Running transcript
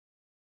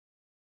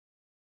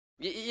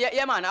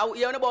Yeah, man.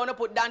 You wanna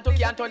put Dan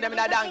Tuki and turn them in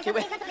a donkey.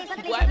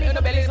 Why? You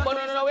know belly bun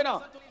no we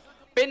know.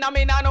 Pin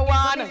me no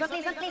one.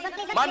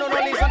 Man no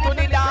listen to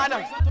the Dan.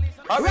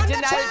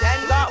 Original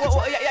Denga.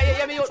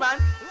 Yeah, me youth man.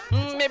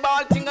 Me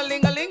ball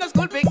ting-a-ling-a-ling, a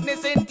school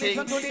picnic in ting.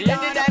 Yeah,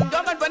 the Dan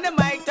government when the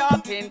mic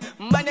talking.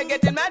 Man, you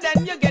getting mad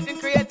and you getting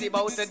crazy.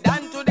 About the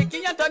Dan to the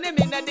king and turn him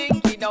in a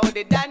dinky. Now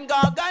the Dan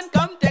Gorgon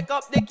come take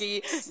up the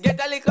key. Get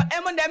a little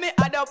M and then me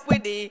add up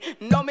with the.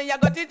 Now me I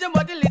got teach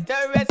about the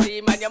literacy.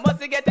 Man, you must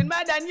be getting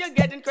mad and you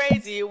getting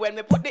crazy. When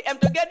me put the M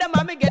together,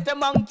 man, me get a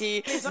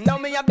monkey. Now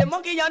me have the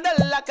monkey and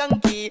the lock and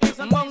key.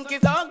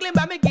 Monkeys are ugly,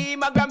 but me give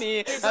my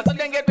Grammy. So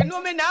then get to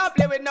know me now,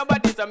 play with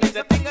nobody. So me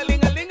say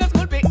ting-a-ling-a-ling, a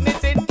school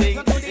picnic in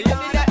ting.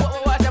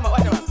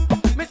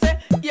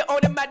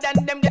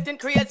 And them getting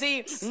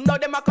crazy. Now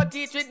them a could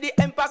teach with the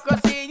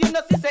hypocrisy. You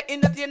know, sister in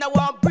the teen I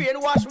want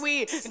brainwash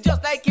we.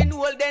 Just like in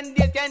olden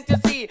days, can't you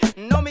see?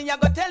 Now me I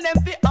go tell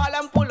them fi all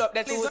and pull up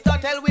the suit. So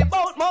tell we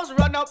both must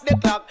run up the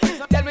clock.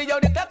 Tell me how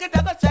the clock it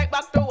a go strike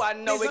back to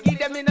one. Now we give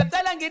them in a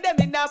style and give them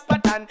in a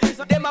pattern.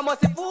 Them a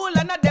must a fool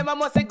and not them a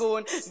must a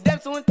goon. Them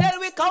soon tell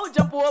we cow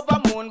jump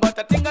over moon. But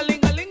a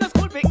ting-a-ling-a-ling a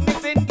school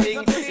picnic in thing.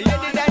 Yeah,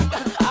 the then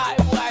I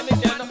boy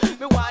me tell them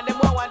me want them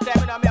one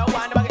time and I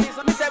want them again.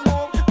 So me say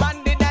move.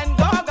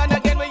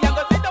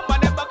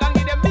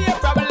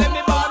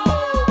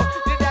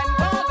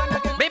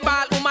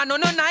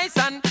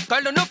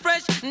 Girl, you no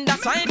fresh,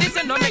 that's why this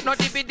you no make no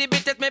dibby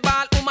test me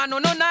ball. Woman, you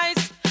no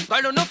nice.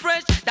 Girl, you no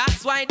fresh,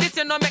 that's why this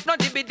you no make no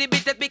dibby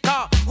test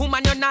because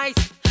woman you nice.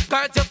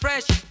 Girls you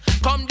fresh,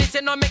 come this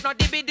you no make no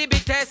dibby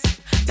test.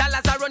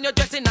 Dollars are run your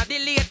dress in a the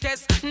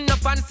latest. No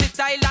fancy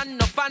style and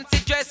no fancy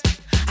dress.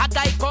 A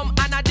guy come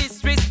and a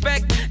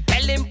disrespect.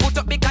 Tell him put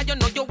up because you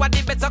know you are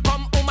the best. So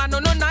come, woman,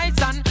 you no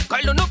nice and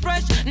girl you no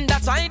fresh.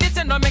 That's why this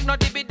you no make no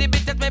dibby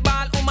test me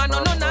ball. Woman,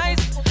 you no nice.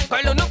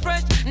 Girl you no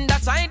fresh,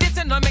 that's why this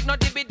you no make no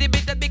dibby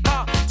test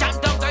because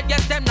Champion girl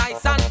yes them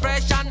nice and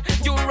fresh and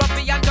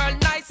European girl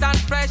nice and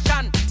fresh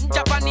and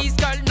Japanese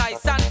girl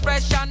nice and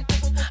fresh and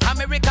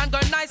American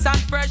girl nice and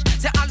fresh.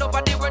 Say all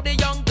over the world the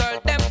young girl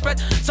them fresh.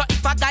 So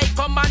if a guy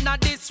come and a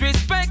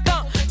disrespect,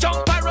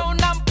 jump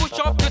around and push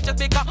up your chest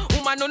because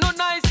woman no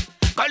nice,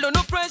 girl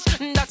no fresh.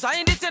 That's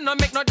why this no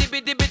make no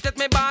dibby test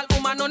me ball.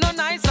 Woman no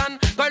nice and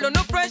girl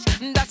no fresh.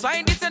 That's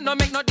why this no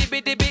make no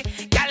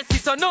dibby. Girl see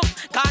so no,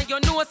 cause you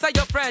know say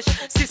you're fresh.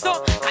 See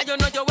so, cause you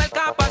know you well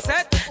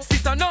compensated. See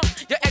so no,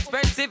 you're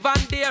expensive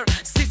and dear.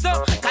 See so,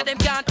 cause them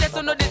can't test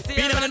so no this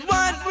year.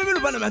 We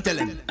will run and tell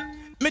him.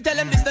 Me tell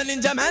him this the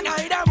ninja man.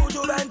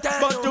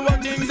 But to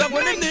what things are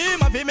when him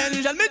name of him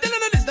mention. Me tell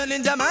him this the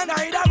ninja man.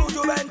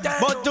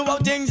 But to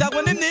what things are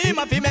when him name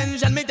of him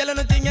mention. Me tell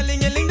him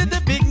ting-a-ling-a-ling that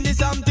the pig need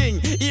something.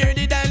 Hear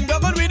the Dan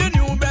Goggle with a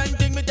new brand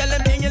thing. Me tell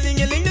him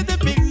ting-a-ling-a-ling that the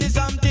pig need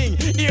something.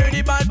 Hear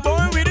the bad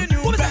boy with a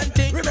new brand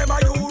thing. Remember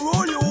you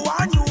rule you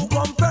and you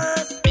come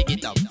first. Pick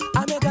it up.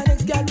 I make a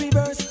next girl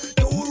reverse.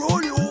 You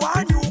rule you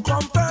and you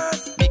come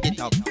first. Pick it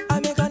up. I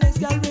make a next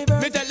girl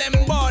reverse. Me tell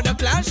them border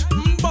clash.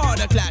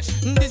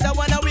 This a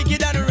one a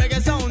wicked and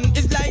reggae sound.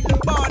 It's like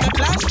border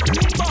clash.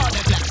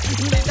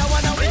 This a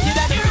one a wicked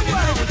and reggae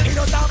sound. Me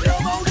no stop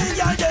love how the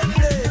girl them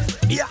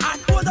play. Yeah,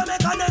 and put a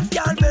make a next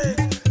girl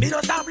base. Me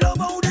no stop love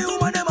how the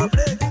woman them a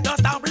play. No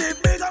stop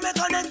live big and make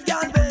a next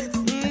girl base.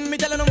 Me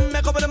tell them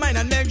make up the mind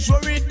and make sure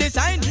it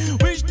design.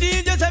 Which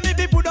DJ say me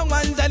people on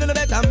one side, no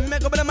better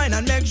make up the mind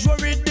and make sure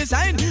it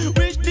design.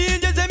 Which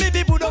DJ say me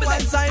people on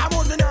one side. I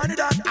wasn't on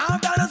that. I'm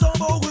done as some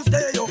bogus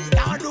stay yo.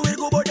 Can't do it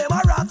go but them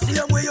a rock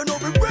same way you know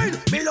me brain.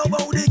 Me love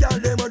how the girl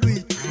them a do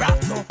it.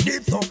 Rock so,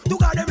 deep so, to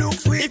God them look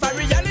sweet. If a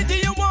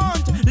reality you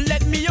want,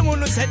 let me you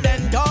wanna say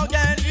then talk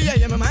and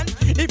yeah my man.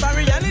 If a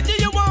reality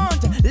you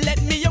want,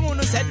 let me you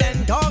wanna say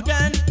then talk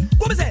and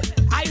what me say?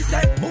 I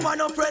say, woman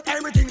don't fret,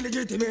 everything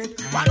legitimate.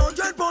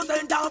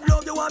 100% of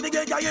love you want me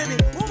get you hear me.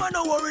 Woman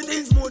don't worry,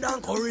 things smooth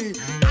and curry.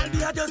 I'll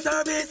be at your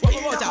service.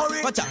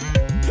 Watch out.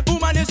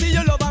 Woman you see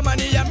you love a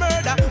money a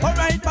murder.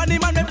 Alright, funny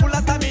man me full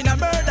of stamina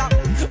murder.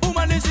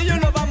 Woman you see you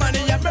love a money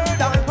a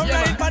murder.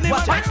 Alright, funny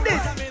man. Watch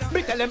this.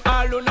 Me tell them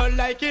all who not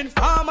liking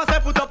farmers say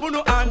put up on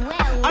no hand.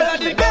 All of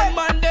the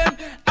gunman them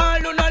all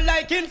who not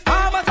liking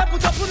farmers say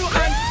put up on no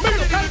hand. Me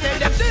look and tell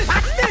them this.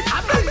 Watch this.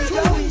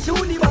 We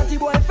shoot the batty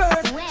boy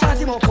first. Shot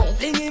him up,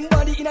 fling him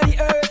body inna the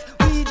earth.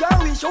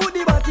 We shoot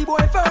the batty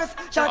boy first.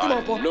 Shot him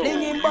up,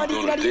 fling him body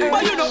inna the earth.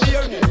 But you know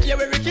here, yeah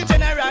we Ricky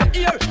General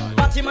here.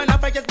 Batty man a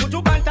fight just put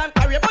to bant and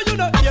carry. But you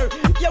know here,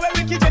 yeah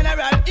we Ricky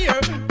General here.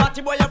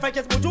 Batty boy a fight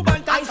just put to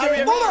bant and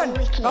carry. I say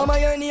woman, come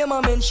on your name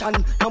a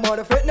mention. No more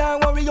the fret now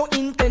worry your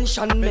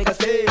intention. Make a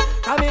say,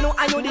 come in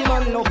I you the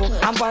man no go.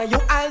 And for you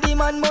all the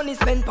man money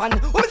spend pan.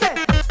 Who say?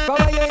 Come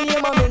on your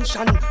name a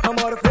mention. No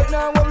more the fret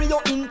now worry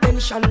your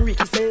intention.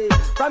 Ricky say,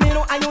 come in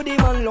I you the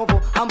man no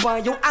go. And for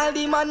you all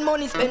the man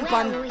money spend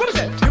pan. Who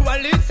say? You a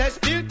lead say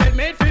speak tell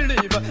made feel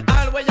leave.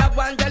 All way you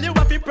want tell you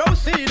have to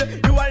proceed.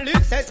 You a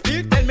lead say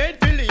speak tell made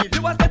feel leave.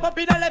 You a step up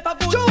in a life of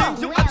good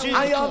things you achieve.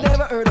 I have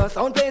never heard a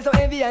sound play so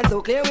heavy and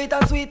so clear with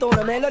a sweet on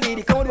the melody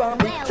the crowd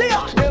want me. See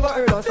ya. Never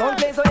heard a sound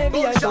play so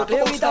heavy and so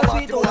clear with a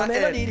sweet on the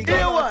melody the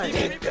crowd want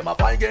me. Them a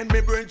fall again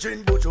me brain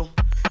chin bucho.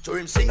 So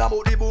him sing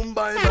about the boom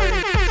bye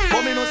bye.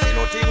 But me no see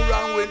nothing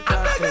wrong with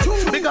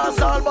that. Because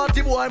all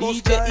batty boy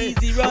must die.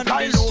 Easy run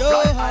Fly the low,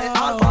 fly show. high.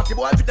 All batty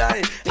boy fi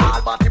die.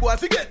 All batty boy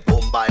fi get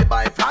boom bye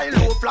bye. Fly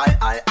low, fly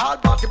high. All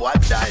batty boy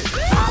fi die.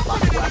 All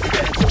batty boy fi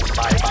get boom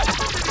bye bye.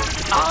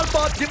 All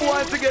batty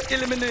boy fi get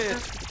eliminated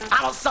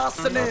and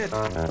assassinate.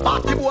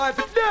 Batty boy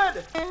fi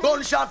dead.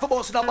 Gunshot for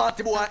busting a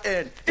batty boy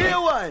head. Here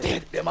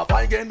why? Them a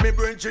fight again me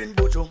brain chin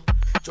butcher.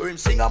 So him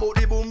sing about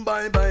the boom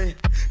bye bye.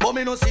 But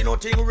me no see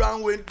nothing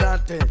wrong with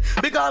that.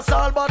 Because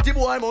all batty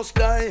boy must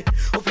die.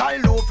 Fly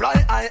low,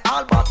 fly high.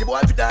 All batty boy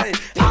fi die.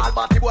 All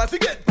batty boy fi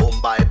get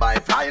boom bye bye.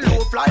 Fly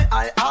low, fly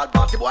high. All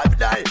batty boy fi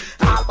die.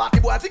 All batty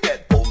boy fi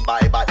get boom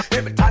bye bye.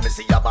 Every time I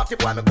see a batty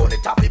boy, me gonna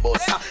tap the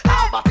bus.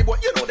 All batty boy,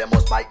 you know they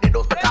must bite the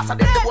dust. Because of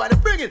them the boy they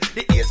bring it.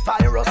 The ears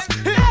virus.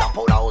 In a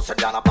powder house and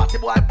down a batty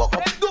boy buck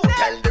up. Don't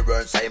tell the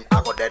world say him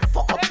I go dead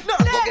fuck up. No,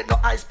 go get no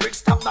ice brick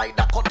stab like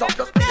that cut up.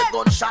 Just be a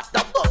gunshot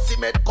that bust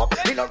him head cup.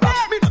 Me no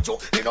rap, me no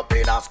joke, me no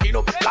play that skin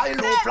up. Fly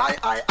low, fly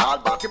high, all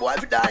batty boy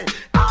fi die.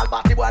 All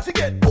batty boy fi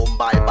get boom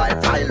bye bye.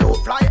 Fly low,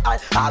 fly high,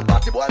 all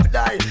batty boy fi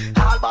die.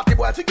 All batty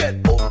boy fi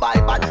get boom bye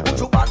bye. Put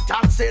your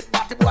bantan said,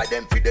 batty boy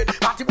them fi dead.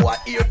 Batty boy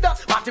hear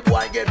that, batty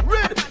boy get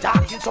red.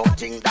 Talking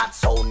something that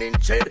sounding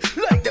shade.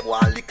 Like them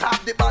want lick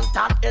off the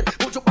bantan head.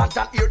 Put your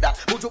bantan hear that,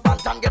 put your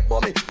bantan get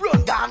bummy.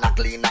 Run down and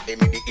clean that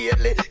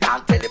immediately.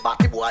 Can't tell the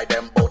batty boy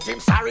them bout him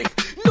sorry.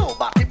 No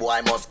batty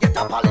boy must get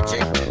apology.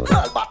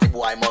 All batty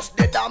boy must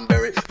dead and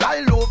bury. Fly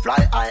low,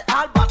 fly high,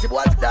 all batty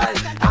boy fi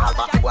die. All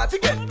batty boy fi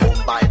get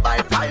boom bye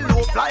bye. Fly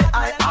low, fly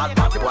high, all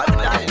batty boy fi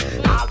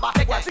die. All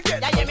batty boy fi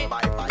get boom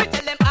bye bye. Me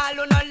tell them all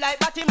who not like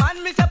batty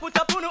man, me say put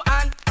up on no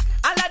hand.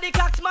 All of the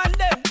cocks man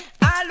them,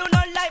 all who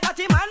not like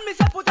batty man, me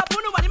say put up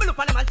on no hand. Me look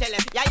on them and tell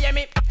them, yeah hear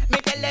me. Me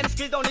tell them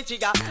squeeze down the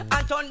trigger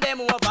and turn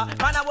them over.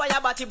 Man a boy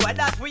a batty boy,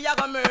 that's we a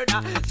go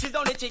murder. Squeeze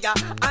down the trigger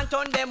and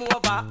turn them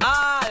over.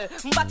 All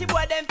batty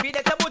boy them feed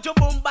they say put you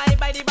boom bye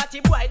bye. The batty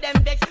boy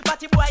them vex.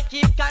 Batty boy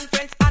keep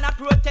conference and a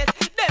protest.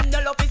 Them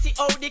no love to see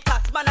how the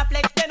cocks man a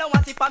flex. They no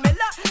want see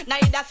Pamela,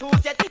 neither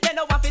Suzette. They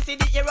no want to see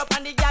the Europe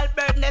and the girl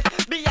bird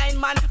nest. Behind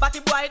man,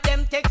 batty boy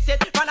them take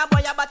set. Man a boy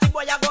a batty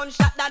boy a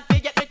gunshot that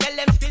forget. Me tell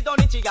them squeeze down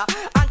the trigger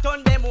and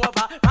turn them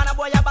over. Man a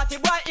boy a batty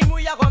boy him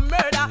we a go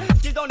murder.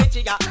 Squeeze down the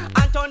trigger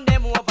and turn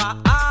them over.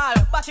 All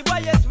batty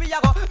boy yes we a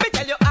go. Me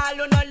tell you all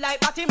who not like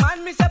batty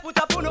man, me say put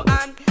up on no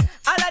hand.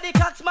 All of the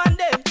cocks man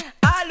them,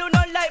 all who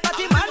not like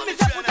batty man, me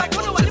say put up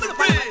on no hand.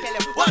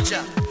 Watch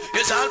out.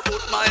 Yes, I'll put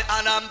my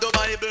hand on the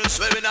Bible,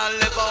 swearing I'll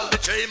never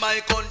betray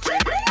my country.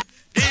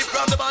 Deep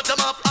from the bottom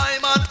of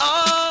I'm an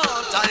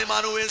art, I'm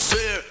an will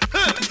swear.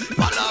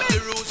 Follow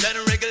the rules and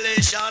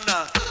regulation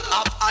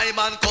of I'm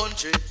an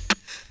country.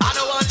 I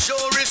don't want show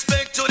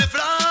respect to the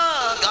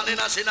flag and the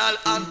national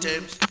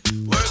anthems.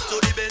 Work to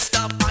the best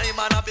of I'm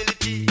an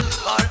ability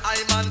for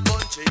I'm an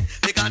country.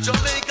 Because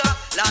Jamaica,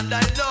 land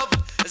I love,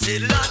 is the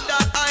land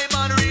that I'm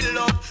an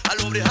real love. I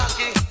love the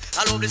hockey,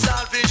 I love the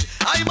saltfish.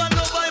 I'm an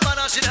love, I'm a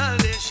national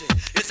dish.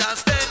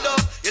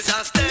 Yes,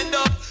 I stand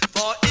up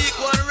for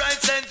equal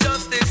rights and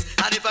justice.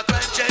 And if a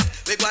crime check,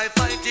 we go and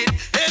fight it.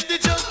 If the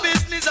just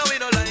business and we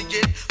don't like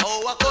it,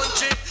 our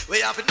country,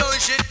 we have to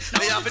nourish it.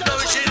 We have to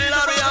nourish it, and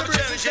we have to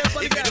cherish it.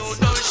 If you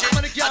don't nourish it,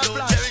 I don't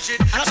cherish it.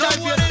 So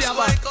what is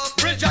my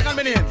country? Rich Jack and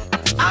me name.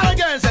 All the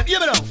girls, you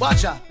know,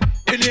 watch out.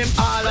 You name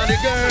all of the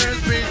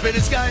girls, breathe for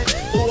the sky.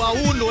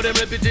 Who know them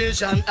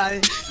reputation?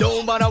 I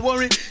don't bother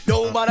worry,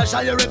 don't bother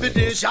shy your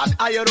reputation.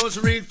 I don't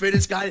read for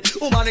the sky.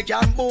 Woman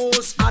can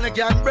boast and I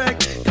can break.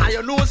 Cause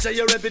you know say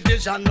your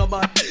reputation no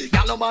bad.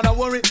 Y'all no bother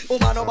worry,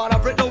 woman no bother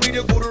fret. No with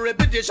your good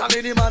reputation,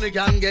 any man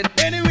can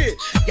get. Anyway,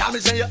 y'all me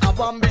say you have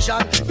ambition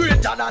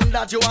greater than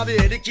that. You have the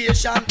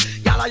education.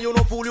 Y'all you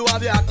no fool, you have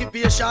the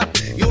occupation.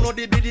 You know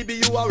the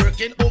BDB, you are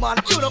working woman.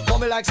 You don't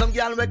come like some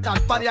girl with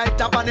cat pan the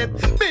top on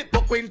it.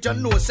 People quaint you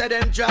know say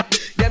them trap.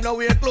 Them no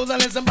wear clothes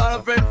unless them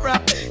borrow friend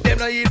frap. Them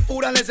no eat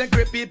food unless them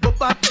creep people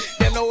pop.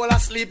 Them no all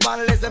asleep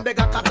unless them beg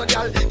a cat or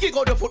girl. Kick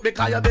out the foot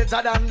because you're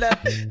better than them.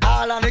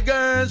 All of the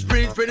girls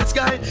breathe for the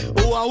sky.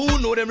 Who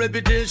know them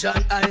reputation?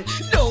 I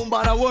don't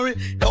bother worry,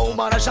 don't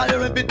bother shy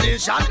your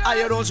reputation.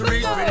 I don't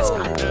read for the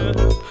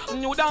sky.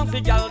 New dance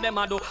the girl them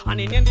a do,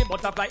 and in the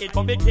butterfly it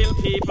come to kill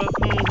people.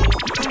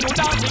 New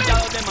dance the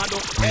girl them a do,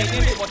 and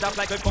in the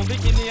butterfly it come to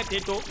kill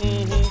it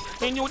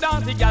too. New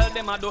dance the girl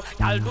them a do,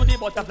 girl do the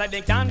butterfly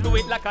they can't do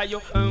it like a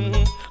you.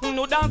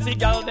 New dance the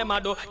girl them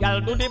a do,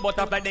 girl do the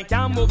butterfly they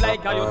can't move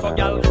like a you. So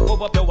girl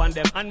move up your one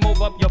them and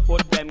move up your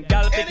foot them.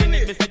 Girl picking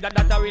it, me say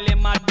that a really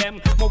mad them.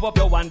 Move up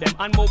your one them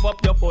and move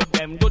up your foot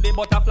them. Do the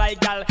butterfly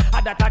girl,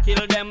 that a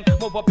kill them.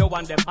 Move up your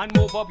one them and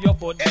move up your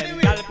foot them.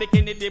 Girl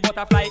picking it, the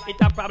butterfly it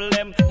a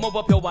problem. Move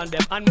up your one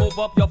them and move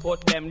up your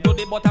foot them. Do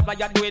the butterfly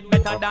you do it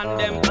better than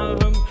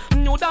them.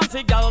 New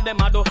dancey girl them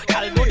a do,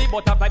 girl do the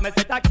butterfly me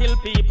say to kill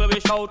people we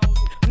shout.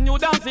 New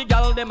dancey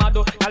girl them a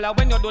do, girl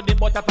when you do the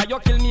butterfly you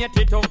kill me a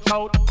tito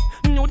shout.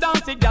 New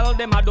dancing girl,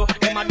 them a do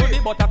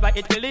the butterfly,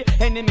 it kill the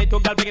enemy to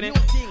girl beginning.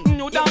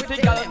 New dancing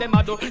girl, them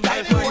a do.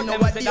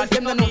 Nowadays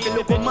them no know fi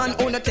look a man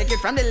who no take it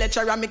from the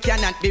lecturer, me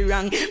cannot be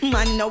wrong.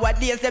 Man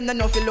nowadays them no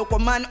know fi look a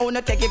man who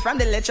no take it from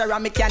the lecturer,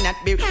 me cannot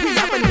be. We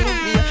have a new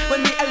way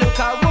when we a look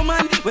a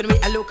woman. When we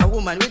a look a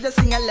woman, we just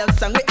sing a love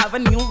song. We have a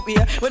new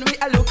way when we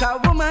a look a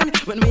woman.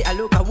 When we a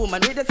look a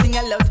woman, we just sing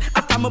a love.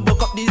 After me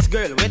book up this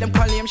girl, where them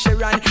call him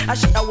Sharon, and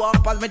she a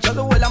walk past me just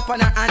a hold up on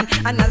her hand,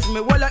 and as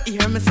me hold her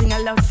ear, me sing a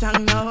love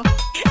song now.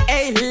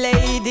 Hey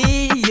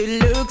lady, you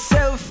look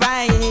so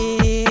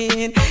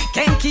fine,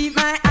 can't keep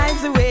my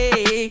eyes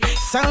away.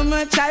 So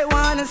much I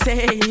wanna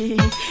say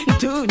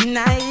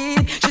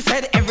tonight. She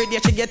said every day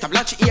she get up,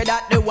 like she hear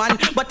that the one.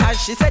 But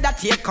as she said that,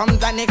 here comes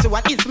the next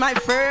one. It's my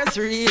first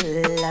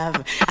real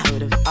love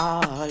out of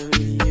all of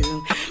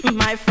you.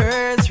 My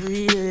first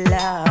real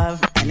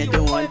love, and I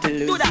don't want to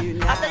lose you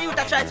now. After you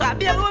to try, so I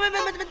be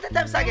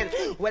again.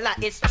 Well,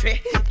 it's true.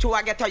 Two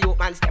I get a youth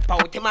man step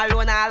out. Him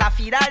alone all a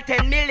feed all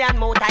 10 million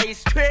motor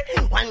history.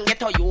 One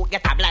get a youth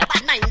get a blind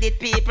bad-minded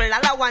people.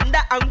 All I wonder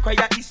and cry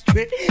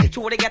history.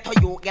 Two they get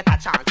a youth get a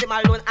chance. Him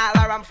alone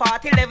all around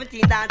 40, 11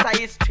 dancer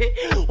history.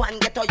 One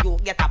get a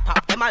youth get a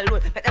pop. Him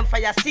alone let them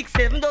fire 6,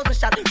 7 dozen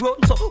shots.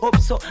 Run so up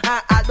so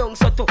and down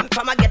so too.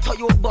 From a get a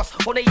youth boss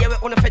on the year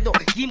on the fedo.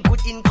 Give him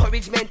good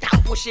encouragement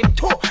and push him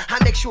too.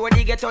 And make sure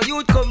they get a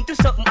youth come to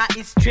something at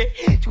history.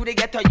 Two they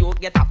get a youth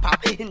get a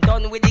pop. In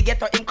done with the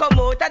ghetto in come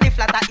out of the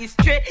flat at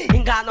history.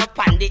 In gone up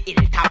on the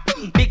hilltop.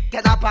 Big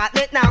 10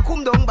 apartment now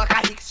come down back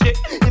at history.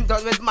 Him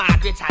done with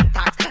Margaret and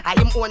tax. I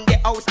him own the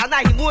house and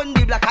I him own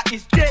the block at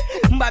history.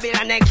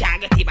 Babylon they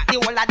can't get him. The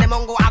whole of them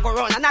on go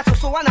run and that's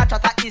so one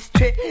at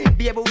history.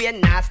 Baby we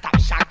not stop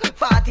shock.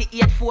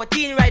 48,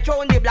 14 right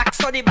round the block.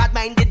 So the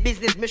bad-minded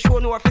business me show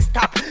no if it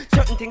stop.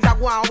 Certain things are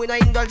going we no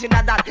indulge in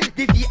that.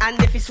 The V and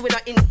the fist we no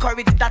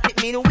encourage that.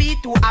 It mean we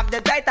too have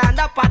the right and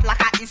the part like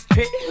a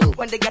history.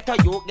 When they get a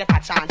you get a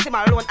chance. Him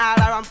alone all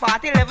around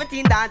 40,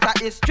 11 dance at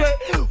history.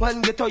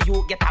 When get a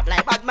you get a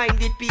blind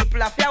bad-minded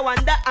people of your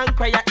wonder and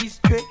cry at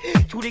history.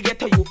 To the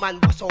get a you man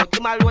bust out.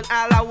 Him alone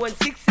all around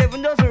 6,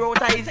 7 dozen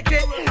road at history.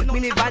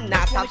 Minivan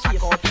not stop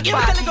shack out.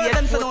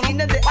 48,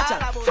 14 and the watch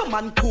out. Some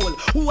man cool.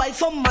 Why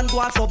some man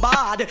go so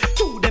bad?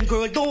 Two them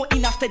girl don't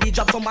in a steady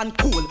job. Some man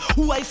cool.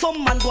 Why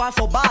some man go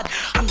so bad?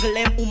 Angle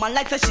them woman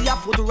like say she a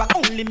foot rock.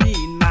 Only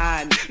mean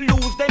man.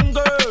 Lose them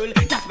girl.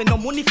 That's me no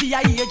money for your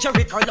age. You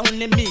record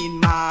only mean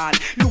man.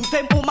 Lose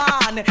them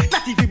woman.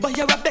 Not even buy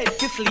her a bed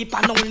to sleep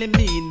and only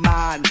mean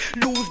man.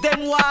 Lose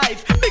them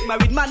wife. Big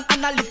married man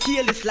and a live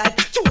careless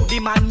life. Judy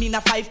man mean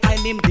a 5-time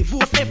him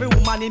divorce. Every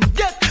woman him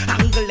get.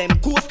 Angle them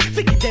coast.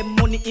 Figure them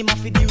money him a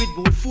feed with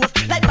both force.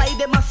 Like buy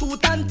them a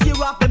suit and tear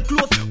off them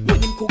clothes.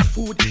 When him cook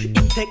food,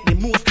 him take the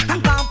most.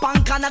 And camp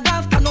and can a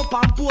dance stand up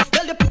and post.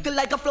 Tell you pretty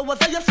like a flowers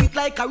and you sweet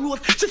like a rose.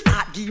 She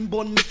start giving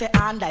bun me say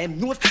and I'm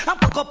nose. And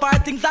pack up her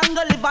things and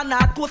go live and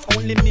not post.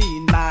 Only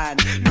mean man.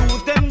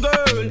 Lose them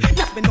girl.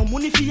 Not me no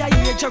money for your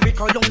age. You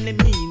record only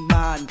mean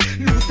man.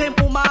 Lose them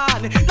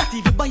woman. Not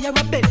even buy her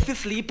a bed to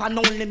sleep and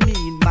only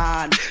mean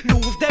man.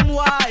 Lose them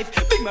wife.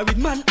 Big married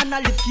man and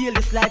a live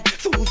careless life.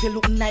 Susie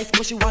look nice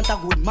but she want a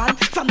good man.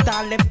 From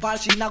down left fall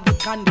she in a good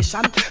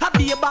condition. I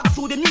be a back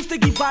so they needs to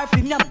give her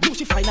premium. Do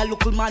she find a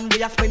local man where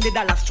you spend the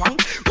dollar strong.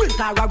 Rent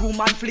her a room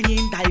and fling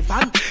in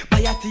divan. Buy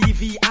a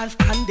TV and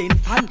standing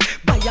fan.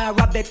 Buy her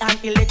a bed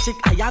and electric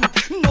iron.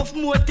 Enough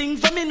more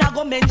things for me not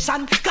go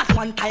mention. Cause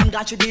one time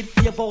God she did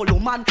favor all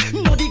man.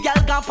 No the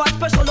girl got for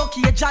special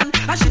occasion.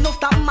 And she no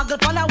stop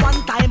muggle on a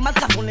one time. And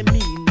that's only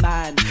mean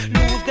man.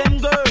 Lose them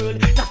girl.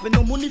 That's me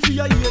no money for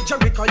your age. You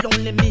record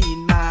only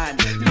mean man.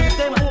 Lose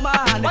them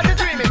woman. What you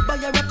dreaming? Buy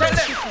her a bed.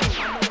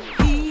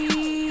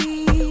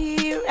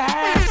 Here I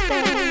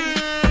stand,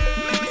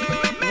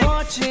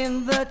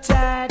 watching the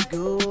tide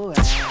go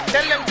out.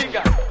 Tell them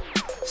Tinga.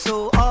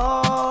 So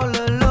all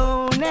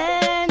alone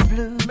and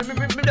blue.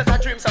 Me just a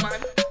dream some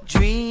man.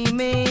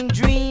 Dreaming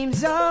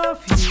dreams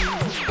of you.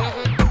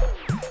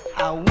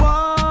 I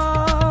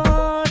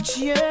watch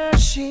your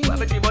ship When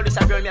me dream about this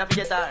a girl me have to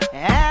get her.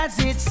 as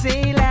it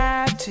sail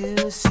out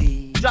to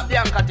sea, Drop the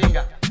anchor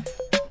Tinga.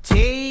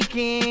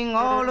 taking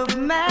all of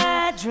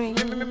my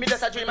dreams Me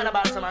just a dream and a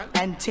bar some man.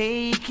 and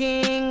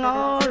taking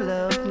all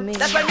of me.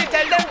 That's why me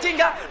tell them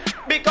Tinga.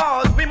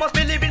 Because we must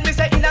be living me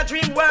say in a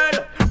dream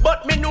world.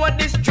 But me know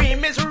this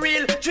dream is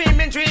real.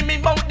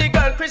 Dreaming about the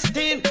girl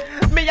Christine.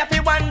 Me have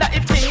to wonder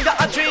if Tinga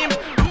a dream.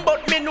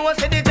 But me know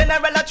say the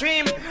general a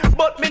dream.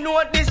 But me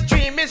know this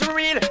dream is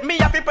real. Me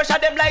have to pressure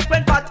them like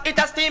when pot it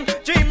a steam.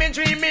 Dreaming,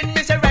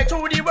 me say right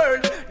through the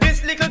world.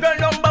 This little girl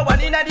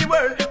 #1 in the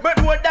world.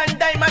 But more than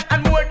diamond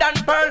and more than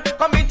pearl.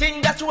 Coming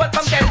that's what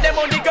come tell them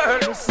on the girl.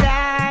 The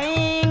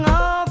sighing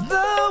of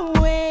the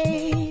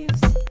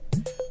waves,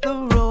 the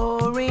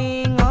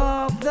roaring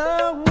of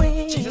the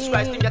wind. Jesus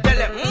Christ, Tinga tell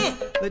them.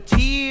 The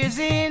tears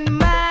in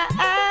my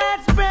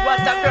eyes bright.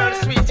 What a girl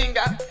sweet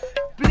Tinga.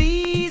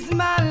 Please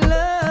my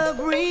love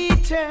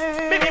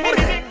return.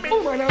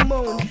 Woman a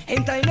moan.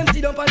 In time them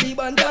sit up on the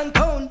Bantan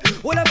town.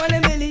 One up on a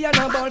million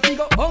a ball fi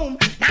go home.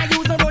 Now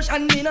use no brush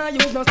and me nah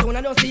use no stone.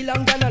 I just see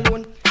long time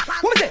alone.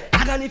 What me say?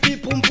 I and if he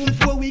pum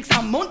 4 weeks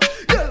a month.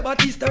 Girl,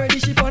 but he's sturdy,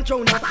 she punch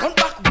round her front.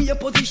 Back way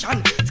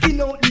position,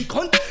 skin out the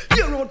cunt.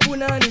 Tear out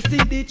punanny, see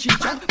the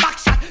chit-chat. Back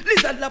shot,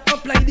 lizard lap,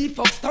 apply the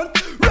fuck stunt.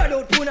 Ride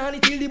out punanny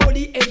till the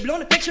body head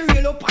blunt. Make she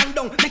reel up and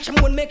down, make she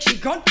moan, make she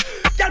grunt.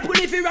 Girl, put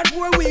if he rat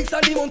 4 weeks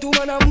and the want to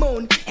man a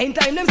moan. Ain't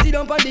time them sit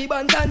up on the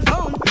bantan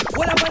town.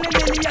 Well up on the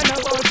belly and a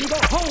bounce, he go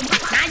home.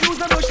 Nah use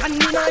no brush and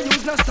me nah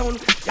use no stone.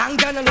 Long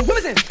John and the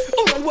women,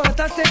 woman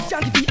water sex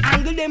chant. If he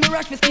angle them,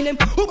 rush me skin them.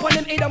 Up on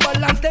them head and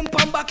balance them,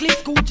 pump back,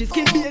 lift scoochie,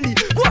 skin Bailey.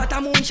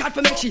 Water moon shot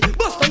for make she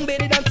bust down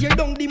belly and tear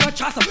down the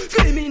mattress.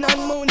 Screaming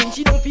and moaning,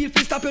 she don't feel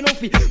free, stop you no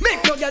fee.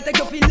 Make no girl take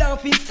your feel and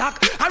feel stuck.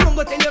 I run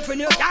go tell your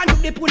friend you can't do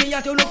the pudding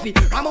at your no fee.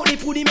 Ram out the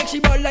pudding, make she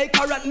ball like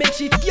carrot, make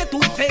she tear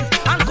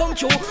toothpaste and come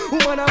through.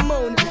 Woman and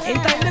moan,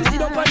 ain't time them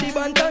sit up on the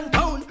bantan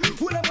town.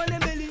 Pull up on them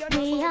belly and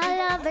we are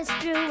lovers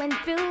through and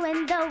through,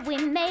 and though we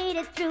made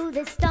it through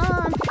the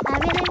storm, I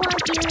really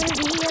want you to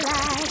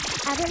realize,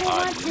 I really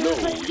want to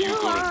put you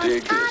on. I've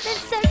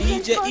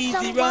been searching for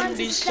someone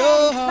to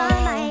satisfy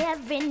my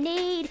every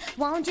need.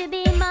 Won't you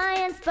be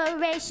my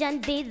inspiration,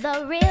 be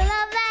the real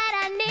love that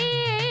I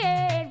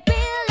need?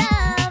 Real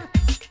love,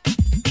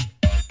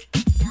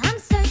 I'm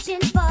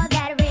searching for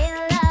that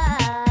real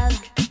love.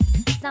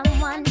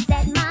 Someone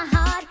set my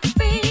heart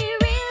free.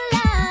 Real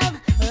love,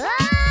 oh,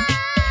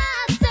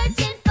 I'm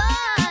searching for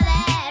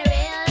that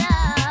real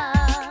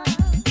love.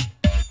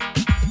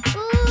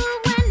 Ooh,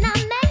 when I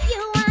met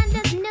you, I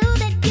just knew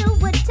that you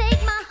would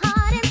take my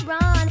heart and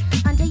run.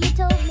 Until you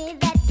told me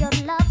that your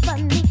love for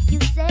me, you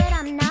said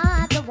I'm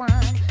not the one.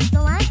 So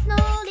I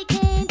slowly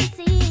came to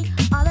see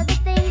all of the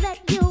things that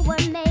you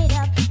were made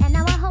of, and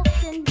now I hope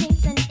and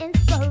dreams and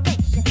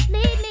inspiration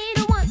lead me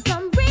to want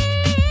some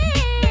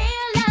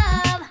real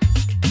love.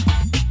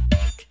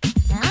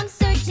 I'm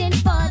searching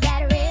for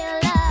that real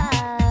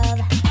love,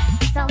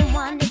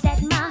 someone to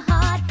set my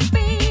heart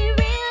free.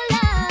 Real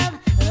love,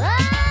 oh,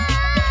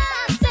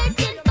 I'm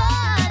searching for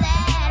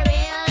that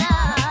real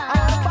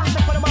love. Pass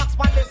it for the marks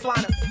on this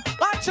one.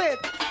 Watch it.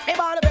 Hey,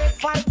 ball the big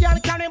fight, girl,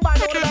 carry ball on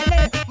the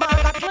belly.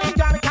 Marga slim,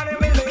 girl, carry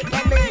really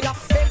penny.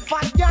 Big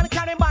fight, girl,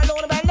 carry ball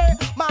on the belly.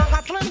 Marga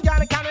slim,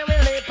 girl, carry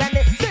really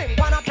penny. Sing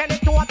 1 a penny,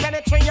 2 a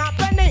penny, 3 a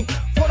penny,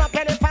 4 a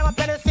penny, 5 a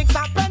penny, 6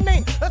 a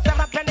penny, 7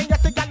 a penny.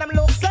 Just the girl them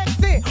look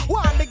sexy.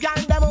 One the girl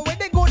them with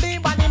the goodie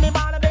body. Me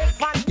ball the big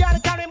fight, girl,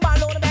 carry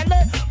ball on the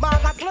belly.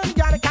 Marga slim,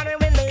 girl, carry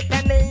really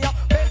penny.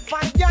 Big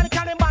fight, girl,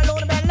 carry ball on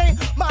the belly.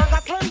 Marga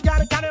slim,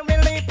 girl, carry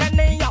really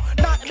penny.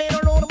 Not me no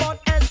road, but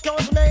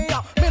excuse me.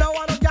 Me no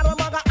want no girl with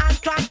maga and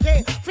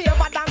cranky.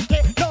 Favor donkey,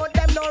 no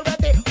them no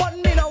ready. But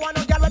me no want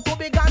no girl with too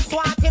big and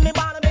swatty. Me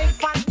ball a big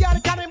fat girl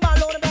carry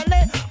ball on the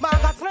belly.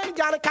 Maga slim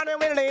girl carry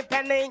really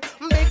penny.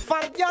 Big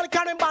fat girl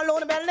carry ball on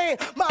the belly.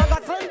 Maga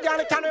slim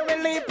girl carry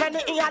really penny.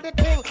 He had the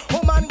thing.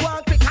 Woman go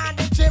and quick at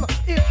the gym.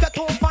 If you're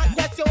too fat,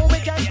 yes you will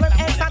get with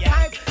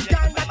exercise.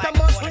 Girl that you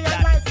must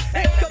realize.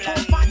 If you're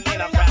too fat, then you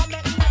never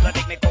make Don't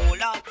take me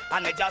cool up,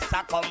 and me just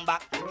a come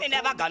back. Me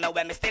never gonna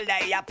when me still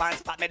there your pants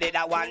spot. Me did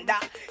a wonder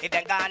if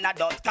them gonna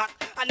dot cock.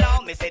 And now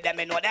me see them,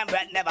 me know them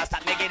breath never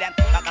stop. Me give them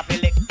back a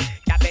feel it,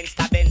 cabin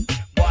stabbing.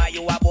 Boy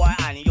you a boy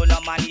and you no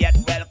man yet.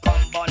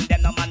 Welcome bun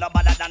them no man no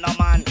better than no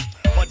man.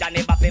 But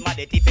Johnny Bappy ma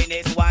the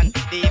finish one.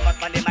 The must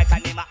man the mic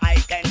and him a high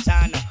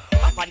tension.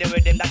 Up on the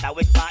rhythm that I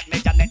wish part me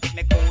jam then take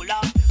me cool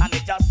up, and me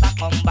just a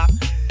come back.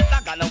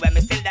 Not gonna when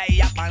me still there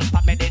your pants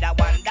spot. Me did a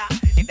wonder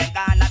if them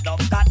gonna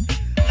dot cock.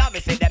 Now me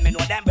see them, me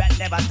know them breath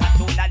never stop.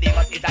 Tuna the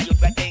must is a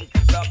youth we think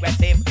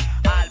progressive.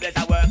 Always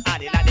a work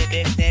hard in the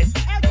business.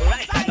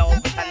 Right I know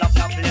with a love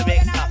of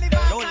lyrics.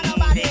 Tune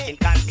taking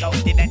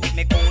constructive and take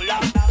me cool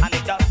up, and me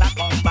just a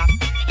come back.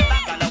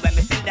 Not gonna when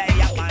me still there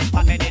your pants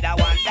spot. Me did a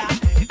wonder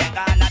if them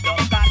gonna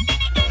dot cock.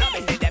 Now me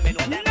see them, me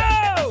know them.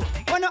 no.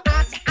 When you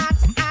hot, hot,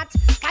 hot,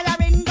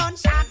 firing gun,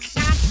 shot,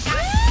 shot,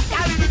 shot.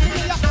 Girl, you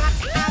feel your hot,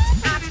 hot,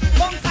 hot.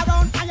 Bounce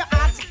around for your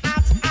hot,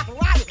 hot, hot.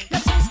 Why?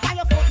 Your shoes by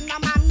your foot, no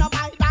man no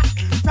buy that.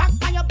 Frog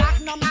by your back,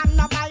 no man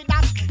no buy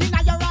that. Inna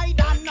your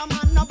ride on, no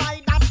man no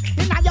buy that.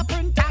 Inna your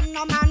print on,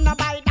 no man no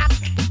buy that.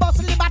 Boss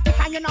liberty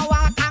fan, you know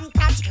walk and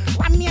catch.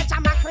 One major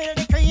mackerel,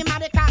 the cream of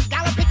the crop.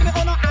 Girl, pick me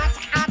on hot,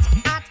 hot,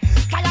 hot.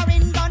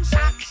 Firing gun,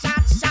 shot,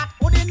 shot, shot.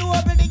 Who the know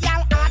over the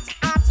girl hot,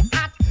 hot,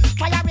 hot.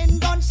 Firing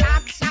gun,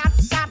 shot, shot,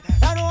 shot.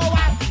 You know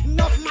what?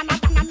 Enough man a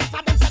done, enough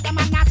of them say them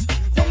a not.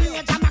 Some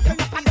major mackerel,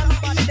 enough of them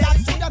a eat that.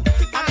 So them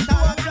pick up the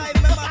whole drive,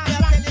 remember me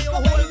a tell you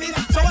whole miss.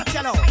 So what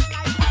you know?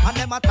 And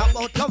them a talk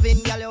about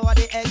loving, girl, you are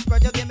the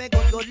expert. You give me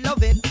good, good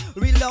loving.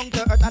 Real down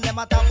to earth, and them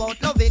a talk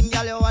about loving,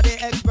 girl, you are the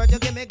expert. You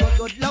give me good,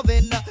 good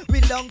loving.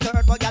 Real down to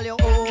earth, but girl, you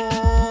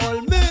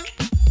hold me.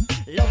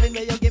 Loving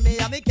where you give me,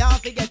 and me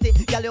can't forget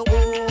it. Girl, you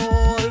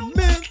hold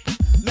me.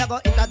 Me go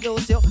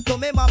introduce you to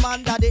me mama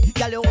and daddy.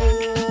 Girl, you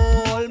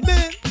hold me.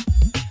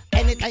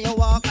 Anytime you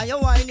walk and you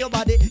wind your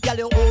body, girl,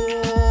 you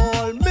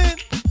hold me.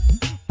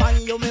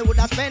 And you me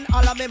woulda spend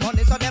all of me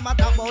money, so them a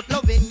talk about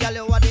loving, girl,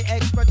 you are the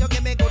expert. You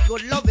give me good,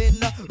 good loving.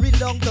 Real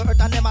down to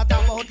earth, and them a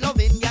talk about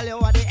loving, girl, you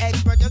are the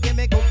expert. You give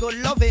me good, good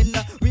loving.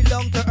 Real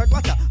down to earth,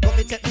 watcha. Go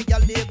fi check me,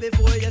 girl, day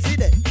before you see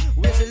that.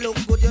 Where she look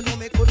good, you know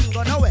me couldn't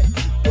go nowhere.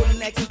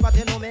 Couldn't exist, but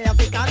you know me have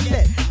it.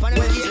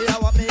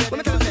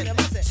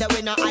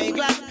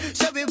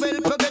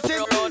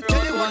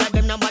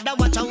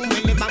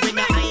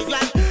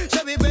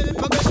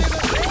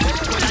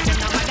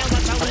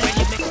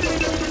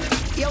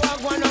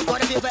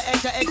 paper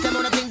X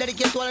amount of thing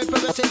dedicated to all the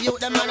progressive youth,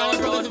 them man, all the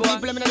progressive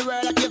people in the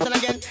world, I keep them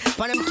again,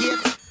 for them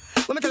kids.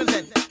 What me tell them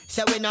then?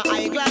 Say we no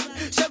high class,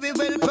 say we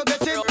will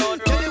progressive.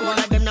 Tell you one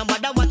of them no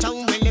matter what how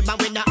we live,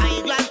 and we no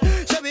high class.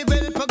 Say we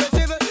will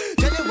progressive.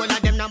 Tell you one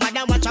of them no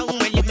matter what how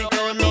we live, and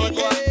we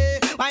make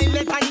it. While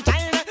live and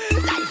child,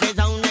 life is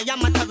only a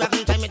matter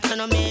of time. It's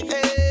gonna make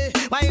it.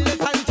 While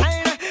live and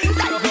child,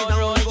 life is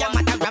only a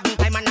matter of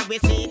time. And we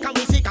seek and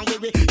we seek and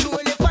we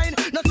surely find.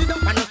 No sit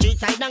up on the street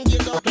side and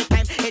give up the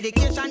time.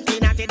 Education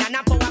cleaner than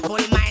a powerful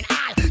mind.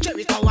 All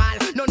Jericho wall,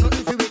 no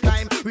nothing for we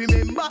climb.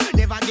 Remember,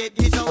 never get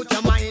this out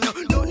your mind.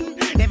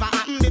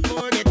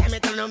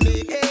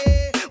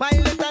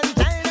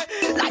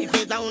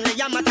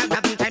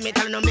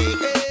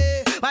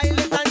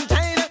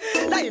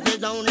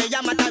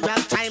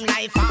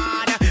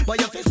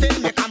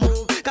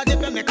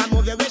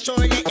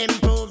 Surely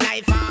improve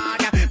life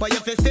hard, but you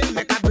fi still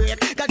make a break.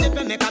 Cause if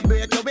you make a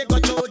break, you will go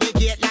through the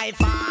gate life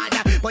hard.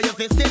 But you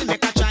fi still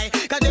make a try.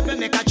 Cause if you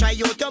make a try,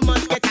 you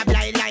must get a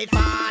blind life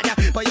hard.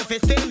 But you fi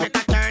still make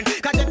a turn.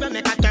 Cause if you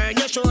make a turn,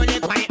 you surely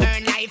can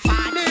earn life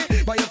hard.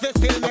 But you fi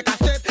still make a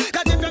step.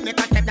 Cause if you make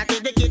a step, that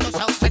is the key to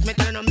success. Me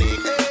telling you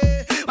make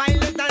it. While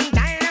it's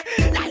untied,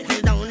 life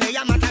is only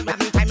a matter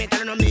of time. Me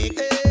telling you make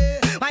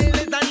it. While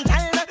it's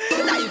untied,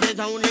 life is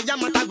only a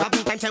matter of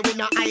time. Say we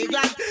not high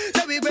glass,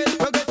 say we will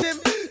progressive.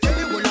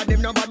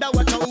 No matter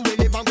what how we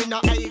live and we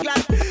not high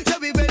class. So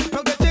we very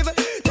progressive.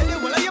 Tell you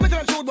what I am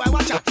to show boy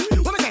watch out.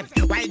 What me say?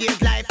 Why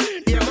this life?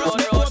 There must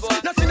be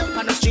hopes. No sit up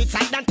on the street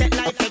side and take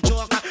life a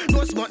joke.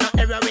 No smoke no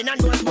heroin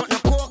and no smoke no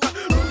coke.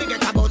 Don't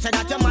forget about say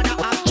that your mother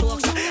have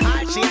jokes.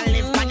 All she a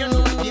live and you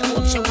know what you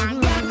hope she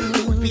want.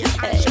 Don't be a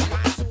she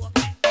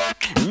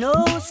want. No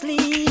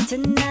sleep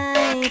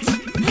tonight,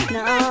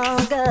 no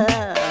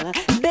girl.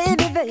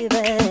 Baby,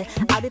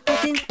 I'll be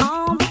putting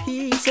on the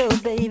heat, so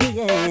baby,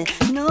 yeah.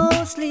 No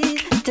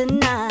sleep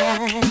tonight,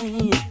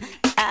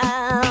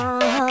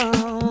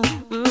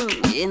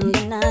 in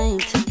the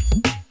night,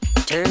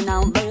 turn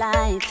out the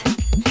light,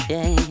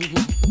 yeah.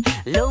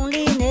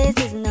 Loneliness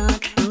is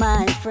not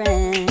my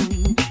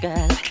friend,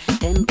 girl.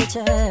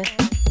 Temperature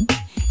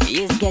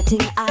is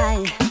getting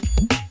high.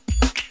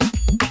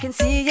 I can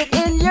see it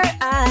in your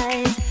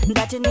eyes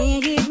that you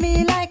need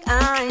me like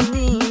I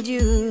need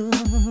you.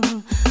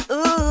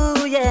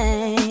 Ooh,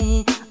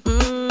 yeah.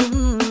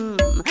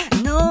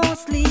 No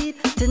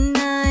sleep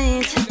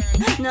tonight.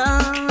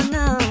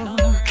 No,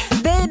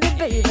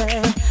 baby,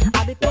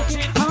 I'll be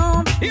putting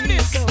on you,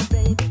 so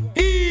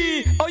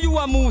baby. Oh, you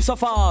a move so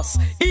fast.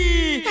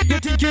 You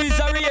think you is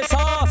a race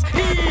horse.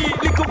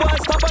 Little boy,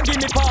 stop and give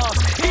me pass.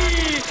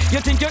 You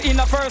think you're in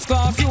a first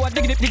class. You a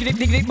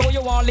dig, but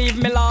you won't leave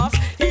me last.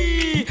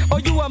 Oh,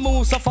 you a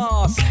move so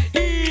fast.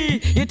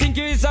 You think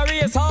you is a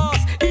race horse.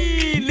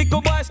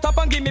 Little boy, stop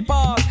and give me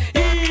pass.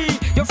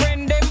 Your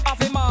friend them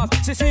off a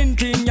mask. See sin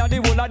thing, ya the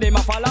whole of them a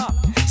follow.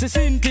 See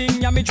sin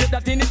thing, ya me drip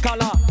that in it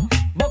color.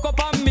 Buck up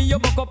on me, you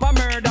buck up a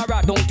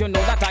murderer. Don't you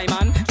know that I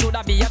man should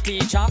I be a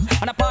teacher?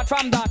 And apart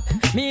from that,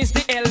 me is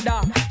the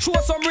elder. Show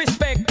some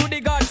respect to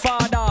the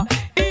Godfather.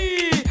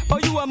 Oh,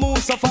 you a move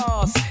so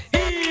fast.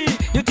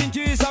 You think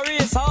you is a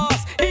race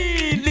horse.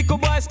 Little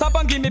boy, stop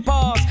and give me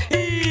pass.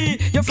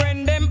 Your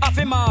friend them off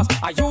a mask.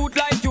 A youth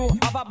like you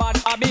have a bad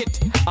habit.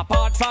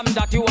 Apart from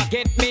that, you a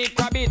get me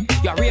crab it.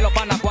 You're real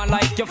up and up one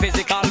like your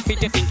physical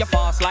fit. You think you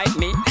fast like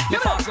me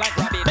fast like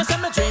rabbit. Me say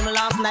me dream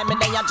last night, me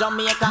day a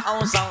Jamaica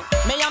house out.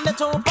 Me and the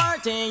two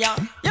party, yeah.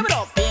 You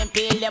know,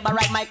 PMP, Labor,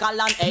 right,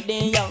 Michael and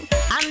Eddie, young.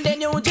 And the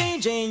new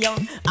JJ,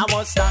 young. I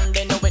was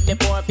standing with the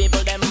poor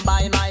people, them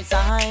by my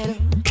side.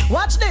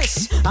 Watch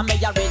this, I may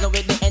a reason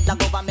with the heads of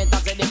government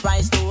and say the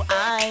price too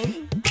high.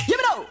 You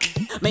know,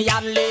 me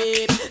and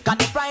live, cause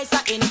the price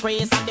a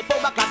increase and the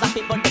poor class of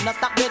people, they not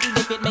stop getting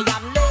the fit. Me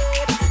and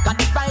live, cause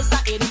the price a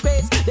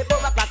increase, the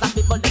poor class of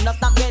people, they not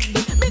stop getting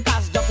it.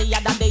 Because just the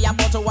other day I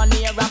bought 1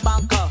 year a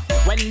banker.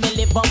 When me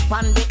live up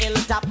on the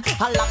hilltop,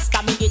 a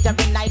lobster me eat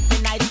every night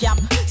for night cap.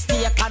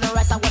 Steak and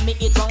rice when me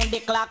eat round the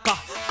clock.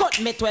 Cut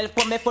me 12,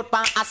 put me foot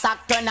pan a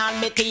sack, turn on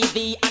me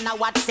TV and I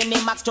watch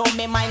Cinemax, show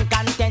me mind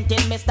content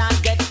till me start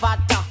get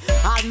fatter.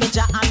 All me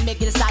jaw and me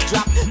gills start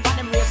drop. For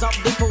them raise up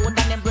the food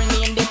and them bring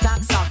in the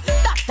tax.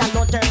 That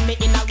alone turn me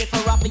in a riff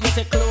off you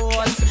say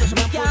close.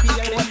 Me can't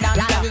afford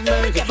that.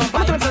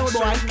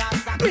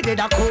 Me did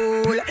a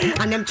cool,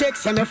 and them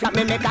chicks say me flat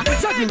me make a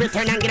sudden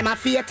return and give them a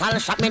fatal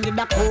shot. Me did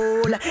a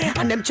cool,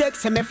 and them chicks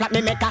say me flat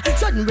me make a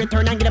sudden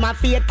return and give them a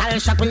fatal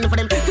shot. We'll for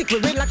them think we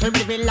relax,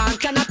 we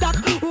launch and attack.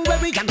 Where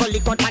we can go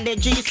lick out on the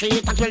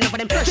GC, tax we'll for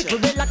them think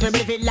we relax,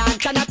 we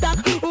launch and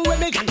attack. Where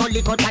we can go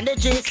lick out on the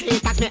GC,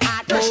 tax me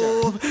heart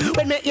move.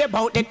 When me hear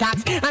about the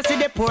tax and see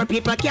the poor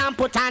people can't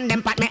put on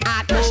them, pat me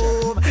heart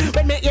move.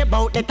 When me hear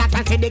about the tax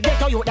and see the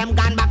ghetto youth them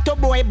gone back to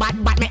boy bad,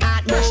 me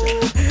heart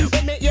move.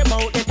 When me hear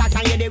about the tax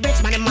and hear the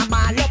rich man them a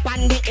ball up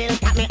on the hill,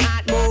 tap me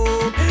heart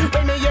move.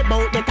 When me hear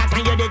about the tax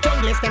and hear the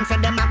junglist them say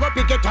them a go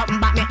pick it up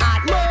and back me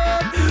heart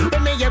move.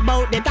 When me hear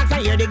about the tax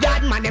and hear the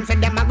guard man them say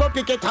them a go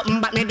pick it up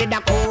and back me did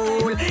a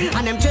cool.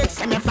 And them chicks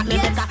say me fat me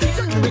better,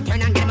 so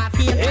return and get my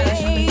feel.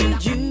 Hey,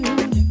 you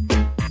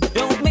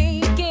don't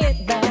make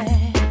it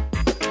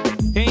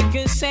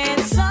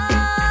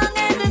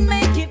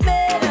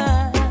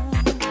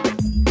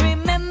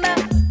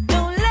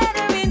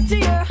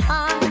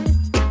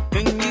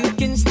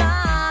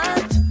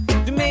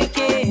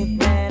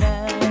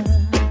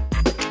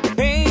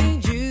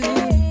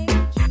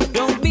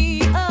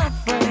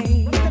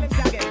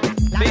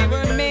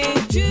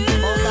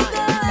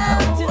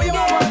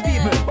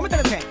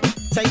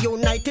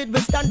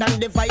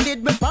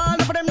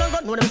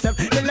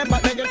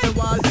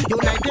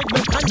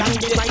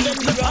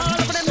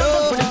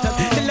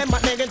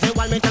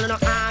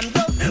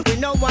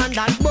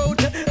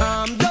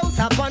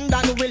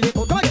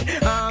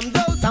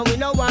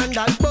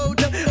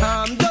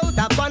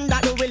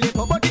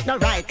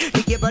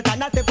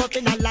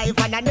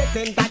And a next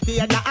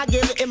entertainer, I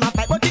give him a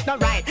fight, but it's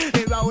not right.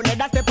 The round head,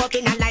 I step up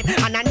in a life.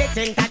 And a next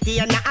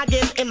entertainer, I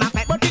give him a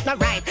fight, but it's not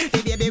right.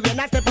 The baby when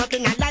I step up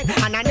in a life.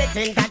 And a next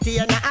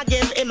entertainer, I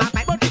give him a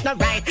fight, but it's not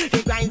right.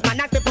 The grinds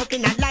man, I step up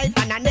in a life.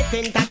 And a next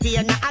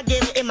entertainer, I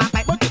give him a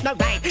fight, but it's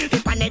not right. The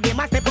punanny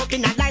man, step up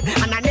in a life.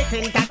 And a next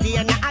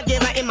entertainer, I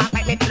give him a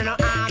fight, but no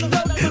arm.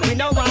 We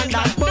no want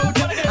that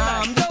boat.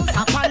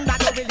 Upon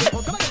that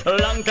we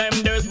long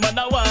time there's man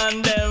I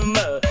want them.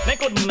 They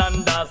couldn't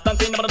understand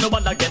thing about the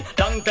one again.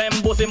 Long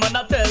time bossy man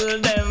I tell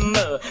them.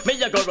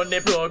 Me a go run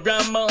the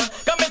program.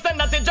 Come and send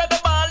that to just a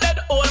ball dead.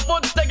 Old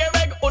foot take a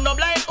reg. Uno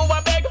blind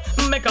over beg.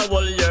 Make a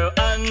whole year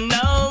and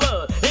now.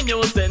 A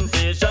new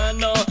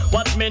sensation.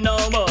 Watch me now.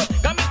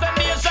 Come and send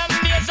nation.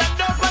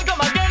 Don't man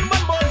come again.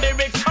 One more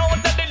lyrics out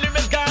of the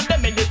lyrics gone.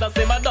 Them make this a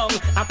simmer down.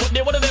 I put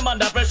the one of them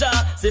under pressure.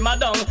 Simmer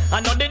down. I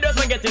know the dress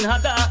man getting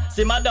hotter.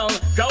 Simmer down.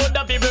 Crowd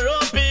of people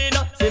roping.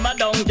 Simmer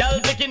down. Girl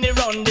picking the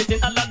round. This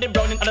in under the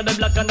brown. Under the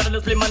black. Under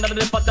the slim. Under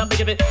the fatter.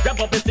 Big of it. Grab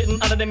up and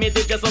sitting under the meat.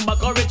 It's just some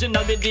back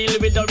original. We deal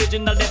with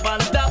original. They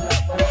pan stop.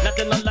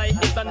 Nothing no lie.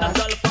 It's a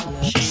natural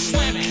fact. She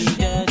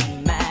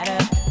doesn't matter.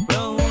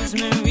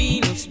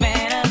 Rosemary looks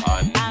better.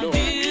 I'll do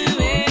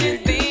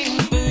anything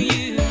for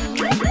you.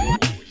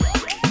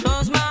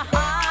 'Cause my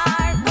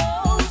heart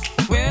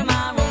goes where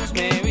my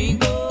rosemary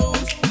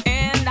goes.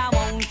 And I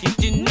want you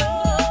to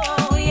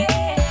know,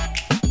 yeah,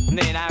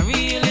 that I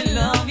really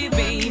love you,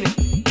 baby.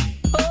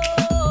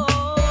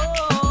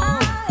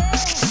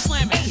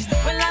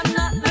 Well, I'm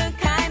not the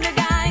kind of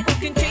guy who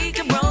can take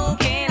a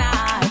broken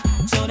heart,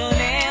 so don't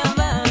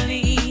ever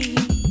leave.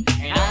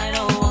 And I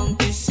don't want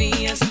to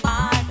see us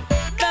part.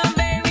 The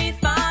very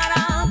thought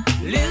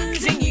of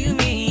losing you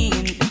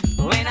mean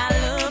when I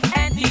look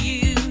at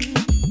you,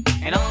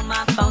 and all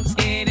my thoughts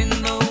get in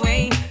the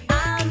way.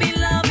 I'll be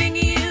loving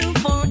you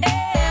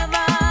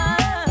forever,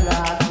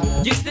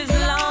 just as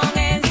long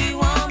as you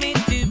want me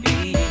to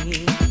be.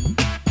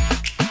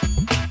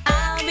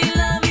 I'll be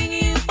loving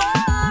you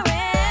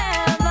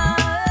forever.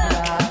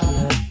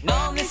 No,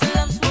 this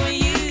love's for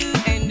you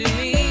and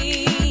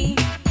me.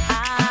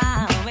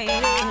 I'll be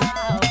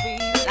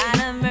light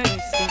of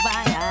mercy,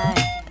 why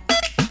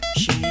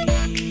she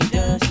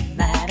doesn't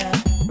matter.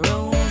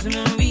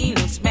 Rosemary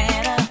looks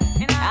better,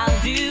 and I'll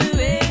do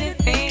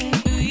anything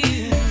for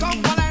you.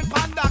 Come line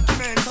for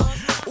documents.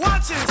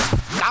 Watch this.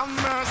 Have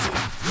mercy.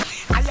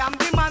 I am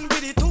the man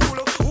with the tool.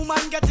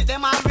 Woman get it,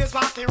 them always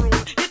want the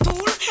rule. The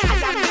tool. I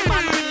am the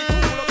man with the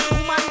tool.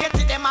 Woman get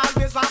it, them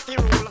always want the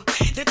rule.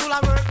 The tool I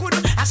work good,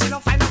 and she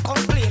don't find no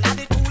complaint. And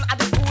the tool,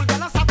 they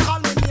don't stop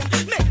calling me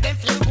name. Make them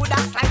feel good,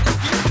 that's like they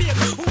feel pain.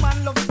 Woman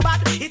love it bad,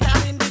 it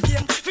all in the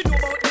game. If you know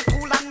about the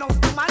tool, and know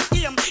the man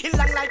game. It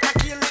long like a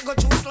keel, let go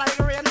juice like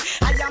rain.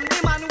 I am the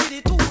man with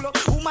the tool.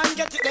 Woman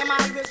get it, them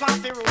always want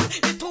the rule.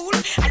 The tool.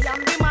 I am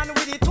the man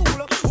with the tool.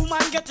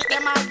 Woman get it,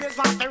 them always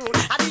want the rule.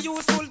 And the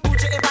useful tool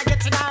she ever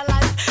get in her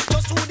life.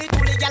 Just who the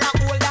tool, the girl a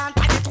hold on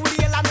tight. The tool, the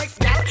hell a next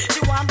girl,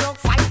 she want broke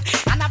fight.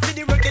 And after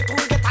the work, the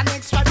tool get a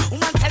next strike.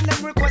 Woman send them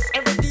requests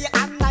every day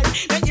and night.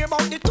 They hear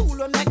about the tool,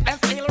 make them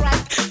feel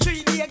right.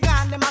 3 days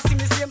gone, them a sing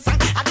the same song.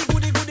 And the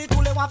goody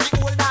tool, they want to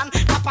hold on.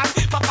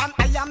 Papan,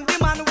 I am the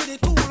man with the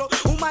tool.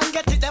 Woman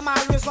get it, them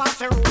always want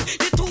to rule.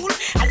 The tool,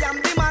 I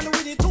am the man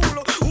with the tool.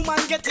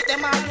 Woman get it,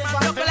 them always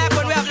want to Look like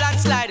when we have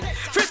landslide.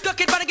 Frisco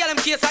kid wanna get them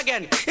case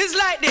again. It's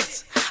like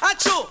this. A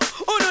true,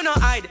 who do not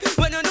hide.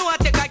 When you know I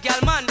take a girl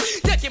man,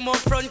 take him up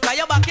front, cause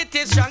your back it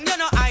is strong, you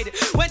no hide.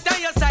 Went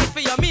on your side for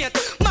your mate.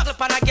 Muggle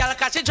pan a girl,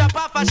 cause she drop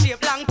off a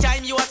shape. Long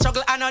time you a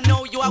struggle and I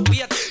know you a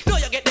wait. Know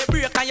you get the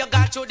break and you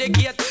gone through the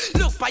gate.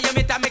 Look for your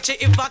mate and make she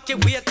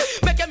evacuate.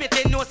 Make your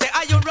mate know say,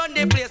 how you run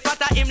the place.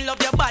 But him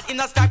love your bad, he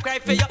no start cry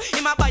for you.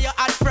 Him a buy your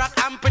hot frock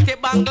and pretty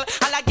bangle.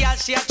 All a girl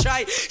she a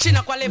try, she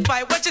no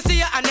qualify. When she see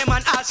you and the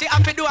man, all she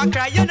have to do a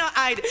cry, you no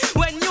hide.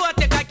 When you a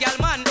take a girl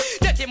man,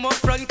 take him up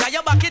front, cause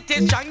your back it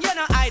is strong, you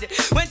no hide.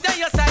 Went on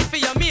your side for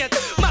your mate.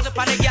 Muggle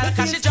pan a girl,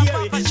 cause she jump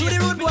off a She the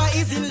rude boy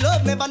is in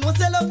love. Never know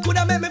say love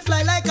coulda make me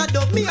fly like a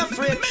dove. Me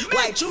afraid.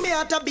 Why? True me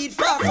heart a beat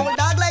fast. Old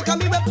dog like a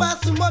me we pass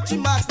too much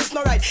remarks. This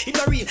no right, it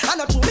no real. I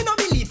no true, me no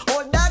believe.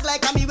 Old dog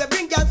like a me we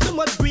bring girl too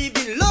much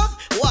breathing. Love,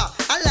 wow,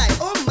 I lie.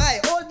 Oh my,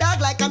 old dog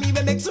like a me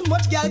we make so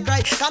much girl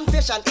cry.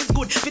 Confession is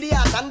good for the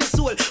heart and the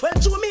soul. Well,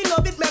 true me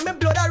love it, make me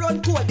blood a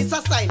run cold. This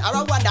a sign or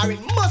a wonder,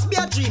 it must be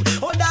a dream.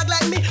 Old dog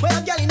like me, where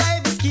a girl in a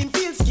heavy skin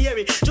feel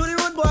scary. True the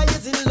road boy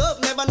is in love.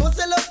 Never know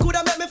say love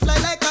coulda make me fly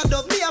like a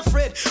dove. Me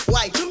afraid.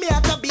 Why? True me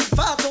heart a beat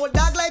fast. Old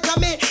dog like a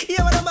me.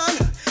 Hear what a man.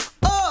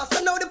 Oh, so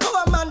now the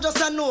power man just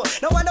a know.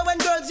 No wonder when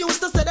girls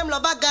used to say them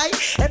love a guy.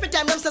 Every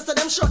time them say so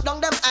them shut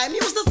down them eye. Me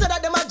used to say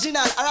that them a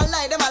original or a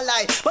lie, them a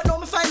lie. But now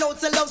me find out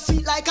say love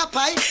sweet like a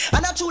pie.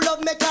 And a true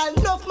love make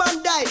enough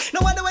man die. No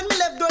wonder when me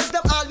left girls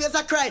them always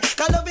a cry.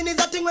 Cause loving is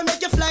a thing we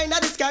make you fly in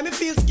the sky. Me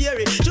feel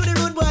scary. True the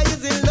rude boy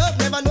is in love.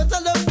 Never know so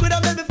love could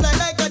have made me fly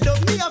like a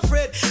dove. Me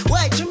afraid.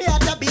 Why? True me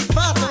had to beat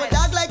fast. So a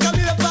dog like a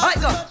me a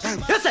pass.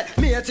 You say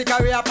me a take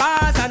career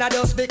pass and I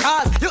just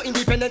because you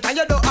independent and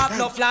you don't have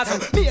no flaws. So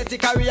me a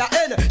take career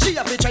end, she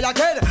a try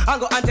again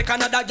and go and take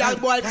another girl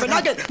boyfriend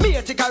again. Me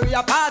a take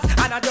career pass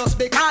and I just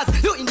because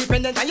you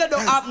independent independent and you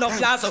don't have no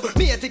class. So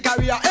me at the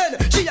career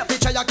end, she a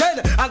feature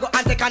again. I go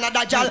and take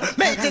another gal,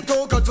 make it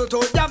too good for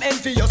too damn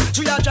envious.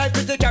 She a drive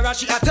pretty car and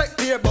she a take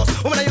clear bus.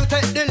 When you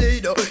take the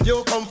lead,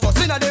 you come first.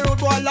 Inna the road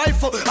boy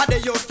life, and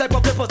then you step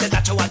up your post. That's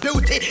natural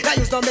beauty. That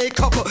use no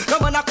makeup. No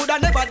man I coulda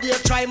never dare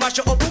try mash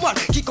you up, woman.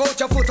 Kick out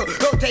your foot,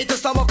 rotate your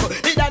stomach.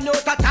 Need a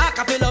note attack,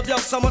 I feel love you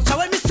so much. So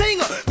when me sing,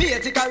 me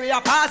at the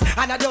career pass,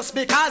 and I just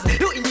because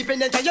you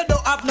independent and you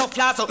don't have no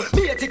flaws. So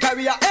me at the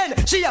career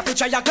end, she a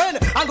feature again.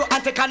 I go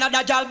and take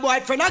another gal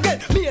boyfriend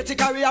again. Me at the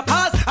career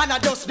pass, and I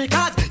just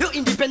because you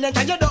independent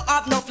and you don't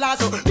have no flaws.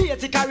 So me at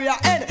the career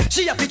end,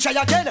 she a feature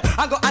again.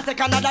 I go and take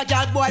another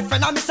gal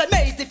boyfriend. And me say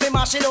mate if him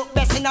she look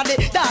best in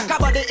the dark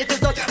body it is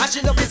done. And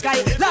she love the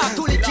sky, laugh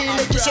to the chill,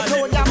 she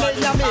know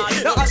yummy.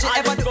 No she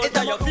ever do it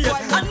your face.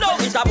 I know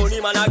it's a bunny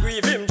man, I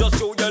grieve him just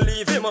so you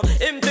leave him.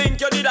 Him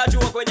think you did a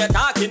joke when you're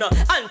talking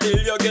until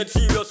you get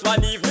serious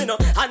one evening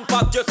and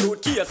pack your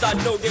suitcase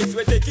and now guess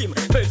where take him.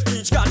 First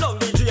speech gone down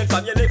the drain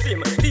from you left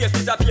him. Face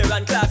disappear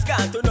and class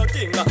gone to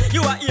nothing.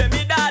 You are hear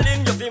me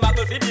darling, you feel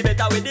muggle for the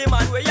better with the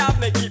man where you have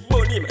make it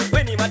bone him.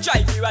 When him a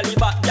try to rally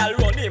back, y'all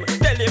run him.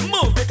 Tell him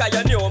move because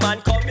your new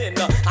man coming.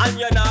 And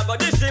you now go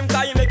this him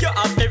cause he make you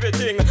have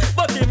everything.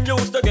 But him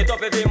used to get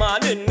up every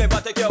morning,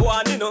 never take your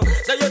warning.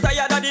 So you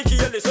tired of the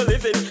careless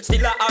living,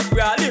 still a act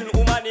brawling,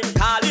 woman him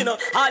calling.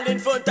 All in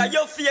front of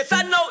your face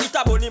and now it's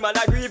a bunny man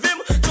I grieve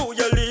him. So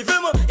you leave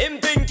him, him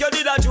think you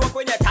did a joke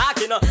when you're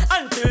talking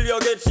until you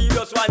get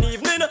serious one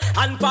evening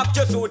and pack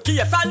your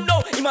suitcase and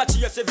now him a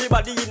chase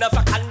everybody in a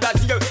frack and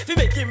brazier. If you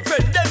make him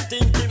friend them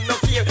think him no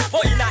care.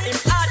 For in a him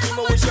heart him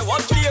wish you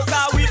was clear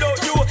cause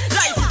without you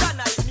life is a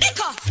night.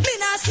 Because me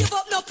nah save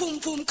up no pum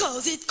pum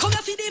cause it come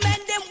for the men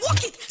them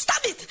walk it,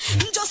 stab it.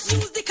 Just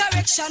use the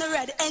correction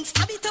red and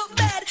stab it up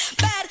bad.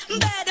 Me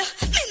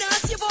nah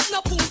save up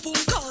no pum pum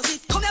cause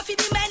it come for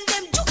the men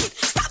them juke it,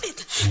 stab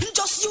it.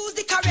 Just use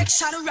the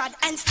correction rod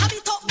and stab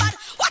it up bad.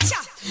 Watch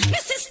out,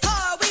 Mrs.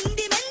 Star when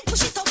the men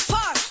push it up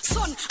far.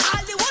 Son,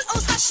 all the whole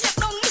house a shake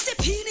down. Me say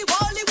peeny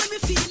wally when me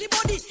feel the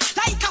body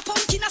like a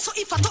pumpkin. So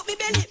if I top me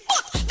belly,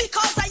 but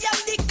because I am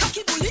the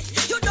cocky bully,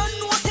 you don't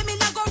know say me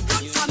nah go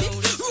run from it.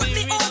 Run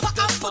me over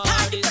and put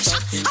all the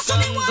pressure. I saw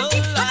me want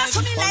it and I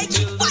saw me like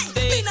it. Why?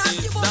 Me nah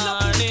give up no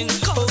pum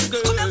cause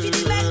come here for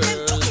the men them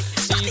juke it.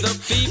 See the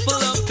people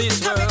of this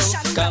world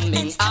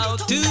coming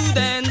out to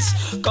dance.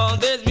 Call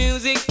there's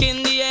music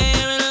in the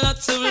air and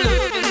lots of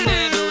loving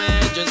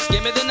everywhere. Just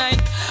give me the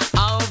night,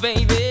 oh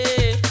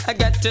baby, I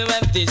got to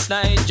have this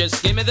night.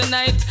 Just give me the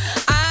night,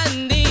 I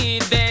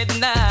need that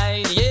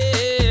night.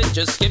 Yeah,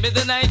 just give me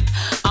the night,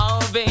 oh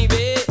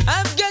baby,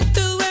 I've got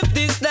to have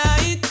this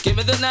night. Give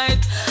me the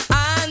night,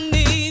 I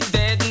need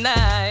that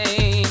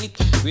night.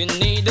 We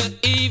need an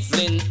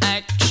evening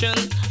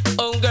action,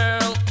 oh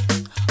girl.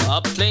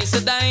 A place to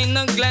dine,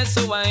 a glass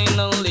of wine,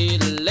 a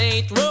little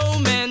late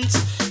romance.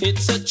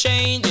 It's a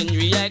change in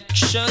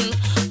reaction,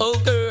 oh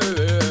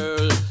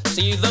girl.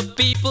 See the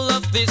people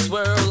of this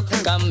world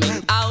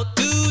coming out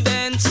to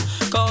dance.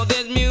 Call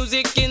there's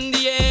music in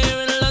the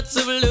air and lots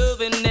of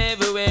loving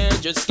everywhere.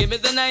 Just give me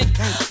the night,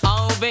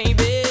 oh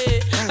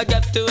baby, I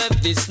got to have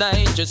this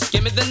night. Just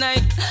give me the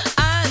night,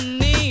 I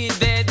need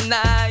that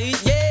night.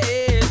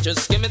 Yeah,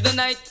 just give me the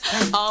night,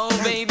 oh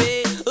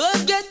baby,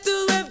 I've got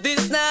to have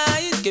this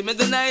night. Give me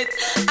the night,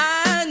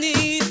 I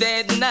need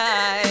that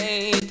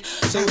night.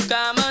 So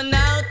come on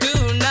now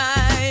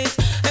tonight,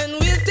 and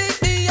we'll take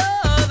the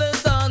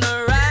others on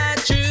a ride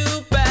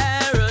to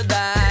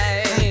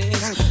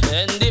paradise.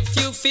 And if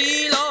you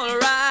feel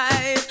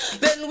alright,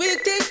 then we'll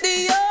take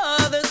the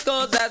others,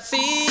 cause I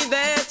see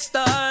that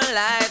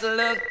starlight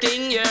look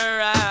in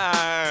your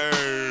eyes.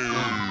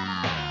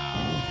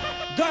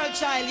 Girl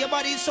child, your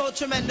body is so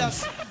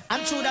tremendous.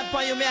 And through that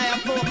point you may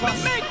have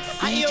focus.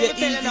 I hear you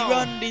telling now.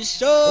 Run the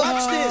show.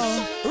 Watch this.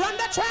 Run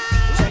the track.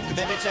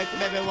 Check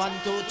baby 1,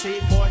 2, 3,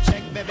 4.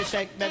 Shake baby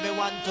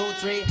 1, 2,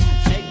 3.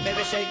 Shake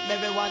baby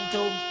 1,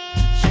 2.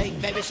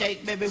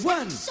 Shake baby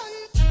 1.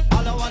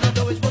 All I wanna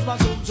do is put my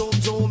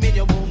zoom in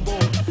your boom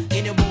boom,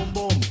 in your boom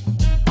boom.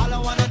 All I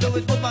wanna do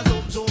is put my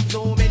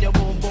zoom in your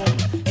boom boom,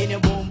 in your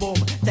boom boom.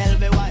 Tell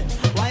me why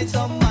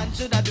some man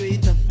should I do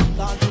it?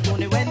 Gone to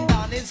Tony when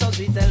down is so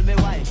sweet. Tell me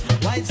why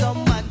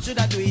some man should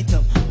I do it?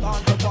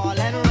 Gone to Paul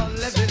and run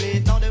left with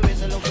it. Now the way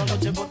she look so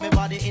good, she put me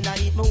body in a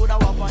heat. Me woulda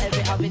walk on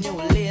every avenue,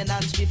 lane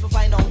and street to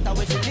find out how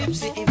she lives.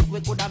 See if we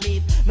coulda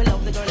meet. Me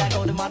love the girl like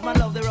how the madman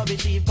love the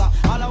rubbish sheep.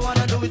 All I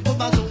wanna do is put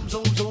my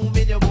zoom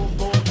in your boom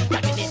boom.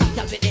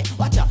 Tap it,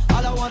 watch out.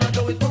 All I wanna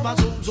do is put my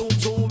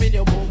zoom in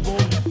your boom boom.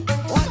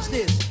 Watch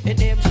this. It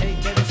name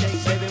shake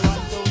baby 1,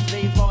 2,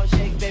 3, 4.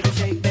 Shake baby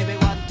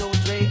 1, 2,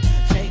 3.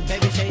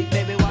 Shake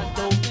baby 1,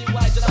 2.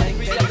 Why should I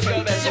read that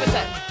girl?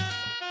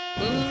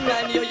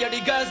 And you hear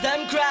the girls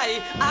them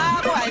cry, ah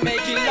boy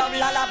making love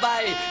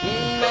lullaby.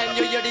 And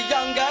you hear the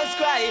young girls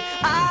cry,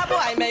 ah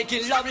boy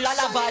making love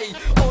lullaby.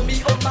 Oh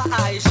me, oh my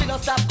eye, she no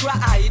stop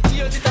cry.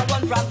 Tears it a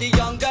run from the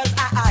young girls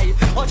eye.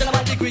 Oh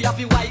gentleman degree of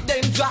the white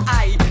them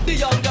dry. The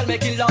young girl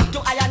making love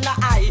to I and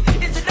I.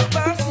 Is it the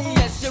first?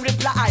 Yes, she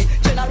reply.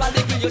 General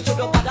degree you should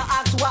have bother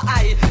ask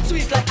why.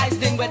 Sweet like ice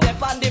thing when they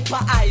on the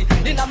pie.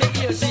 The In a me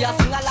ear, she a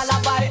sing a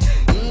lullaby.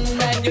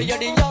 Man, you hear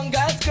the young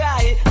girls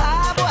cry.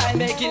 Ah, boy,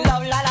 making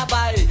love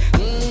lullaby.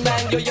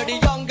 Man, you hear the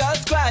young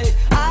girls cry.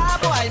 Ah,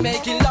 boy,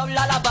 making love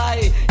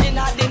lullaby. In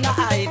a dinner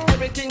height,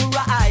 everything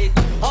right.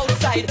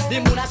 Outside,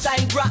 the moon a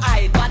shine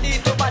bright. Body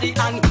to body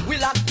and we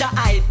lock the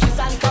eye. Kiss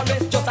and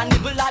caress, just a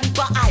nibble and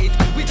bite.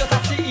 We just a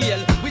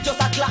seal, we just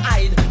a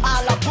glide.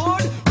 All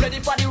aboard, ready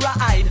for the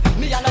ride.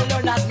 Me and the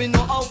learners, me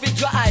know how we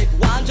drive.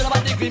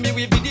 100 degree, me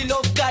we be the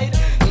love guide.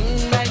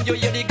 Man, you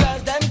hear the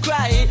girls them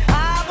cry.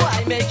 Ah,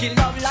 boy, making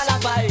love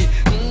lullaby.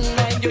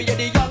 Man, you hear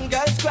the young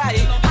girls cry.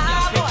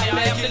 Ah, boy,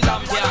 making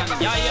love lullaby.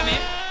 Yeah, hear me?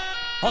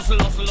 Hustle,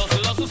 hustle,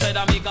 hustle, hustle. Said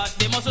I me got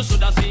the muscle.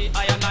 Should I say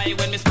I and I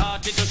when me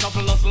started to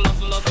shuffle, hustle,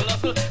 hustle, hustle,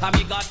 hustle. I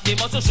me got the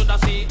muscle. Should I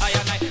say I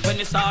and I when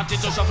me started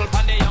to shuffle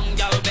pan the young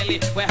gal belly.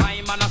 Where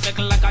high man a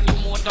circle like a new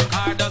motor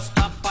car. Just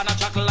stop and a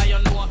chuckle. I you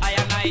know I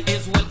and I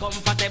is well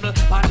comfortable.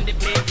 Pan the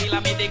play feel I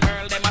me the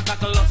girl them a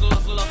tackle, hustle,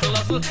 hustle, hustle,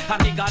 hustle.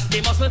 I me got the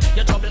muscle.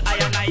 You trouble I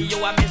and I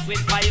you a mess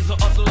with pies. So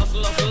hustle,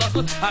 hustle, hustle,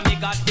 hustle. I me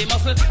got the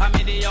muscle. I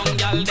me the young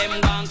gal them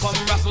gone come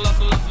rustle,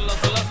 hustle, hustle,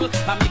 hustle, hustle.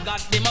 I me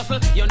got the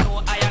muscle. You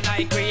know I and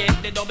I create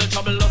the double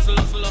trouble, hustle,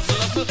 hustle,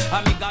 hustle, hustle.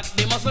 I me got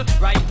the muscle.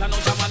 Right I know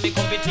shaman me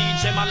come be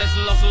teach him a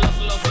lesson, hustle,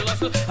 hustle, hustle,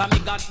 hustle. I me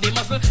got the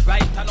muscle.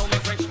 Right I know me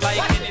fresh like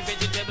any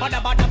vegetable. Bada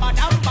bada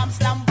badam bam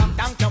slam bam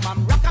thank you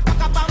ma'am. Rocka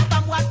paka bam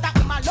bam what that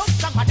my look.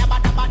 Bada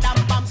bada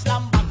badam bam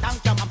slam bam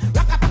thank you ma'am.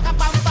 Rocka paka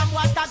bam bam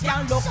what that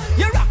can look.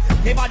 You rock.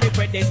 Give her the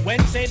credit when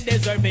she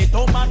deserve it.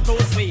 Too man too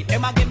sweet.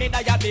 Them a give me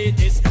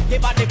diabetes.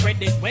 Give her the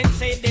credit when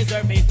she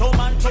deserve it. Too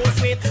man too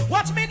sweet.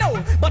 Watch me now.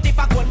 But if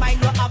I gold mine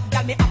you have,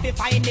 then me have to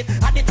find it.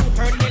 And the two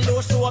turn me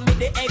low, show me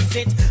the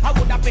exit. I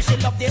would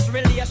appreciate love this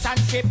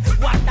relationship.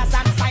 Wonders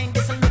and sign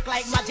this look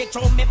like magic.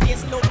 Show me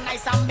face look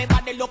nice and me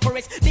body look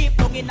rich. Deep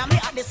down in me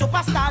at the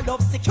superstar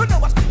love sick. You know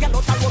what? You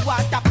know the road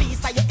water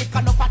piece. And you pick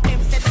on up at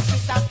them. Say the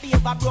kiss and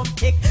favor rum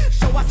tick.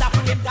 Show us a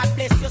friend. God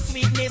bless your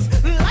sweetness.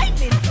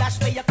 Lightning flash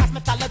for your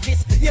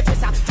cosmetologist. You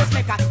just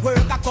make a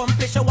work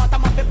accomplish. You want a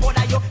man before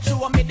that you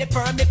show me the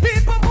permit.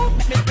 People move.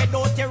 Let me spread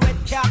out your red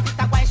carpet.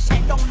 That why she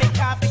don't make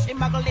her fish. She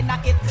muggle in a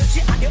it.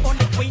 She are the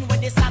only queen when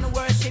the sun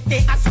worship.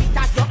 They are sweet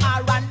as you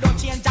are and don't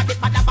change a bit.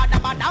 Bada bada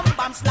badam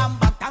bam slam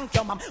bam thank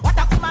you ma'am. What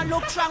a woman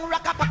look strong.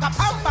 Rocka paka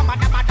pam pam.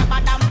 Bada bada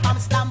badam bam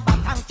slam bam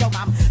thank you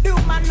ma'am. The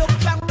woman look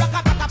strong.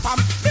 Rocka paka pam.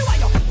 Do I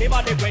you? Give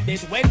her the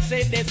credit when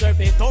she deserve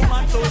it. Too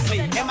man too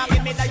sweet. Them a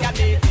give me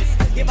diabetes.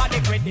 Give her the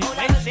credit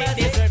when she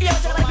deserve it.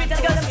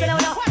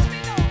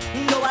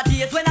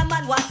 Nowadays when a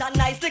man want a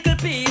nice little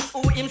piece,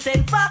 who him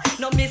send for?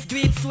 No miss do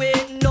it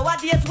sweet.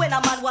 Nowadays when a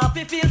man want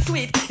to feel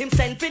sweet, him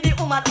send for the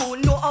woman who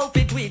know how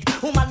to do it.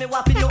 Woman me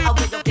want to know how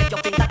you get your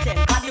finger 10.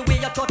 And the way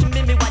you touch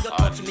me, me want you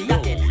touch me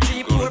again.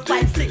 3, 4,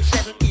 5, 6,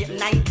 7, 8,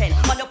 9, 10.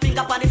 On your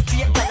finger on the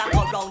straight, girl and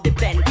go round the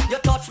bend. You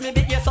touch me,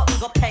 be here something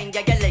go peng,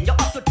 yeah, yelling. You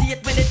up to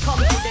date when it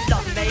comes to the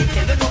love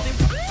making. You know the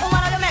woman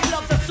and you make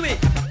love so sweet.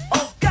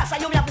 Oh gosh, I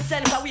you me have to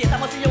send for weight. I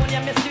must see you when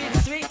you miss sweet,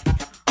 sweet.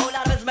 Oh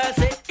Lord have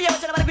mercy. Yeah,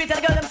 tell about the great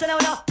girl them say now.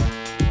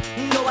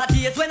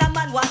 Nowadays when a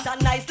man want a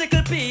nice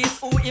little piece,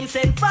 who him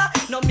send for?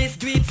 No miss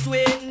do it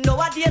sweet.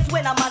 Nowadays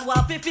when a man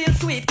want to feel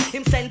sweet,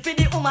 him send for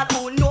the woman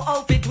who know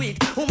how to do it.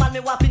 Woman me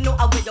want to know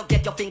how you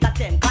get your finger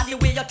 10. And the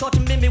way you touch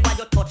me want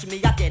you touch me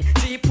again.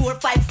 3, 4,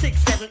 5, 6,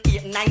 7,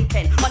 8, 9,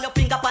 10. On your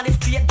finger on the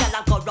straight, girl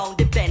and go round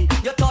the bend.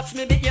 You touch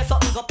me, hear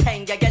something go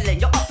peng, yeah, yelling.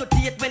 You up to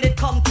date when it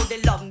come to the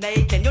love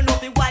making. You know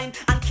the wine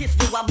and kiss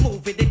you and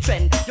move with the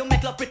trend. You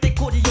make love pretty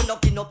good, you no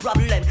give no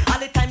problem. All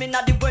the time in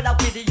the world I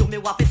with you me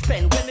want to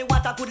spend. When me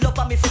want a good love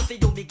for me send for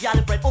you me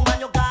girlfriend. Oh man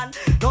you gone.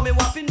 No me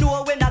want to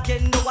know when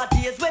again.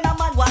 Nowadays when a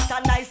man want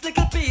a nice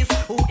little piece,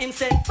 who him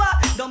send for?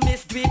 No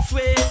miss do it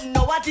sweet.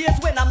 Nowadays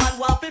when a man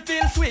want to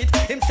feel sweet,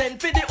 him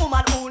send for the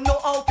woman who know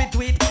how to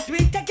do it. Do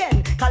it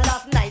again, cause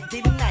last night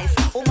did nice.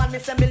 Oh man me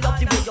say me love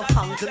the way you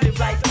hang to me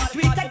right. Do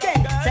it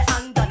again, say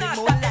under the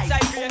moonlight.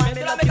 Oh man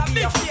me love the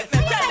way you hang to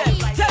me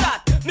right. Tell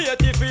that,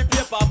 native free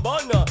paper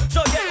bunner.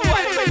 So get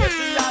white when you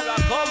see her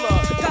come.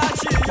 Can't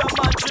see your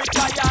man trick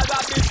by your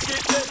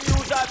biscuit. Them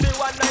use her be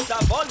one night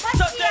of fun.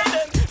 So tell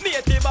them,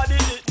 native body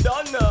it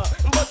done.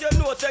 But you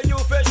know say you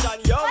fresh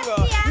and young.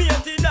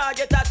 Native now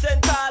get a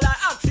central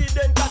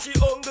accident cause she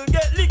hungry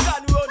get lick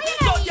and run.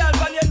 So girl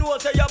when you know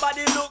say your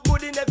body look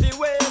good in every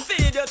way.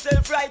 Feed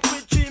yourself right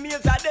with 3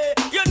 meals a day.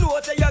 You know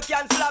say you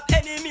can slap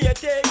any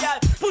mate, girl.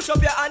 Push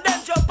up your hand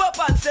and jump up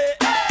and say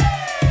hey.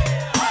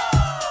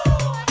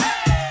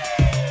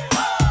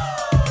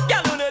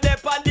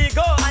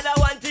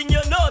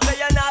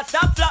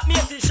 Stop flap me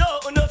at the show,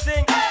 no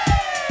sing.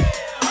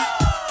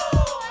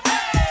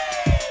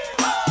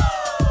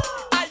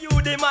 Are you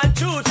the man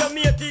choose? Your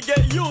mate to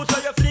get you, so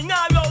you fling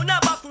around a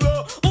back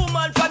row.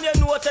 Woman from your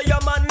nose, say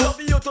your man love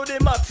you to the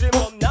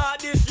maximum. Nah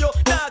this you,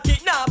 nah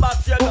kick, nah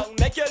box you long.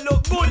 Make you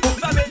look good,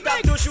 from it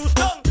up to shoes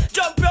tongue.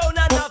 Jump round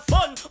and have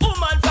fun.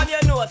 Woman from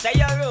your nose, say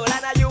you roll,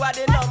 and you are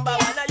the number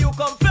one. And you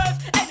come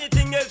first,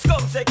 anything else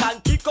come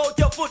second. Kick out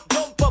your foot,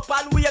 jump up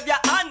and wave your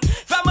hand.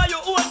 From you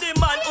own the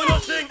man, who no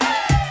sing.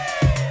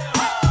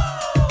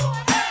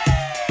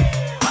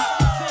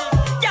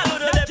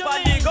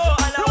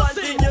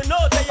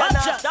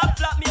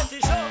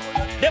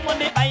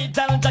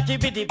 the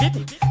biddy bit.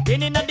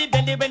 Pain in the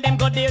belly when them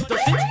go there to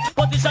sit.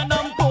 Position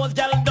and pose,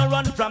 girl, don't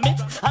run from it.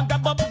 And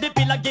grab up the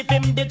pillar, give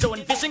him the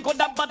drone. Fishing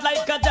could have bad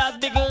like a jazz,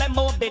 big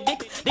lemo, big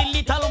dick. The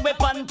little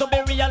weapon to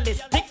be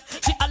realistic.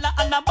 She alla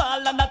and a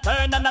ball and a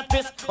turn and a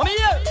twist. Come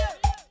here.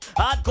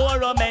 Hardcore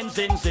romance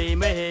in see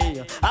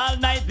me. All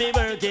night be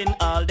working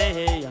all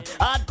day.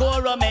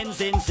 Hardcore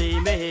romance in see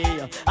me.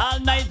 All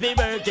night be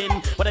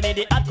working. But I need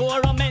the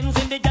hardcore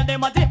romance in the girl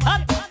them want it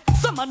hot.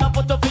 Some man a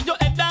put up in your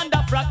head and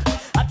a frock.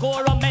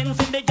 Hardcore romance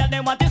in the girl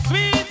them want it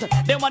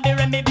sweet. They want the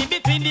remedy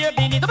between their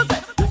beanies.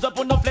 Use up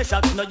on no flesh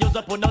axe, no use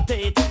up on no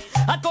teeth.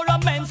 Hardcore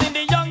romance in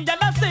the young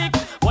girl a sick.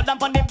 Hold them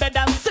on the bed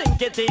and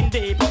sink it in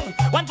deep.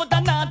 One foot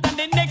a north and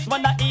the next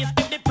one a east.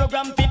 If the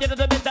program feed it,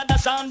 the better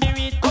dash on the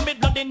read. Come with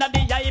blood in the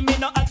eye, me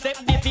no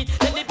accept defeat.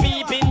 Tell the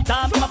people in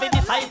time, come with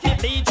decide to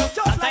bleed.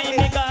 That time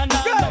me gonna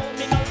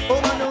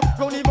oh man,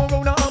 round even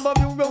round a hammer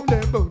view round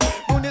them boat.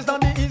 Round is down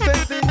the east,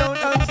 west, the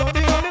north and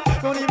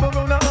south. Round even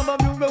round a hammer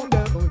view round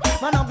them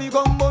boat. Man have you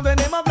come but when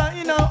them a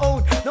flying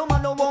out. No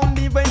man no won't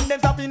leave when them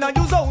stop in a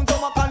you zone. So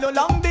I call you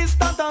long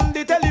distance on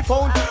the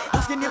telephone.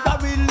 Asking if I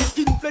really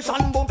skin flesh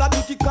and bone. Cause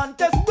beauty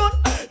contest run.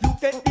 You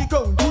take the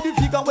crown. Do the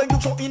figure when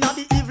you show in at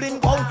the evening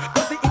gown.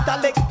 Just the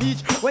intellect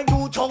speech when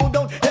you chow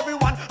down.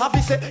 Everyone have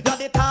to say you're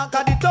the talk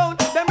of the town.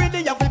 Them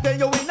really have to pay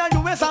you in a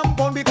US and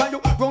pound. Because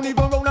you round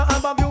even round a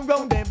hammer view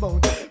round them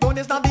boat. Round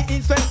is not the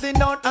east, west, the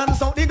north and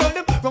south. The girl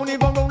them round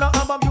even round a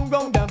hammer view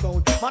round them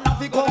boat. Man have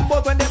to come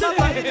but when them a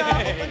flying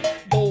out.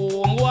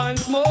 Home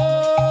once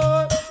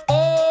more,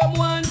 home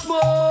once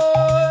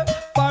more.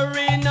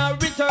 Foreigner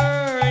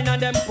return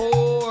and them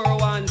poor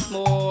once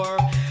more.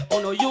 Oh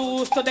no,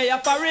 used to they are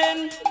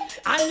foreign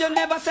and you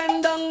never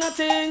send down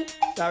nothing.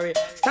 Sorry,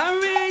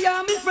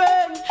 you're my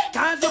friend,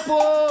 cause you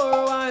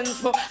poor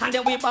once more. And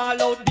then we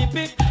ball out the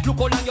pick. Look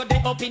how long you're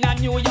there up in a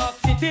New York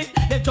City.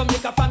 Then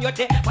Jamaica from your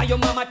day by your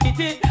mama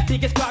titty.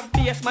 Biggest crack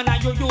base man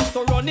and you used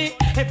to run it.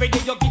 Every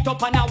day you get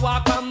up and a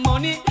walk on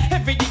money.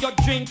 Every day you're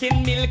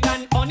drinking milk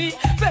and honey.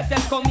 First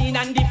them come in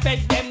and the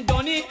feds them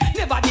done it.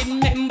 Never did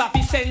remember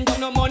fi send down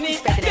no money.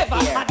 Never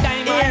had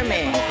time. Hear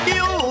me.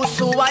 You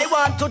so I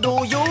want to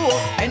do you.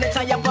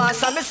 Anytime you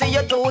pass and me see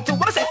you do too.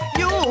 What I say?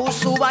 You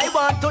so I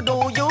want to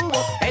do you.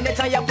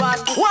 Anytime you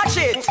pass, watch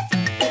it.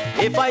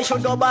 If I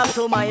should go back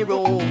to my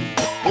room,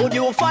 would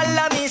you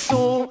follow me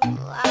soon?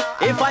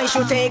 If I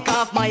should take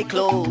off my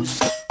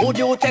clothes, would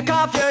you take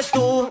off yours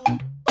too?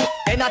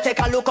 Then I take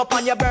a look up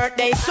on your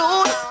birthday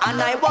suit.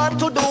 And I want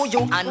to do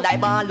you and I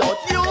ball out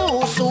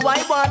you. So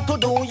I want to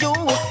do you.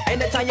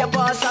 Anytime you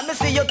pass and me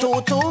see you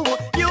too.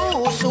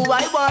 You, so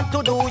I want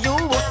to do you.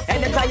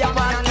 Anytime you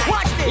pass,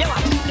 watch this.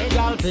 The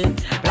girl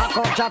fit, rock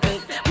up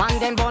traffic. Man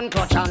them bun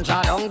clutch and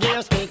shot on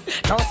gear stick.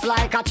 Just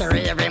like a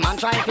cherry, every man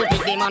try to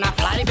pick them on a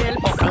fly bill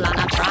buckle and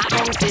a track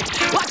on sit.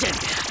 Watch it.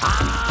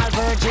 All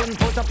virgin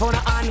put up on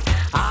a hand.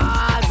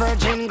 All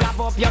virgin grab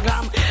up your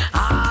glam.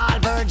 All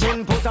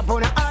virgin put up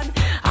on a hand.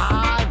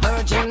 All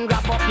virgin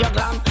grab up your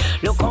glam.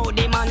 Look how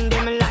the man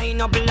them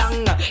line up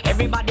long.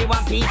 Everybody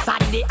want piece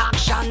of the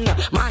action.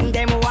 Man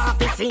them want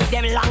to see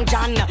them long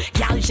john.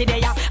 Girl she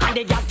there and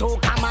the girl too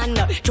come on.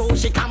 True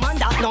she come on,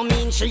 that no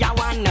mean she a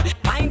one.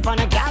 Fine for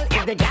a girl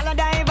if the girl a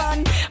dive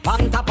on.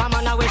 Pon top a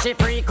man where she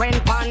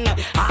frequent pon.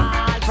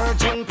 All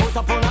virgin put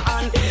up on a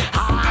hand.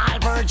 All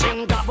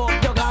virgin grab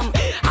up your glam.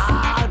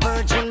 All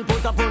virgin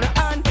put up on a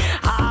hand.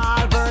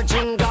 All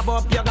virgin grab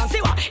up your glam.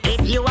 See what?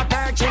 If you a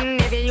virgin,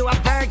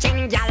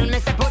 girl me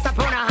say put up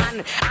on a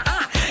hand.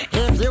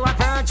 If you a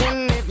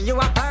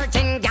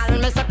virgin, girl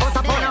me say put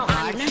up on a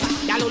hand.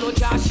 Girl who no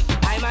trash,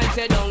 I might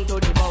say down to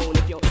the bone.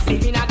 If you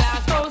live in a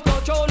glass house,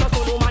 don't throw no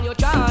stone, woman you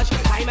trash.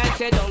 I might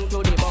say down to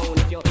the bone.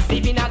 If you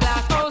live in a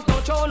glass house,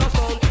 don't throw no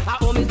stone. A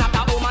home is not a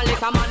home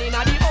unless a man in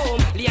a the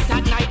home. Late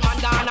at night, man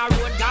down a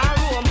road, gone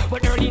home.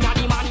 But early in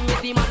the morning, you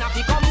see man have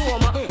to come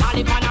home. All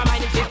the pan a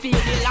mind if you feel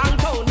the long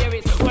town. There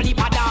is only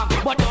a dog,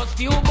 but just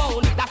few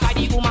bone. That's why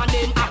the woman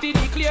them have to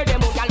declare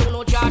them out. Girl who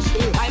no trash,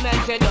 I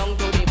might say down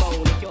to the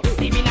bone. If you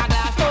live in a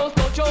glass house,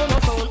 don't throw no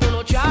stone, who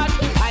no trash.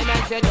 I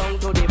might say down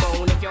to the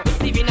bone. If you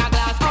live in a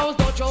glass house,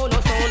 don't throw no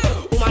stone.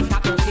 Woman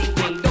stop to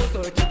thinking, don't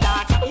dirty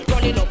that.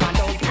 Running up and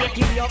down,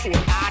 breaking your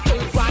own heart.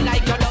 Run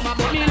like your dumb,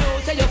 but me know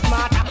say you're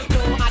smart. No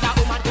other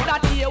woman could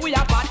that hear we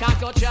are part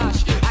of your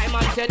trash. I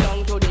might say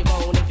down to the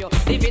bone. If you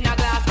live in a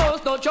glass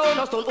house, don't throw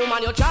no stone,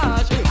 woman you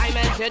trash. I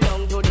might say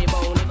down to the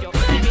bone. If you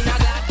live in a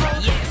glass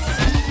house,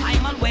 yes. I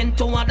man went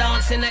to a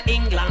dance in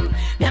England.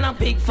 Me and a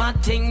big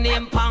fat thing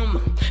named Pam.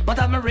 But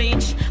at my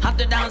reach, at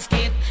the dance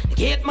gate, the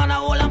gate man a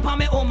hold up on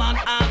me woman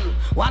and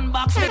one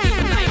box me give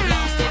me my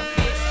blasted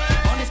face.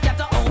 Money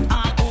scatter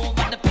out all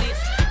over the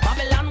place.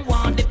 Babylon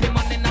want dip him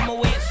money in my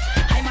waist.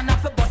 I'm an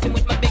half a button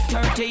with my big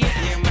 38.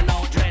 Hear me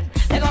now dread.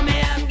 They got me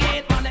and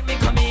gate, man let me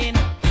come in.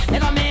 They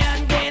got me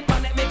and gate,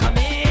 man let me come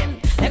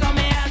in. They got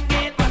me and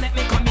gate, man let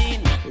me come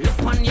in. Look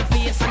on your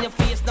face and your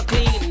face no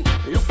clean.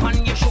 Look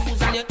on your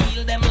shoes and your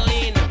heel them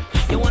lean.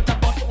 You want a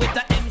butt with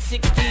the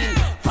M16.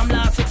 From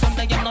last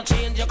 600 you not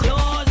change your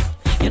clothes.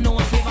 You know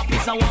save a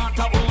piece of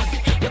water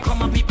hose. You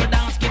come and people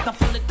dance, get a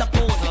full little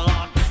pose,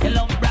 Lord. You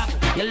love rap,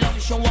 you love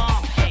show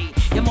off. Hey,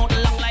 your mouth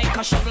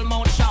a shovel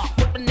mouth sharp.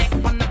 Put the neck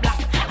on the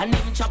block and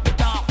even chop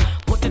it off.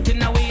 Put it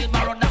in a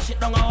wheelbarrow, dash it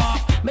down a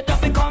walk. Me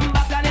duffy come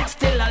back and it's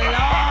still a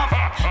laugh.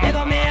 They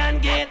got me and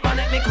gate, man,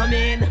 let me come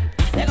in.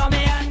 They got me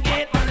and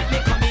gate, man, let me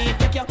come in.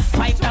 Take your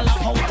 $5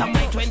 out of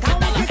my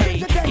 $20. Hey,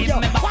 give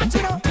me back. Watch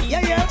it up,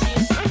 yeah.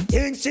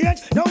 Things change,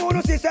 no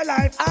one see say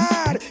life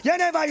hard. You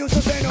never used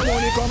to say no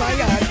money come my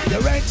yard. You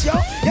rent yo,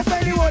 you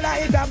spend the whole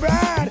of it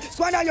abroad.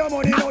 Squander your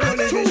money, now you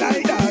living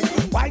like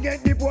that. Why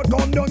get the port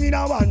come down in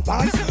a one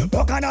pants?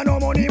 Buck and no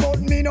money, but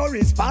me no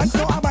response.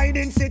 No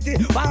abiding city,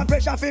 one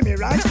pressure for me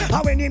ranch.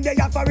 And when him they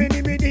are foreign,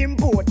 him with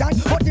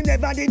important. But he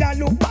never did a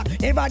look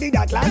back, never did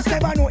a glance.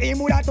 Never know him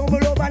would have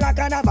tumble over like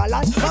an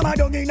avalanche. Mama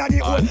dug in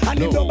the hole, and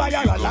him don't buy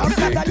a lamp.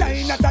 Not a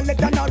line, not a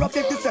letter, nor a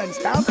 50 cent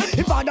stamp.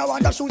 If father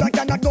want a shoes, I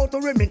cannot go to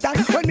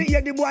remittance. When me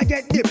hear the boy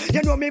get deep,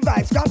 you know me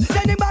vibes come.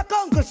 Send him back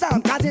Uncle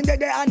Sam, cause him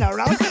there and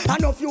around.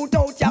 And if you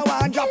doubt you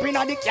want drop in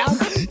at the camp.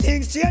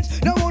 Things change,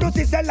 no one to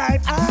see say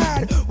life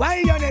hard. Why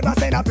you never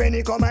send a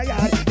penny come my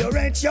yard? You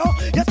rent yo,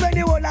 you spend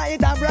the whole of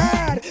it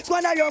abroad.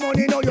 Squander your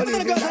money, now you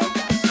live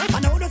it. I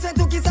know the send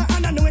to kiss her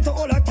and I know it to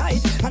hold her tight.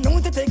 I know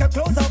it to take her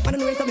clothes off and I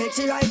know it to make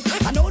she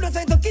right. I know the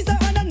send to kiss her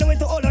and I know it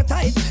to hold her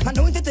tight. I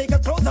know it to take her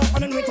clothes off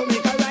and I know it to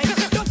make her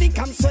right. Don't think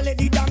I'm solid,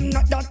 I'm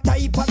not that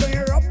type. I'm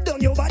gonna rub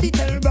down your body,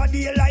 tell body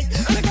you like.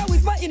 Make a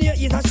whisper in your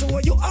ears and show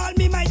you all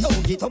me might.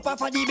 Oh, get up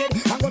off of the bed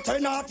and go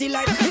turn off the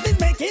light. This is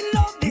making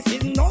love, this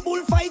is no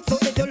bullfight. So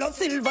if you love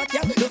silver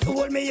cat, just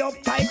hold me up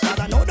tight. Cause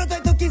I know the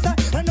send to kiss her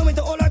and I know it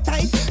to hold her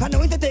tight. I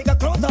know it to take her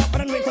clothes off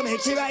and I know it to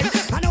make she right.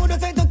 I know the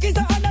send to kiss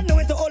her and I know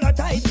it to hold her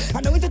tight.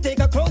 I know it to take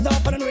her clothes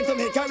off and I know it to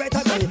make her right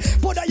away.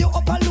 Put you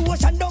up a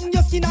lotion down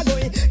your skin a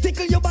going.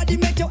 Tickle your body,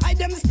 make your eye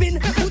them spin.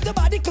 Put the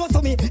body close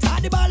to me,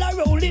 start the ball a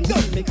rolling.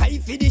 Girl, make I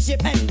feel the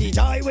shape and the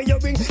joy when you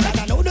bring. Cause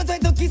I know the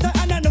send to kiss her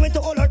and I know it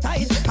to hold her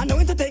tight. I know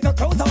it to take her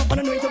clothes off and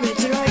I know it to make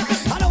she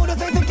right. I know the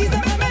send to kiss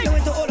her and I know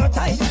it to hold her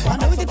tight. I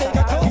know it to take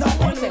her clothes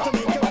off and I know it to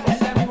make her right.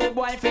 Tell them good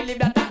boy feel live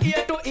that a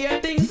ear to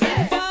ear thing.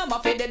 Farmer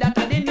feel that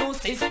a the new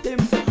system.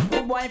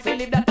 Good boy feel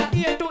live that a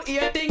ear to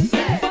ear thing.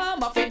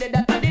 Farmer feel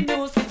that a the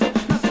new system.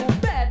 Not so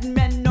bad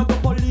men no go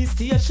police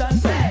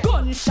station.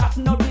 Gunshot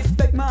no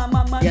respect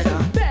mama man.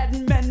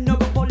 Bad men no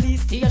go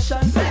police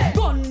station.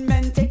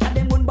 Gunmen take a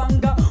them one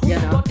banger.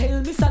 But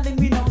tell me selling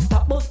me now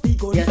stop bust the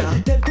gun.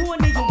 Tell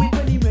Tony you with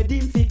when he ready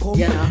him fi come.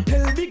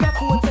 Tell bigger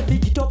phone say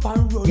pick it up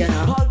and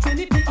run. All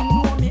Trinity him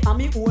know me and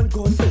me own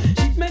gun.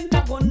 Shipment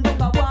a gun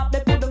down a walk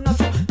they put down a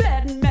truck.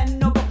 Bad men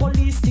no go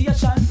police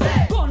station.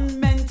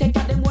 Gunmen take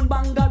a them one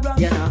banger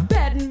run.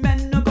 Bad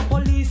men no go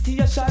police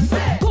station.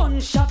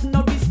 Gunshot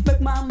no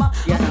respect mama.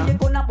 And they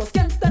gonna bust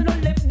gangster no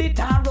left the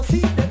tarot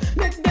seat.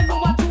 Make them know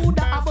what to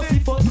the bossy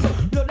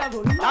first. Blood a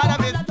run. All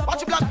of it, watch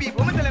the black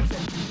people, me tell them say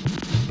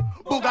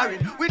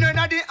Boogarin, we know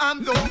not the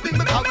arms of thing.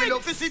 Because we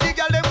love to see the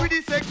girl them with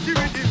the sexy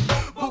rhythm.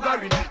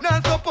 Boogarin, now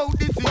stop out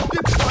the system.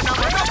 And I'm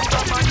gonna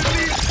come and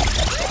leave.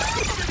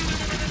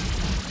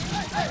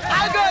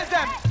 All girls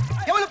them,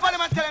 you will look on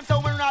them and tell them so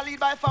when I lead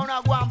by phone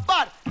I go on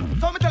bad.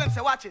 So me tell them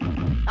say watch it.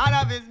 Lord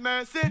of his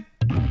mercy,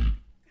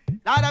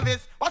 Lord of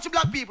his, watch the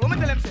black people, me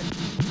tell them say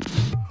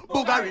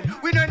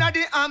Boogarin, we know not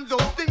the arms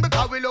of thing.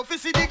 Because we love to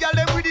see the girl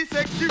them with the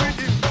sexy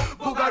rhythm.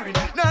 Boogarin,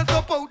 now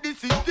stop out the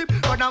system.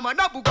 But I'm a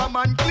booger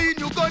man, clean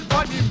you gun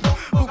for him.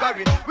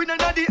 Boogarin, we know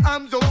not the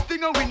arms of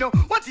thing. And we know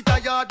what it a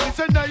yard, we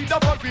say neither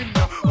for him.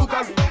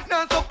 Boogarin,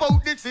 now stop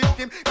out the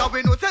system. Cause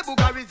we know say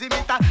Boogarism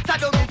is a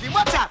sadomism.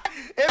 Watch out,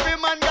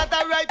 every man got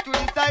a right to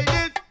decide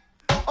his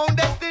own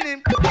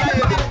destiny.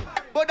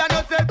 But I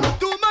know say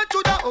too much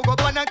to the go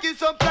up and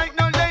kiss up like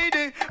no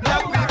lady.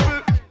 Black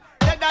people,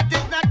 say that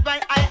is not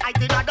right. I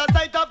think on the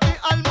side of the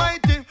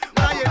Almighty.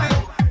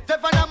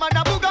 Stefan man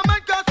a booger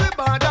man cause we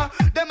bother.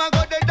 Them a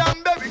go dead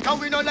and bury. Cause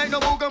we no like no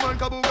booger man.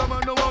 Cause booger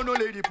man no want no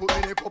lady put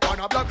in a cup on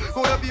a block.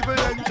 Go the people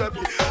and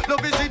Jeffy.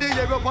 Love to see the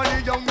air up on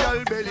the young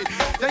girl belly.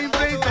 Same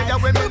place they are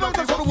when me know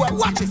say so the world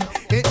watches.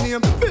 It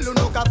name Bill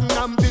no cap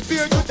and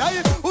prepare to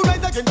die. Who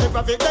rise against the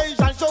prophet they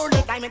shall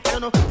surely die. Me tell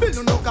you no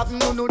Bill no cap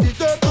no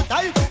deserve to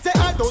die. Say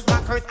all those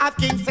backers have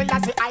King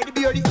Selassie I the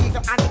bear the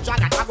eagle and the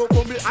dragon. I go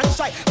humble and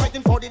shy.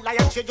 Fighting for the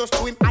lion she just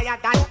to him higher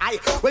than I.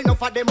 Well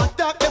enough of them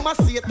attack them a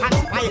see it and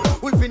spy.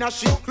 Wolf in a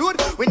sheep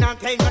cloth we not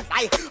tell no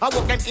lie. I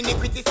walk them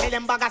iniquity sell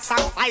them bag a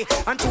song fight.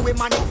 Until we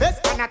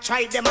manifest and I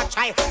try them a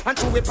try.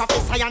 Until we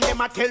prophesy and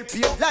them a tell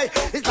paid lie.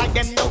 It's like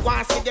them no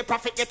want see the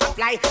prophet get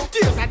apply.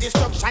 Tears of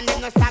destruction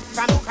them no stop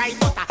from cry.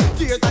 But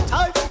tears of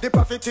joy the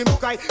prophet him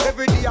cry.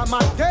 Every day I'm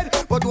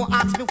dead but don't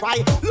ask me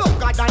why. Love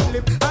God and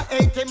live I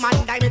hate him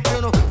and die me tell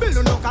you no.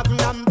 Bill no cap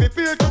and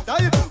prepare to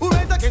die. Who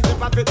rise against the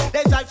prophet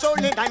they shall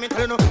surely die me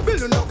tell you no.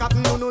 Bill no cap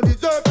no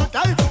deserve to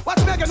die.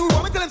 Watch me again who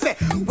want me tell him say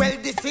well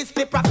this is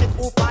the prophet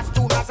who passed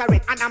to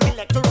Nazareth and I'm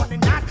elect to run the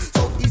north,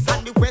 south, east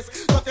and the west.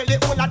 So tell the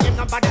whole of them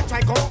nobody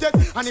try contest.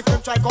 And if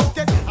them try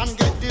contest and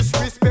get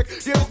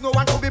disrespect, there is no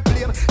one to be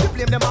blamed. They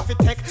blame them off the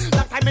tech.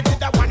 That time it did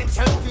that one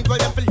himself things where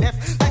them for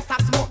left. Like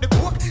stop smoke the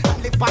coke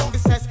and live on the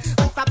cess.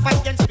 And stop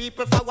fight against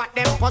people for what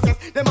them possess.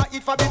 Them a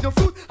eat forbidden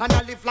fruit and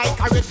I live like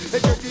a rich. If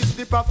you diss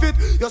the prophet,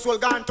 your soul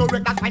gone to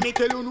wreck. That's why me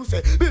tell tell you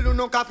say, Bill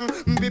no coffin,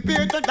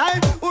 prepare to die.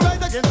 Who rise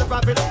against the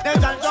prophet? They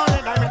tell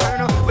Johnny that me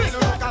no. Bill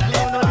no coffin,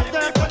 no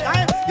prepare to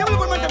die. You will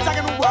put them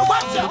talking about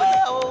watch out.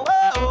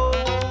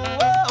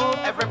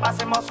 Every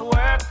passing must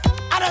work.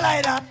 I don't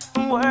like that.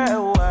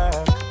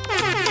 Work.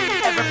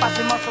 Every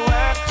passing must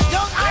work.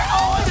 Young and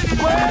old,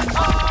 work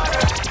hard.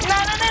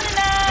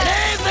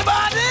 Lazy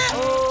body.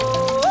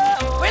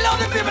 We love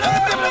the people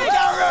that can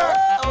work.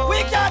 We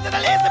can't do the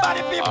lazy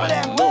body people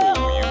them.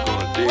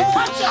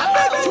 Watch out,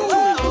 baby.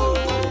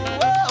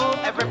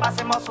 Every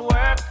passing must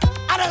work.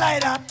 I don't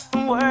like that.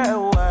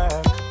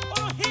 Work.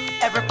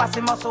 Every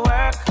passing must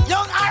work.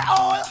 Young and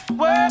old,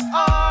 work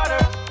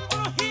harder.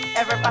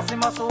 Every passing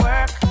must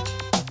work.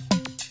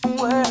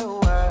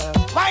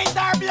 Work. Mind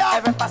our blood.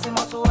 Every passing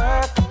must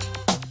work.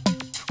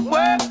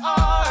 Work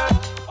hard.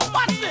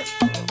 Watch this.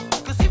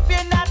 Cause if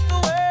you're not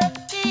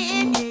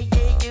working,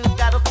 you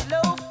gotta be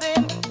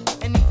loafing.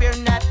 And if you're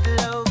not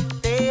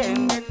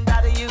loafing, then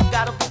brother, you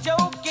gotta be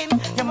joking.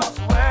 You must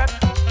work.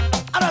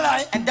 I don't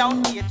lie. And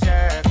don't be a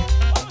jerk.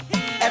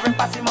 Every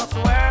passing must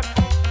work.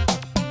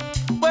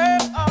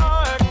 Work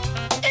hard.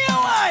 You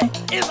know why?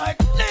 It's like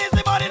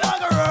lazy body not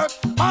gonna work.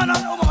 Man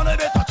and woman, they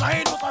better try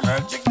and do some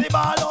work. Chicks the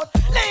ball out.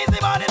 Lazy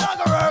body not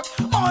gonna work.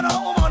 Man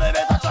and woman, they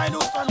better try and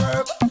do some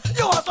work.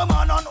 You want some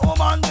man and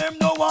woman, them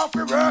no want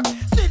for work.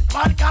 Sit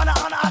man corner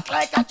and act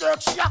like a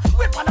jerk. She a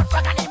whip on the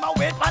front and him a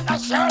wait on the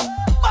shirt.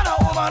 Man and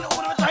woman,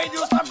 who don't try and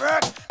do some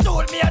work.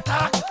 Told me a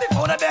talk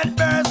before the bed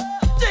burst.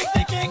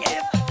 Dixie King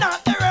is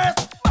not the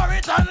rest.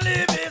 Marital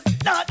live is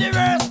not the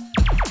rest.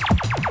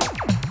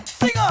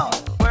 Sing on.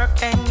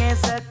 Working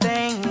is a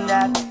thing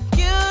that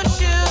you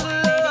should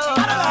love.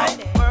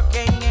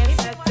 Working is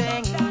a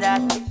thing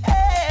that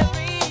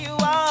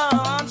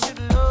everyone should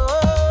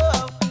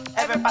love.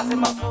 Every passing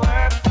must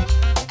work.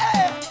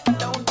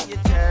 Don't be a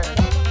jerk.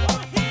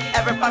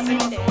 Every passing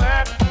must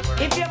work.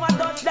 If you ever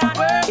touch that,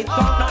 it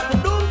comes down to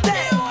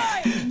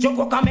doomsday.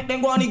 Joko can make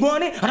them go on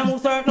and I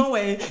move certain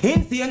way.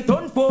 Insane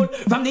tunfold.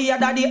 From the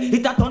other day,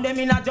 it a turn them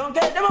in a junkie.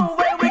 Them move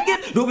very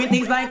wicked. Doing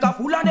things like a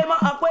fool and them a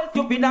act well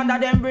stupid under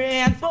them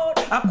brains food.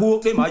 A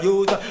coke them a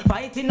use.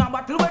 Fighting a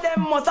battle with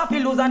them must have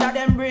lose under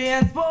them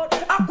brains food.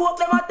 A coke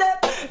them a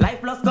take.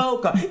 Life plus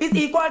coke is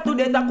equal to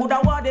death that could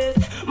award it.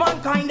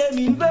 Mankind them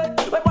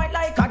invent. We bite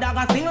like a dog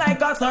and sting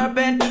like a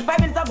serpent. 5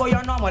 minutes ago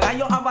you're normal and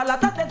you have a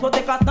lot of sense. But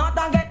take a start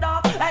and get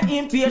dark. I'm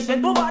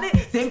impatient to body.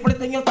 Simple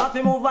thing you start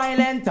to move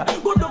violent.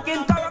 Good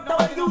looking character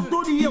when you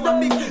do the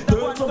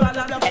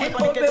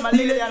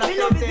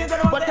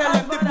but tell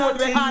them the boat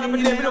we hard for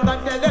them. Look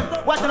and tell them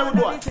what's the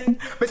boy.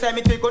 Me say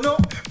me take no.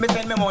 Me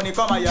send me money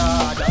come a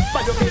yard.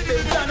 But you me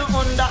pay down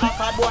under a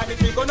card boy me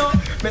take no.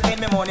 Me send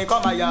me money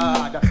come a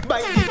yard.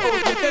 Buy the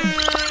house me say.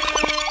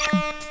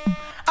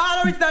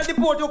 All original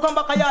deport you come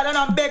back a yard and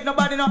I beg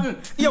nobody nothing.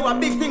 You have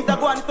big things that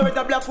go on the stories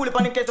of black fool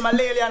upon in case of my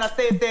lady and I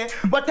say.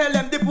 But tell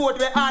them deport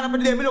we hard for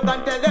them. Me look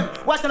and tell them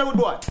what's the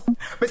boy.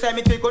 Me say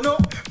me take no.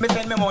 Me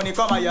send me money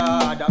come a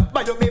yard.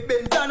 Buy you me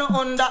Benz and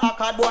under a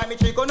card boy me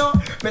take no.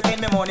 Me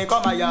send me money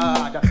come a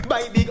yard.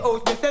 Buy big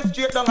house me say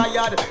straight down a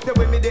yard. Say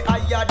when me the a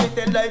yard me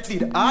say life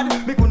did hard.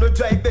 Me couldn't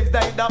drive Benz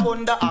neither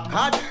under a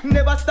card.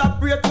 Never stop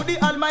pray to the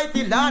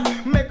Almighty Lord.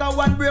 Make a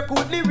one break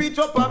quickly reach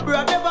up a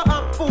bread. Never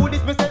have food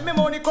this me send me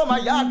money come a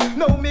yard.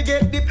 Now me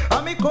get deep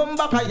and me come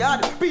back a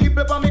yard.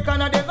 People from me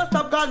Canada never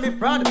stop call me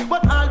fraud.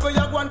 But all boy you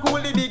go and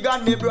cool the big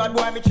and me broad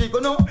boy me chico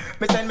no.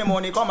 Me send me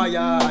money come a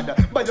yard.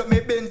 Buy up me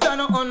Benz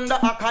and under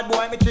a card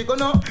boy me chico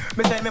no.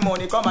 Me send me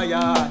money come a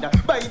yard.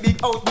 Buy big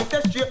house me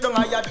say straight down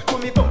a yard. To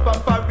me come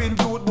from foreign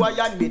dude boy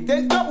and me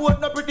tense. No hold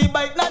no pretty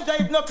bike, no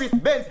drive no Chris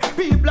Benz.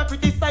 People a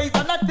criticize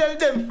and I tell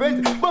them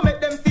friends. But make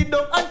them sit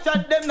down and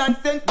chat them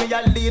nonsense. Me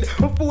a lead,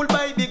 fool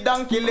by big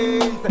donkey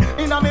lanes.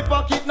 Inna me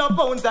pocket no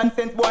pounds and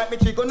cents boy me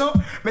chico no.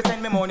 Me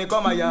send me money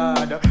come a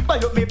yard. Buy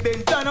up me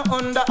Benz and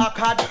under a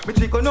card. Me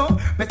chico no.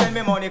 Me send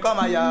me money come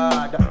a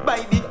yard.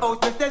 Buy big house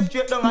me say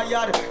straight down a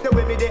yard. Say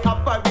when me dey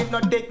have foreign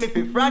not take me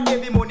for fraud.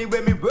 Every money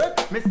when me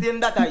work, me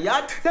send that a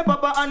yard. Say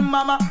papa and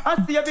mama, I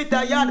save it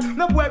a yard.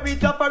 No boy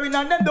reach a foreign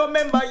and them don't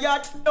remember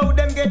yard. Now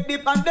them get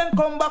deep and then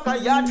come back a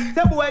yard.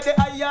 Say boy they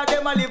a yard,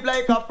 them a live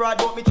like a fraud.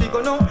 But me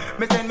chico no,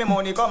 me send me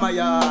money come a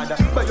yard.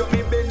 Buy up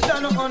me Benz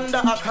and under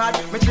a card.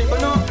 Me chico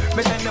no,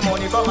 me send me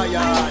money come a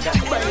yard.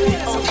 Buy me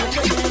house.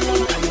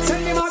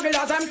 Send the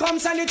Margulas them come,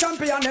 send the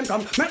champion them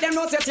come. Make them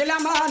know say till a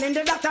man in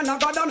the doctor no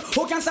go done.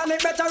 Who can stand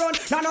it better run?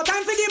 Now no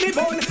time to give me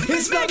bone.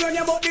 It's blood when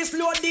you bought this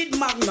loaded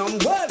magnum.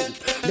 Well,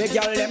 the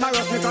girl them a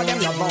rush because them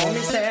love how me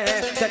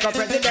say. Take a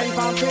president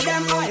from to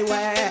them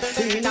highway.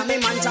 Inna me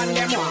mansion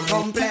them want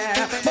come play.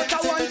 But I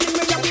want thing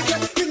me just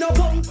say, me no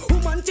bum.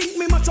 Woman think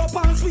me mash up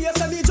and swear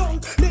say me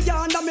junk. Me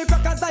yarn and me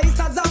crackers ice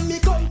as and me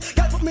come.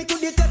 Girl put me to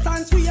the test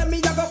and swear me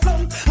a go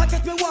flunk. I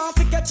get me want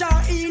to catch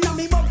her inna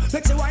me bum.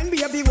 Make she wine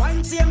baby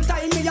wine same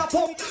time me a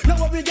pump.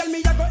 Now every girl me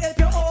a go help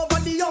you over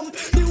the hump.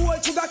 The whole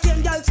sugar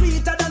cane girl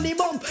sweeter than the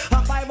bump. A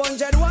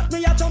 500 watt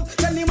me a jump.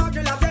 Tell the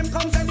Margulas them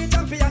come, send the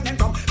champion them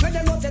come. When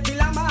them know say till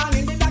a man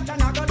in the doctor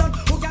no go done.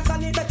 Who can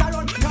stand it better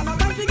run? Now no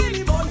time to give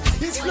me bun.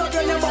 It's blood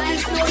when you body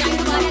slow.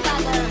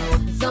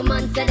 Some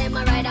man said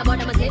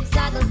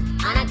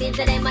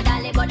keep to them a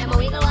dolly, but them a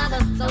wiggle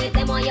waggle. So if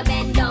them want you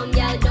bend down,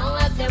 girl,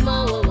 don't have them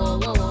a whoa whoa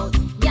whoa whoa.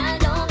 Girl,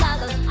 don't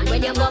goggle. And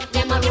when you buck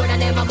them a road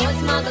and them a bus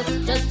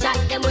muggle, just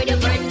chat them with your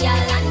friend, girl,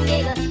 and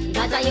giggle.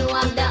 Cause you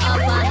have the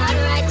upper hand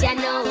right, you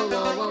know.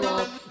 Whoa whoa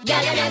whoa.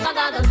 Girl, you never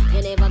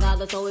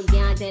goggle, so him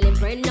can't tell him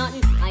friend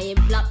nothing. I him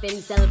flop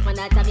himself and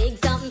that's a big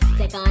something.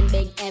 Take on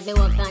big heavy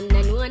work and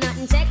I know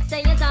nothing. Check,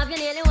 say yourself, you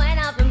nearly went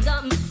off him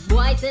something.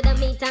 Boy, see the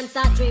meat and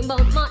start dream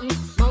about mutton.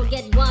 Mount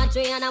get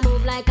watery and I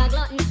move like a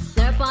glutton.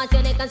 Slurp past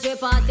your neck and straight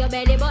past your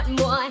belly button,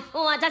 boy.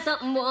 Oh, what a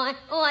something, boy.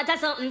 Oh, what a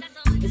something.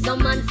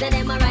 Some man say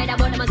them a rider,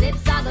 but them a zip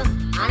saggle.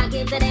 And I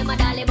keep to them a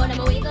dolly, but them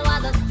a wiggle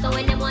waggle. So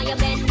when them want you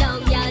bend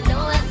down, y'all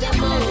don't have them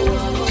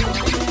move.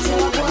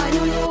 So boy,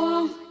 you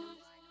know,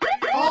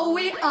 oh,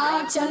 we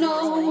act, you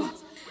know.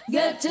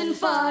 Getting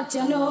fat,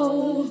 you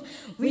know.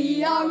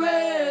 We are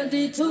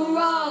ready to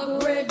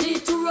rock, ready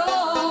to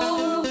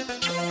roll.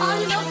 On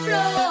the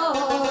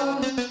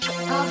floor,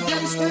 have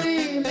them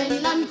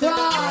screaming and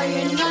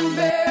crying and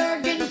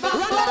begging for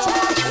more.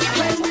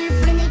 When we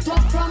fling it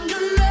up from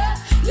the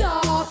left,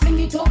 yeah, fling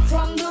it up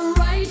from the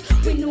right.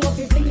 We know if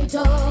we fling it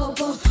up,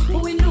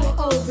 we know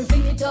how we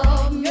fling it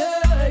up,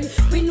 yeah.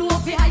 We know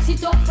if we ice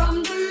it up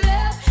from the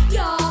left,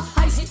 yeah,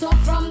 ice it up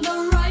from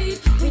the right.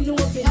 We know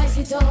if we ice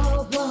it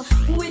up,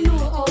 we know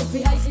how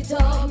we ice it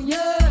up,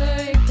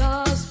 yeah.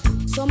 Cause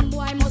some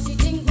boy must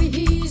think we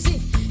easy.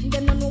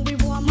 Them don't know we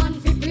want man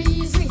fi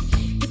please we.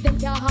 If them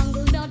can't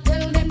handle that,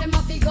 tell them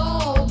have to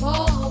go, go,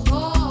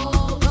 go.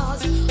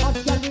 Cause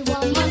of that we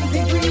want man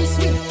fi grease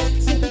we.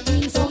 See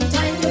between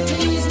sometime to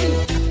tease me.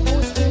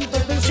 Most people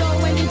will show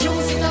when the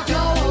juice is a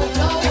flow,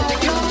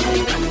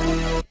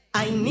 flow.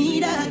 I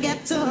need a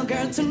ghetto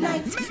girl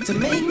tonight to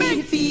make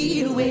me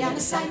feel way out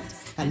of sight.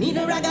 I need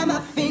a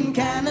ragamuffin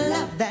kind of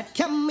love that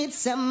come with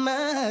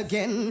summer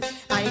again.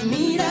 I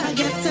need a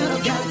ghetto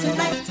girl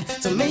tonight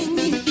to make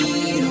me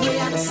feel way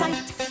out of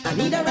sight. I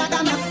need a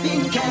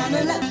ragamuffin kind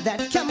of love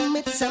that come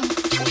with some.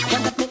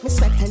 One that make me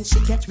sweat and she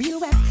get real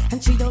wet.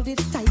 And she hold it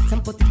tight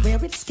and put it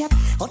where it's kept.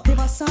 Hot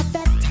never saw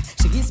that,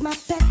 she is my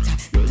pet.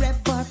 Me rev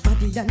her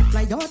body and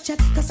fly your jet.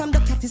 Cause I'm the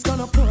cat is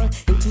gonna pour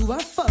into her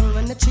fur.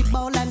 And the chick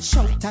ball and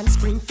shout and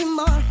scream for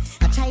more.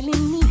 A child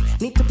in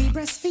need to be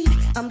breastfeed.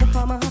 I'm the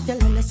farmer of your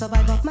land, the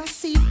survivor of my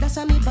seed. That's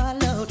how me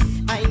ball out.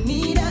 I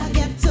need a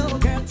ghetto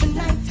girl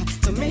tonight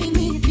to make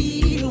me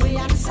feel way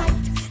out of sight.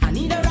 I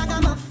need a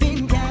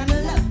ragamuffin kind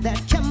of love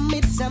that come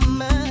with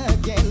summer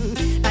again.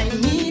 I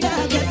need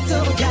a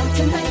ghetto girl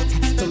tonight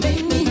to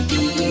make me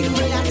feel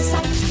way out of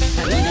sight.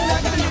 I need a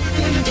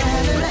ragamuffin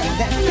kind of love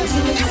that comes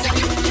with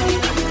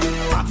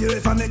summer. Have you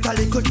ever met a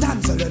little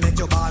dancer to make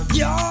your ball?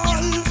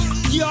 Y'all,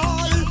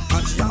 y'all.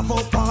 And she have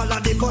up all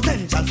of the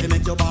potential to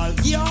make your ball.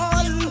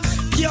 Y'all,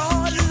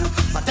 y'all.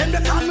 But then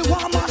they call me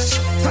warm mash,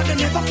 cause they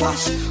never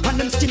wash. And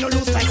them skin no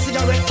loose like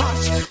cigarette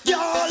ash.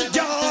 Y'all,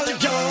 y'all,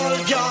 y'all,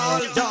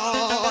 y'all,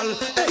 y'all.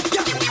 Hey,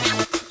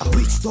 yeah. A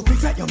witch to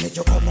prevent you make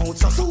you come out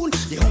so soon.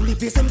 The only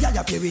place them gyal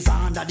appear is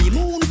under the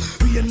moon.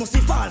 Rain must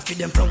fall for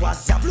them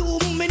flowers ya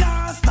bloom. Me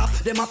nah stop,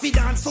 them a fi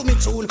dance to me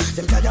tune.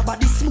 Them gyal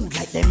body smooth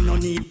like them no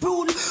need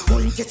prune.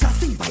 Won't catch a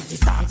sing by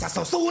this dance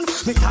so soon.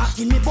 Me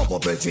talking me bubble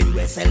brethren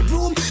we sell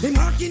broom. Him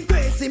working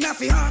crazy, me a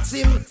fi ask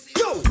him.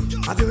 Yo,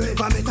 have you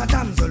ever met a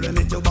damsel who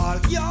make you ball?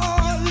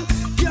 Y'all,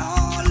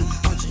 y'all.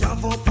 And she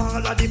have up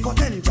all of the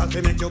potential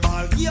to make you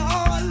ball.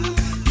 Y'all,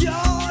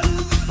 y'all.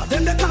 But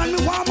then they call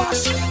me warm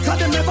mash, cause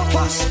they never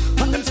wash.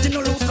 And them skin no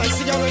loose like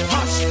cigarette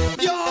hash.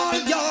 Y'all,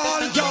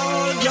 y'all,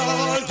 y'all,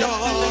 y'all,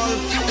 y'all.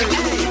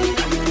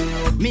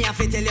 Hey. Me have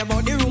to tell you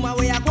about the rumor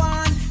where I go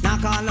on. Now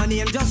call no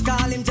name, just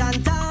call him John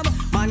Tam.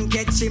 Man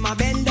catch him a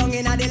bend down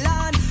in the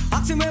land.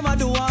 Ask him where I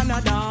do one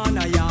a down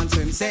a yarn. So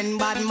him send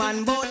bad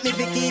man bout me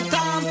fi keep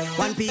calm.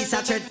 One piece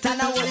of thread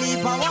and a whole heap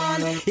of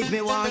one. If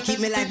me want keep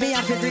me like me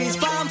have to breeze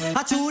palm.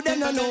 I chew them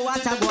no know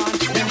what I want.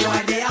 Them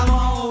boy they a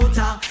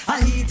motor.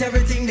 I eat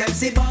everything them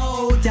see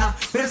bout ya.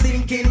 With a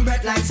stinking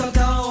breath like some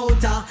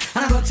tota.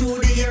 And I go through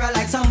the air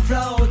like some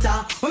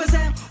floater. When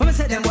me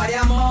say them boy they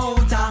a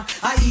motor.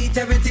 I eat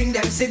everything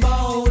them see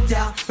bout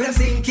ya. With a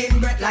stinking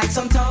breath like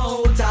some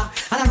tota.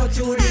 And I go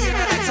through the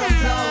air like some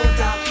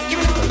floater.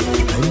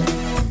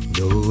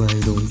 No, I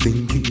don't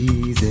think it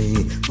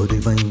easy, but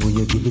if I know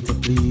you give it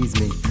up, please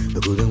me. The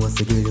good and wants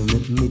to get you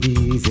make me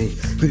easy.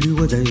 Girl,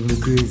 you are driving me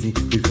crazy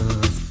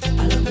because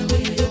I love the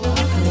way you walk,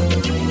 I love the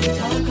way you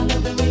talk, I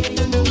love the way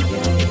you move your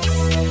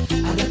hips.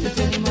 I got to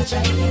tell you much, I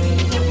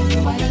really love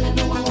you while I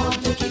know I want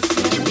to kiss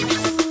your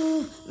lips.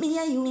 Ooh, me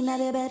and you in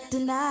the bed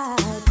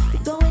tonight.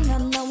 We're going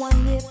on a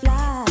one-way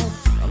flight.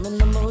 I'm in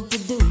the mood to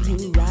do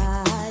you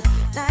right.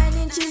 9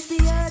 inches the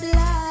other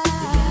line.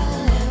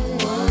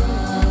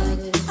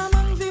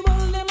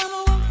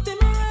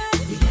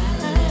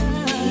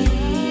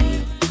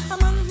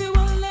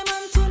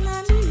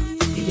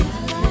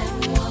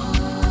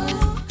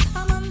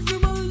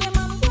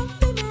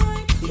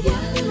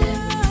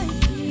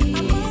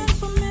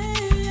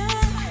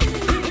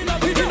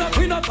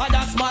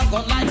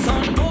 Gun like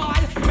son boy,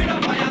 we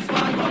don't fire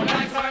smart gun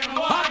like son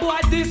boy. Bad boy,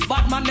 this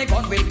bad man the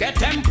gun will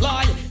get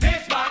employed.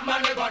 This bad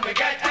man the gun will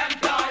get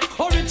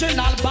employed.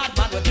 Original bad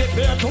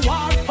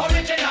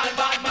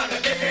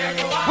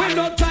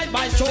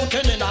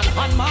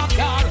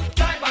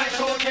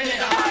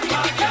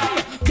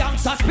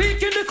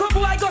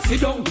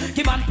sit down.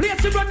 Give man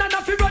place to run and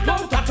if you run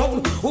out of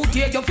town. Who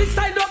tear your fist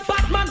style up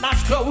Batman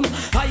as clown?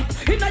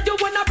 Hype, inna you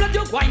wanna blood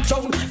you wine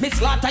town. Me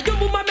slaughter your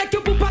mama make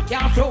you poop a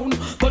can't frown.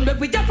 Come back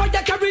with your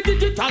fire carry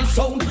digital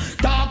sound.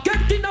 Dark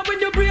get dinner when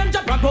your brain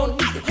jump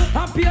around.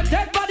 And be a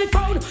dead body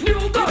found.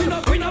 New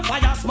gun, bring a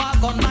fire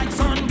smart gun like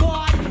sun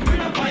boy.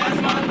 Bring a fire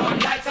smart gun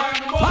like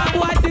sun boy. Bad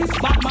boy this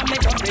Batman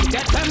make up bring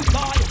get them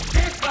boy.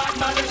 This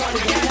Batman make up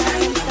bring get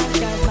them.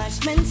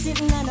 Bashman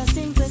sitting and a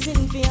simple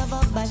sitting for your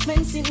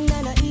bashman sitting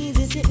and a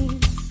easy sitting.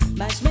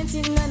 Bashman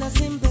sitting and a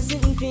simple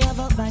sitting for your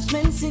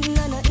bashman sitting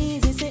and a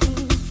easy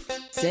sitting.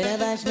 Say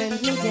the bashman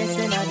flickers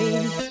them a be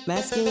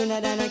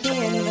masculine than a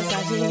cane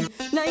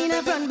Versace. Now in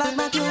a front back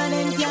back and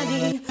them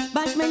caddy.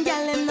 Bashman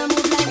gal them no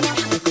move like that.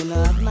 If you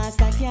know up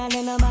master can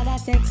then no matter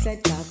take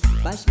set top.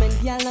 Bashman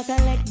gal no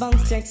collect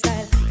bunks check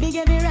style. Big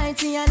every right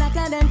see a lot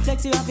of them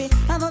flex you happy.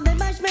 Have up the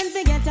bashman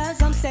forget all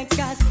some sex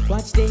cars.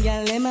 Watch the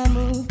gal them a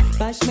move.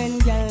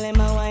 Bashman gal them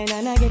a wine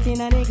and a get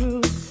in a the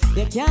groove.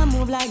 You can't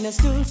move like no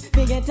stools.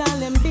 Forget all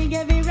them big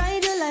every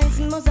rider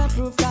license must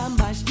approve. From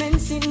bashman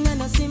sitting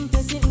and a simple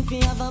sitting for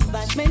your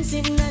bashman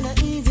sitting and a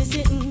easy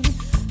sitting.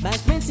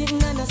 Bashman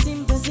sitting and a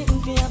simple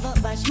sitting for your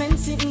bashman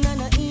sitting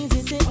and a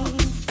easy sitting.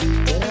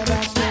 To the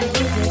bashman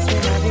flickers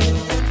them a be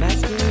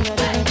masculine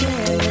than a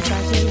cane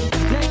Versace.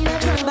 Now you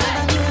don't run back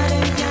and you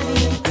them caddy.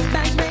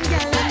 Bashman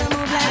gal them no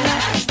move like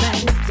that.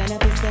 Can I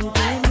piss them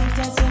to me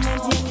just so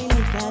mentally?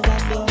 Cause I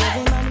think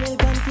every man will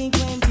come think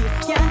 20.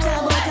 Can't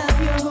tell about a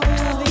pure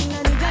whole loving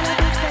and the gal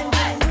piss them to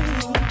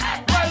me.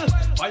 Well,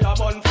 fire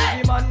burn for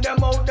the man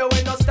them out the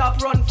way no stop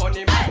run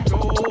funny man too.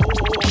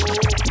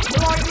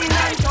 Lightning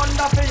and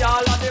thunder for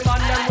all of the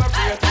man them were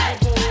free to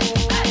go.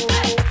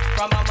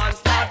 From a man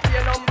start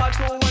fear number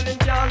 2 when him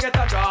can't get a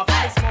drop of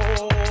the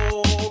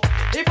smoke.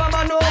 If a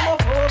man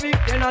homophobic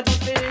then I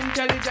just the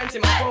intelligence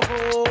him a go.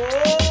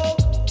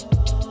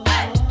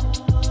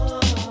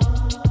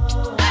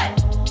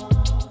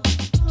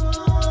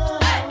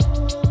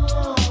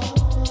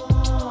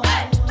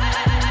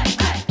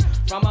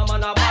 From a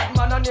man a bad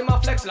man and him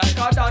a flex like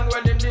a Dan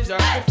when him deserve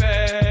the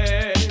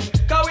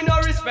fame. Cause we no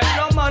respect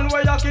no man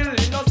where you kill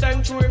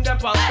innocent through him the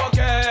punk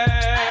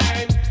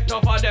cocaine.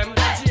 None of them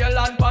go jail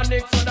and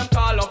panic so them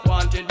call up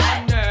wanted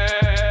and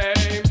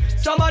name.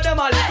 Some of them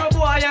a little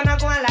boy and a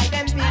going like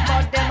them big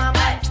but them a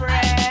my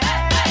friend.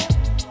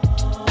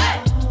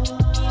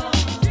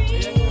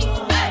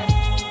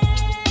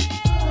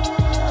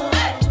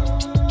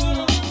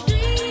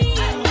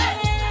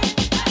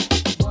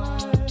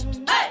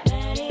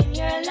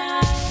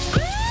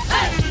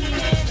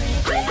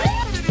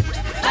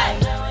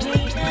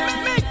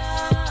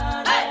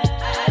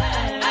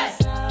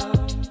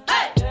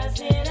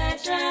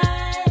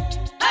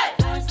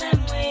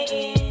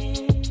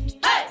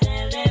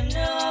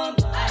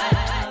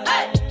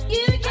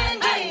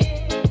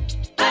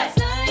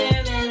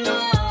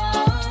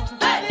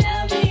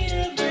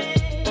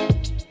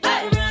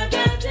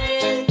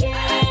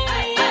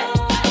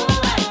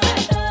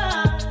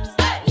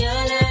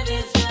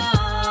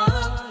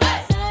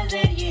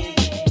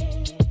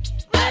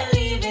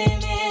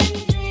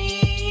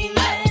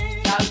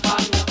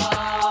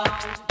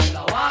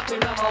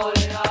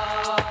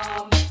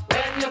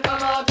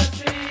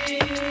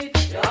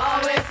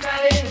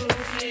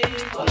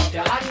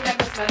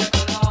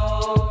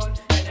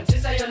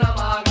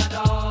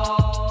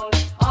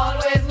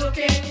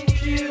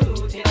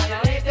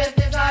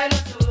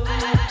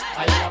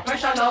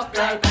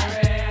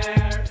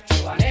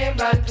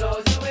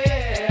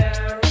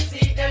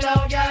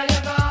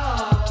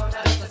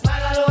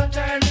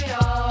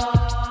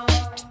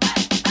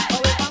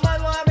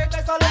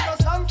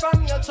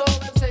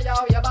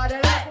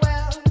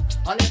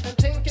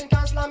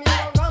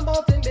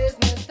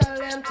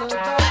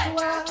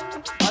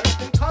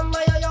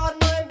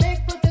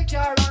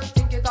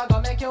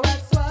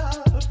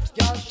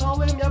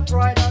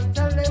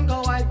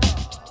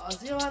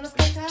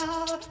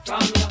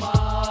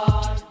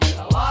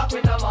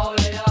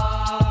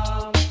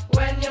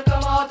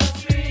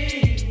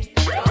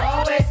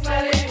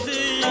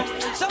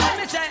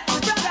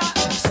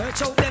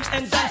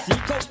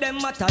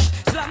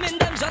 Slamming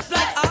them just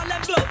like all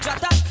them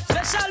globetrotters.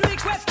 Special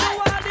request to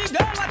all the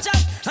girl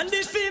watchers and the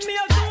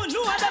females who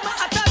know them are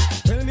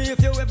attached. Tell me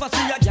if you ever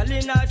see a girl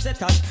in her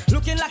setup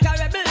looking like a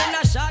rebel in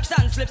her shorts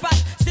and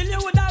slippers. Still you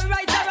would have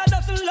write her a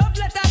dozen love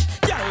letters.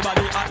 Girl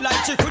body hot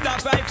like she could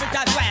have private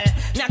as well.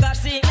 Me I go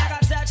see, me I go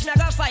search, me I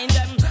go find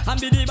them and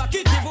be the back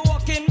it people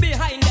walking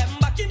behind them.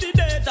 Back in the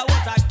days I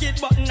was a kid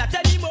but not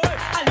anymore.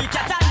 And we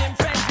cat and them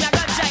friends, me I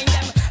go join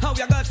them. How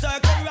you go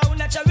circle round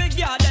at your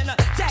garden?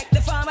 Take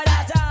the farmer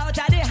that out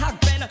of the hog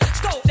pen.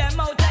 Scout them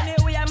out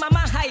anywhere,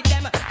 mama hide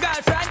them.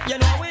 Girlfriend, you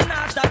know we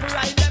not stop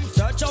ride them.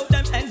 Search out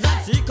them ends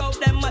and seek out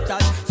them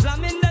matters.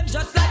 Slamming them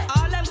just like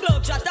all them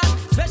globetrotters.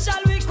 Special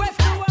request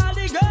to all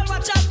the girl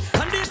watchers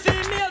and the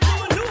females who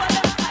know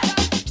them.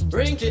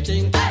 Rinky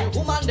ting to the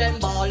woman them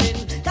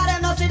ballin', cause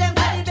them no see them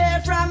teddy bear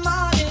from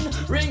morning.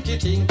 Rinky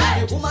ting to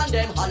the woman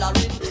them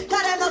hollering,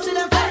 cause them no see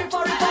them furry.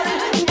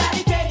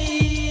 Daddy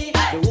Teddy,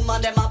 the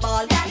woman them a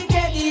ball. Daddy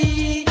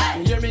Teddy,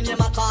 you hear me name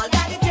a call.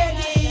 Daddy Teddy.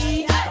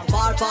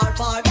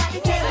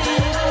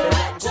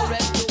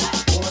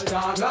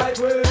 right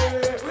way.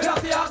 We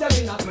have to have them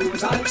in a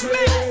close and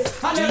tray.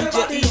 And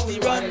everybody Easy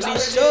run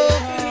this show.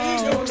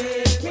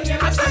 Me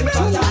never sing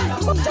for Jana.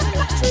 Hold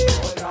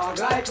dog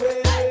right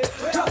way.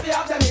 We have to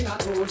have them in a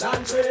close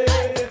and tray.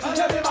 And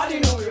everybody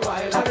know we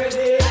wild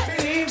already.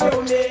 Believe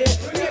you me.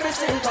 We never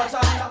sing for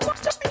Jana.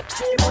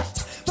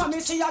 For me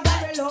see a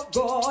girl look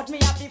good, me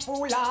have to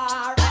fool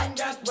her and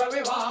get where we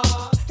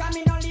are. Can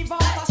me no live out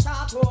the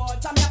short road,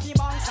 so me have to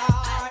bounce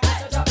her.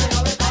 That's a job in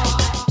our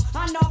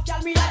car. Enough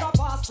girl me a go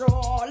pass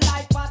through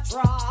like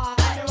patrol.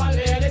 And you want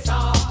ladies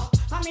are.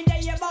 And me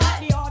dey about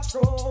the hot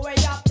screw way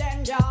up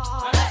them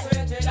jaw. And that's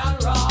sweated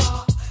and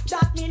raw.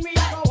 That mean me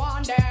a go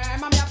want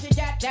them, and me have to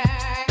get them.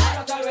 I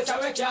don't tell which I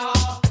wake ya.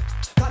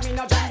 Can me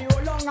no jam you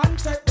long and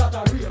take that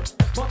a real.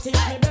 But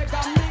if me beg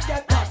and me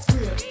get that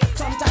straight.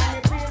 Sometimes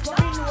me praise but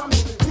me know me.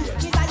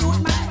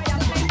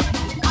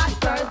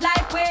 Girls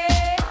like we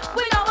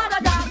don't wanna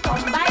dance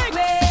on my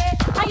way.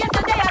 And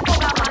yesterday I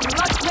told a man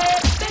rush way.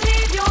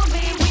 Believe you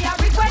me, we are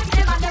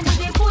requesting and then we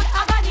dey put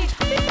agony.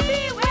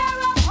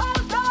 Beware of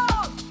old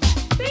dogs.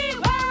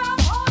 Beware of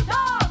old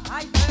dogs.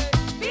 I say,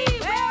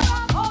 beware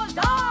of old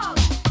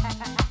dogs.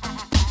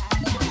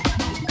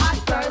 And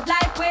girls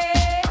like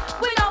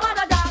we don't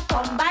wanna dance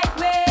on my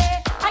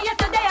way. And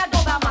yesterday I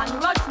told a man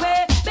rush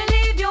way.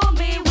 Believe you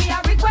me, we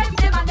are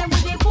requesting and then we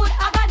dey put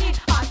agony.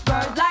 And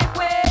girls like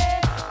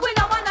we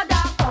don't wanna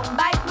dance on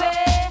my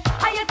way.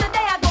 And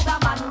yesterday I told a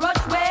man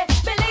rush way.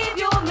 Believe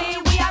you me,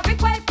 we are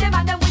requesting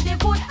and then we dey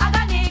put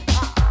agony.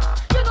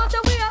 You know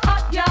say we a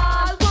hot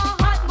girl, one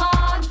hot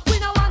man. We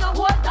don't wanna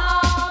hold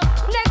dog.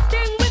 Next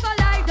thing we go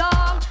lie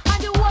down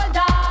and the whole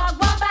dog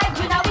one bite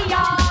with our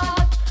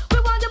yard. We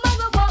want the man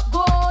we walk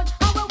good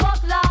and we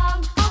walk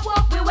long and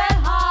walk we well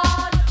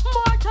hard.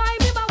 More time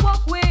we ma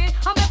walk with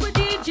and make we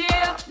DJ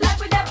like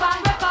we dey on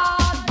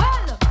record.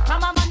 Well,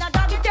 from a man a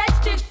dog it take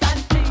sticks and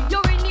flee.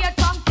 Urinate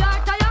from car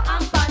tire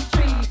and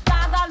pantry.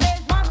 Dog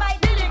always one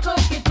bite the little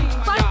kitty.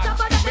 Fight up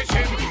on the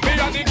Me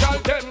and the girl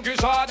them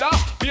gizada.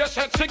 Be a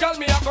sexy girl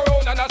me a go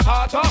round and a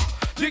starter.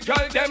 The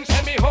girl them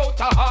send me out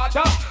a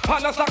harder.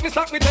 And a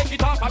slack me take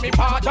it off of me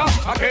father.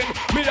 Again,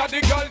 me and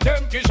the girl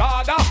them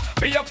gizada.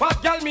 Be a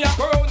fat girl me a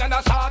go round and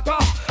a starter.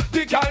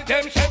 The girl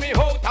them send me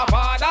out a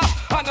father.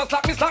 And a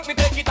slack me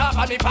take it off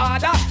of me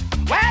father.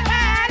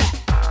 Well,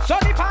 so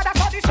the father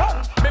for the son.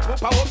 Me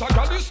poop out a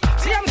girl is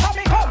same so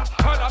me come.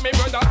 And a me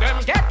brother them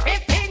get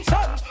 15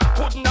 son.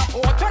 Couldn't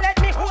afford to let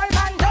me hold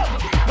man down.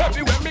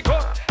 Everywhere me go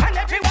and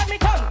everywhere me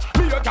come.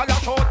 Me a girl a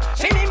short,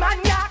 see me man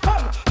ya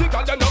come. The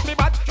girl them love me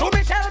bad, to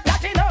me sell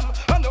platinum.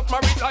 Enough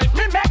married life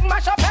me make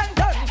mash up and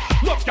done.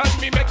 Enough girl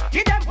me make,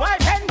 give them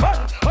wife and bun.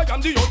 I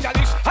am the old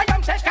gallus, I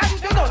am second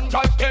to none.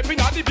 Girl stepping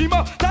at the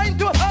beamer, time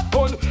to have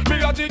fun.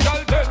 Me a the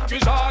girl them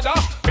gizada.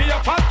 Me a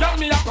fat girl,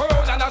 me a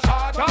crown and a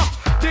starter.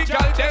 The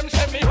girl them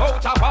send me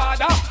out a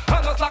father.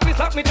 And a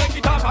slack me take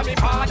it off of me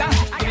father.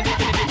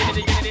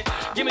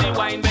 Give me the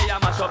wine where you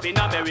mash up in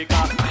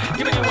America.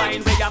 Give me the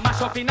wine where you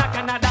mash up in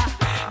Canada.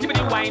 Give me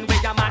the wine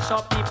where you mash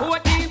up the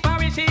 14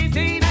 parishes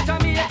in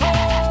Jamaica.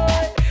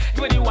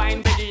 Give me the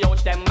wine where the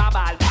youth them a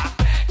ball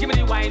for. Give me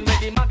the wine where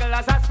the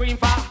mugglers a scream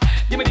for.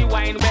 Give me the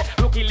wine where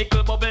rookie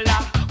little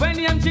bubbler. When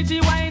the chichi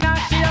wine and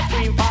she a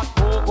scream for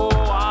cocoa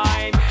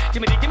wine.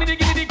 Give me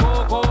the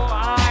cocoa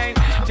wine.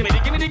 Give me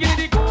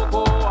the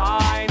cocoa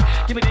wine.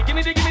 Give me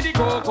the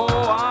cocoa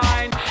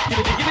wine. Give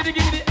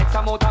me the X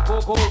amount of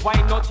cocoa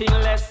wine, nothing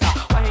less.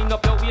 Wind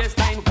up your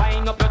waistline,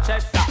 wind up your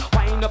chest.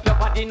 Wind up your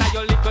body now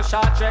your little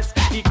short dress.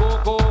 The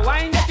cocoa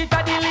wine, get it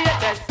at the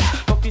latest.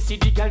 But you see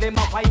the girl them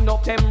a wind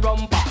up them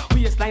rumper.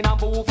 Waistline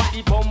and move and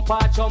the bumper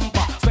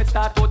jumper. Sweat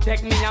start to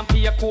take me and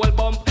pay a cold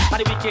bump. And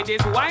the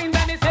wickedest wine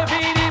then it's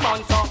every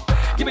month up.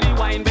 Give me the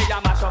wine where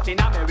you mash up in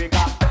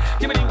America.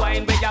 Give me the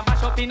wine where you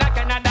mash up in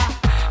Canada.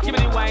 Give me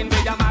the wine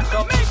where you mash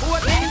up.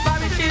 14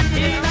 parishes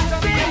in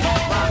Jamaica.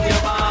 From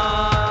your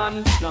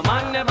man, no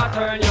man never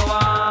turn you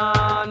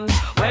on.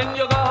 When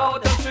you go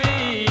out the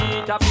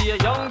street, I be a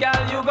young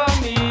girl you go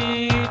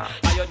meet.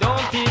 And you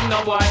don't keep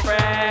no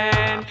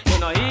boyfriend. You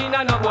know he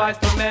no boys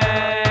to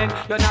men.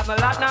 You not a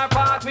lot nor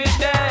part with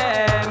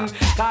them.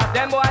 Cause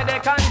them boy they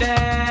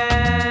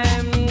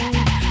condemn.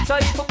 So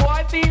if a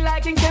boy feel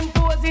like he can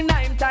pose in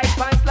him tight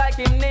pants like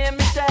him name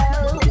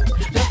Michelle,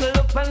 just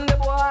look on the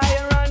boy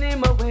and run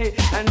him away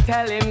and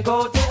tell him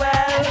go to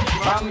hell.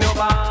 From your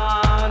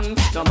band,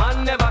 no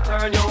man never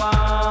turn you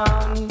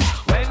on.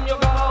 When you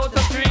go out the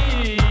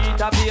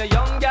street, I be a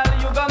young girl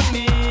you go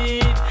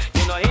meet.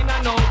 You know he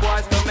no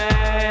boys to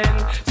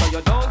men, so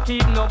you don't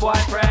keep no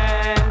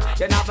boyfriend.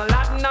 You not a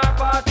lot in our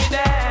party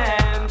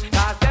them,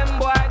 cause them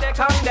boy they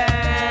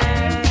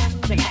condemn.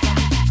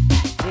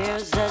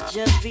 There's such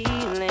a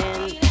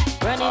feeling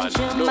running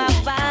through my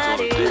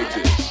body,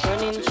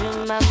 running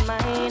through my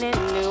mind and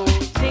new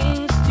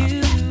things to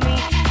me.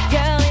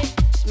 Girl, it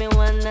makes me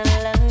wanna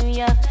love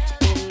ya.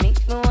 It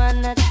makes me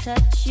wanna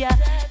touch ya.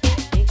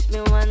 It makes me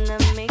wanna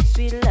make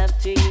sweet love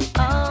to you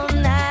all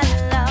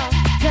night long.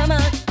 Come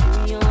on,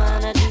 do you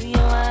wanna, do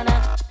you wanna,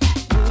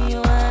 do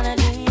you wanna,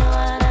 do you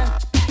wanna,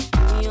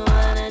 do you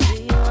wanna, do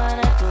you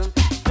wanna come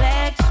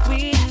flex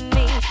with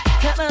me?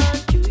 Come on,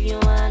 do you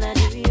wanna?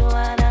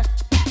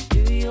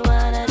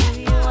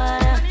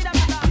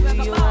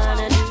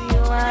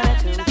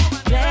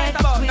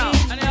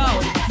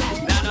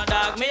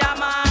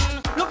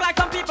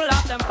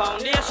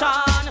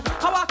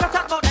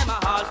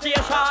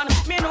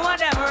 Me know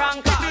them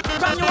wrong cause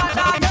from you a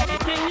dog,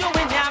 anything you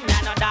win, yeah, me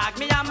no dog,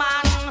 me a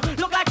man.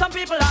 Look like some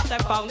people have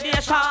the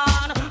foundation.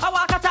 I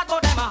walk a chat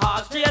about them a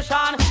hall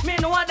station. Me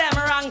know them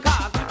wrong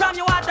cause from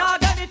you a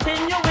dog,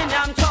 anything you win,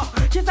 yeah, so.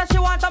 She said she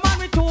want a man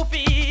with 2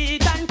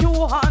 feet and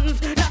 2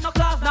 hands. Not no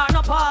class, nor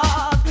no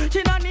pass.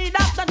 She no need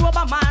after to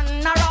a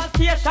man or all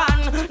station.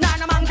 Nor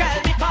no man girl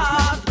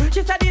because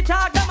she said the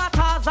dog them a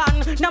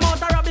Tarzan. Them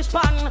out a rubbish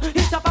pan.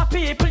 It's up a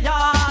people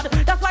yard.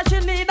 That's why she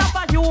need up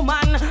a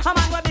human. A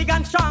man we big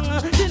and strong.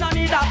 She no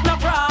need up no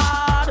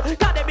fraud.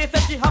 Cause they be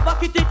say she have a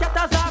kitty cat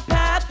as her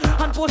pet.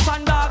 And push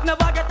and dog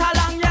never get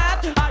along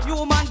yet. A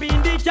human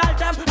being the girl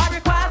them. I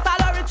request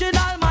all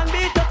original man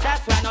be to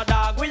test. We no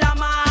dog we a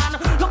man.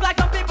 Look like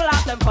some people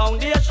have them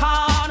foundation.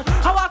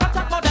 I walk and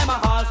talk about them a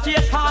hall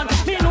station.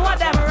 Me know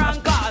them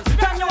wrong cause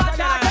from you a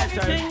dog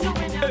anything.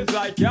 It's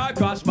like your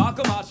crush, back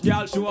a match,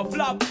 girl, show a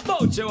flop.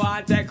 But you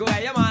want take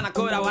away your man, I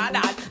coulda want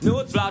that.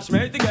 No flash,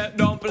 made to get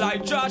dumped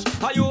like trash.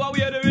 Are you a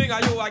wear the ring,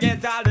 are you a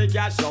get all the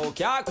cash? So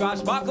can't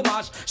crash, back a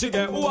match, she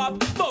get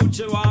whoop. But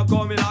you want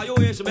come in, are you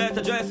wish you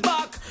better dress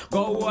back?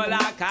 Go all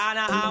like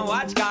Hannah and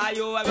watch car.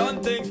 You have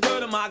run things to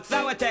the max,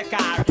 I will take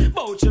car.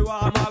 But you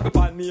want mag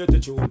upon me to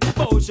tune.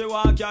 But you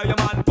want carry your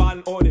man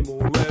pan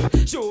honeymoon.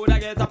 Well, should I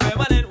get a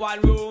permanent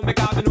one room?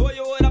 Because I know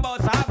you would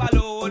about half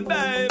alone,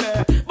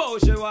 baby.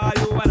 But you want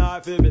you and I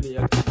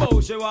feminine.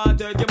 But you want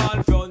take your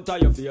man front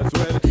of your face.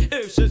 Well,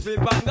 if she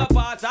slip and go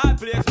past her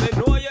place, me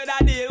know you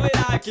that deal with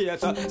her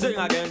case. Sing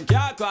again,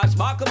 car crash,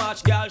 back a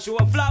match, girl, show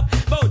a flop.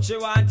 But you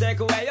want take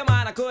away your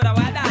man, I coulda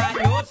wear that.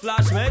 No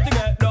flash, made to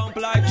get dumped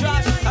like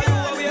trash. Are you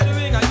a wear the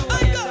ring, are you a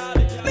get all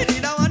the cash? Me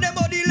need a want them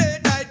body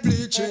late night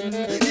bleaching.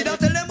 Need a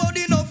tell them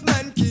body enough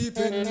men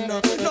keeping.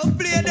 No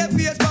play the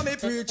face for me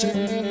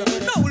preaching.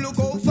 Now look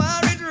how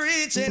far it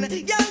reaching.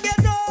 Young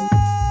get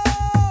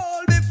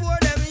old before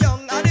them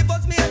young. And the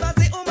first me ever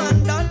see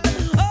woman done.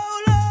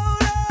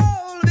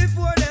 Old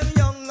before them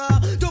young.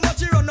 Too much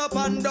she run up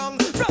and down.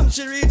 From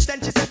she reach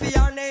then she say for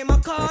her name a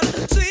call.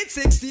 Sweet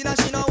 16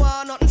 and she no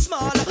want nothing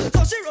small.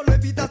 So she run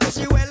with Peter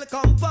so she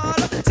welcome Paul.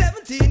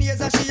 17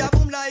 years and she a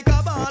boom like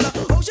a ball.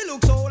 Oh she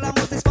looks old and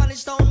must the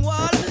Spanish town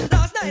wall.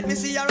 Last night me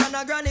see her and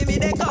a granny me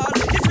they call.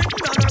 It's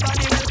written on her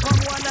body welcome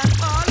one and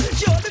all.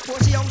 She old before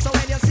she young so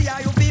when you see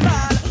her you feel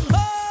bad.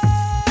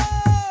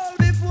 Old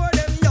before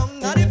them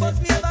young. And the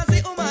first me ever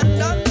see woman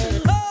done.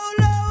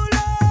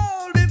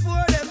 Old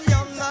before them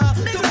young.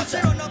 Too much she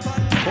run up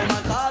and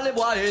woman call the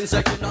boy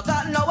insect, him not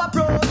got no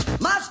approach.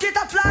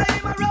 Mosquito fly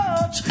him a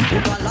roach.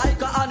 Him a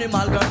like a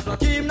animal, girls no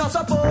keep no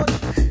support.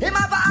 Him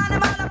have a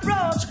animal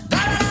approach.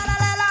 La la la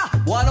la la.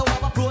 One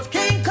of approach,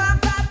 King Kong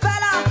that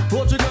fella.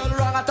 Approach a girl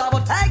wrong at all,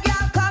 but hey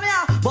girl come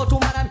here. But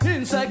woman them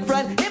insect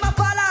friend, him a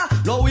fella.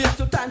 No waste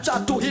your time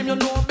chat to him, you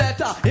know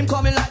better. Him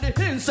coming like the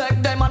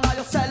insect, them and now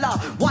you seller.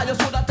 Why you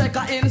shoulda take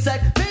a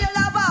insect? Be a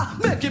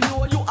lover, make him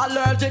know you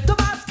allergic to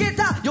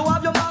mosquito. You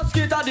have your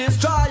mosquito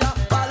destroyer.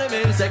 Call him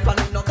insect, and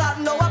him no got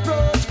no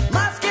approach.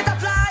 Mosquito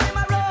fly him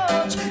a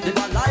roach. Him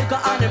a like a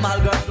animal,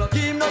 girls no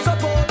give him no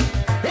support.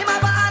 Him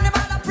have a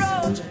animal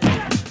approach.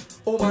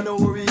 oh man, no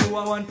worry, you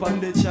a one pon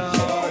the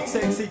chart.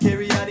 Sexy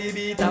carry a the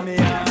beat of me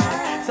heart.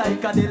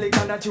 Psychedelic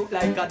and a choke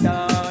like a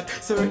dart.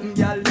 Certain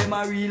gal them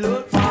a real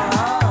look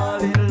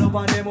fall. In love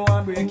and them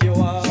want break your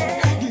heart.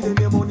 Give them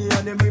your money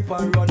and them rip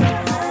and run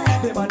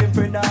out. Them and them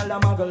friend all a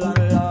muggle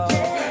and laugh.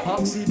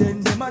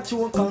 Accident them a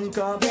choke and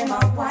cough. Them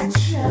a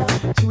watch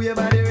you. Chew your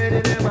body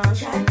ready them a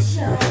chat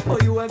you. Oh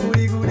you a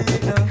goody goody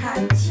in a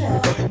hot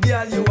you.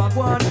 Girl you a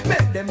one.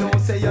 Make them know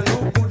say you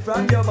look good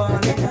from your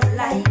band. They don't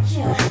like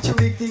you. Chew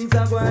big things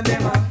a go and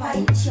them a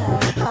fight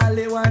you. All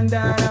they want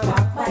down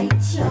a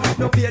fight you.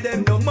 No pay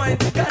them no mind.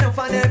 Can't of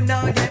them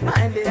now get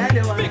mine. They are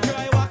the one. Big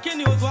cry walking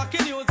news,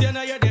 you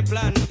know you're the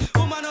plan.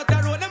 Woman out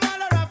the road, them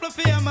all a raffle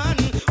for your man.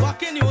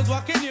 Walking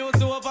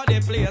news over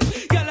the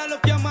place. Girl I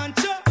look your man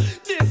chop.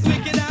 This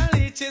wicked and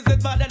leeches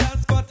is better than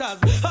squatters.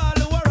 All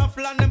who are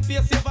raffle and them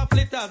face over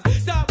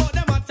flitters. Talk about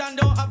them at and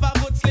don't have a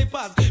good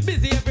slippers.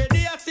 Busy every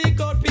day I seek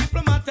out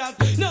people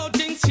matters. Now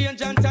things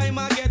change and time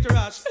I get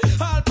rushed.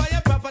 All by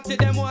your property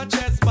them want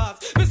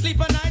trespass. We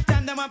sleep at night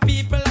and them and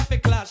people have to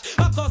clash.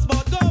 A cuss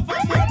about go for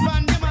more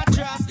from them a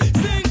trust.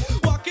 Sing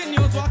walking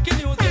news, you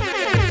know you're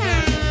the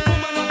plan.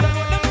 Woman out the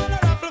road, them all a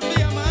raffle for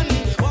your man.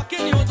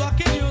 Walking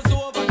news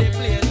over the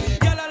place.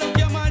 Girl I look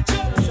your man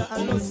chop. It's a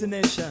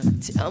hallucination.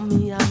 Tell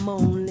me I'm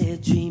only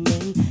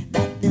dreaming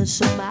that there's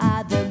some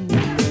other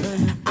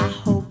meaning. I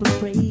hope and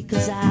pray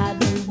 'cause I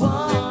don't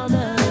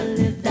wanna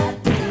live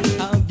that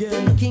way.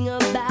 Again. Thinking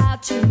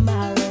about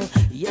tomorrow,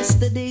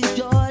 yesterday's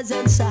joys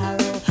and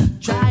sorrow,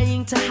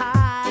 trying to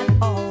hide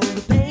all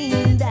the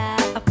pain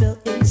that I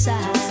felt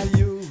inside.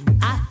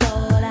 I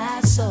thought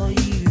I saw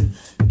you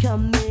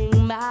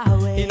coming my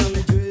way.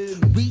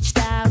 Reached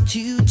out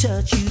to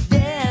touch you,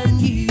 then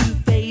you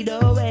fade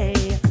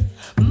away.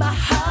 My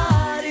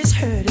heart is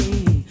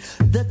hurting,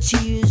 the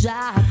tears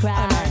I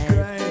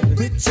cry,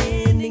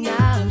 pretending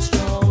I'm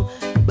strong,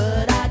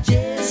 but I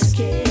just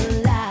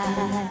can't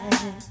lie.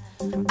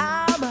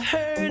 I'm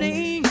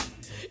hurting.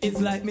 It's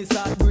like me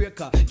start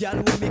breaker.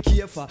 Girl when me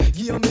careful.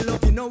 Give me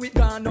love, you know it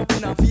gone up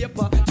in a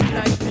paper.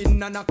 Like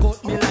pin and a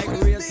cut me like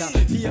razor.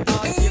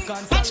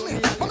 Watch me,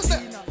 come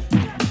say.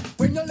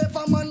 When you left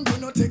a man, you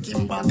no take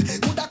him back.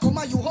 Coulda come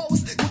a you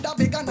house, coulda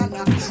beg a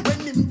nana. When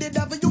him did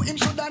have you, him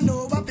shoulda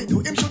know what to do.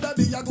 Him shoulda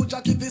be a good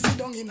jacket, fi sit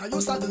down in a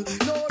your saddle.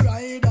 No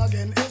ride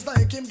again, it's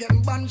like him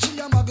get banned. She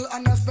a muggle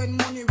and a spend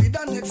money with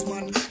the next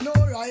man. No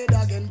ride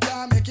again,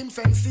 can't make him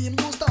fancy him.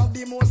 Used to have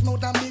the most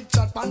mouth and big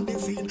chat pan the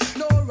scene.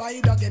 No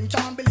ride again,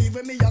 can't believe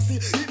when me a see.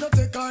 It no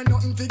take her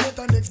nothing to get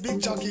a next big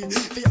jockey.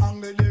 Fi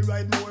angle the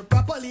ride more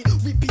properly.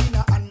 We pin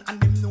a hand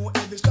and him know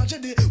every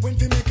strategy. When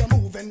fi make a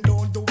move and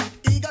don't do it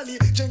eagerly.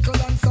 Gentle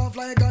and soft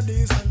like a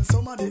decent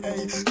somebody.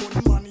 Hey,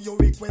 good money you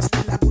request,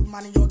 feel a good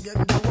money you get.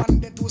 The one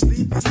that too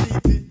sleepy.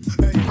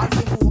 Hey, as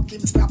him walk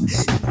him stop.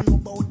 You know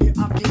about the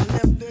acting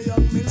left the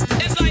young mister.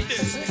 It's like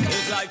this.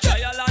 It's like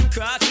trial and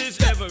crosses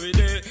every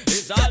day.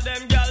 It's all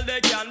them girl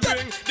they can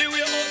bring. The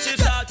way how she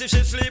start if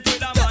she sleep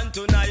with a man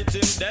tonight,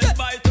 him dead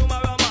by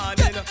tomorrow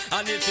morning.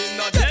 And if him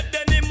not dead,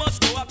 then he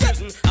must go to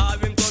prison. Or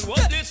him turn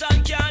worthless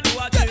and can't do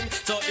a thing.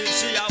 So if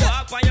she a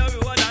walk on your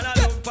road and a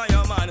look for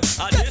your man,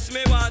 and this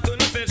me want to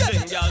know if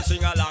sing, girl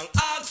sing along.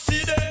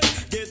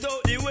 Accident, get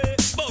out the way.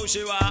 Bow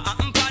she wa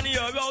happen pan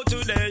your road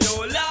today.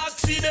 Yo,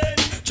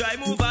 accident, try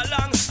move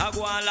along. I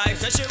go on like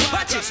say she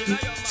want to.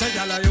 Say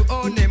girl are you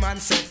own him and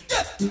say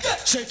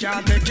she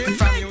can't take it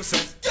from you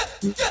say.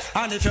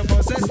 And if you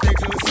possess the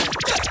glue say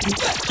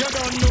you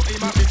don't know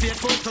him and be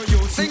faithful to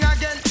you. Sing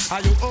again.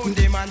 Are you own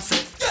him and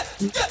say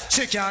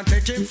she can't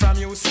take him from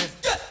you say.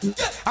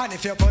 And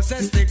if you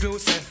possess the glue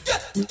say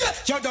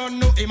you don't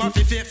know him and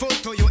be faithful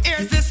to you.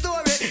 Here's the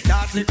story.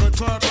 That little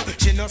twerp,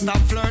 she no stop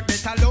flirt.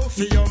 Better love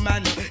for your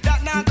man.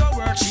 That not go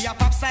work. She a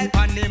pop side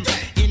on him.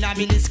 In a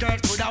mini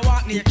skirt, coulda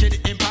walk naked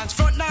in pants.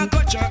 Front not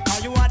go jerk.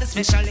 Cause you are the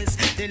specialist,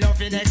 the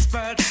loving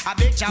expert. A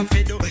big job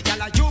for do.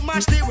 Y'all you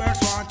mash the works.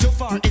 1 to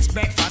 4, it's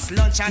breakfast,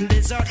 lunch and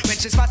dessert. When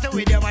she's party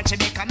with you and she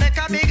make a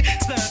big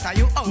spurt. Are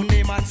you own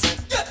him and say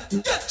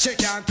she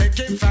can't take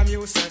him from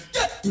you say.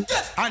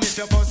 And if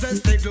you possess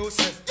the glue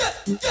say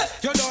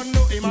you don't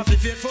know him and be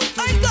faithful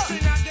to you.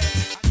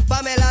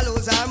 Pamela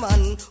lose her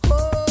man,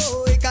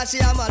 oh, because she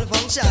a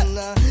malfunction.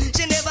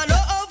 She never know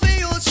how to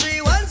use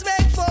 3 once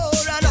make 4,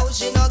 and now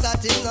she no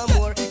got him no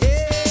more.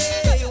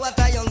 Hey, what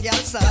a young girl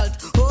salt.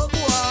 Oh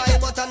boy,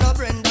 but I no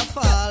Brenda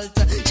fault.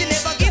 She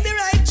never give the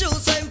right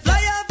juice, so him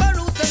fly off a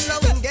roost and now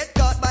him get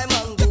caught by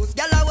mongoose.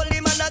 Girl I hold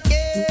him and I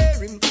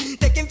care him.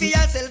 Take him for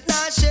yourself,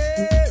 not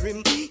share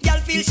him. Girl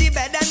feel she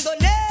bad and go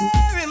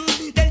near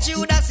him. Then she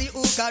woulda see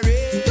who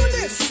carry. Do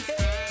this.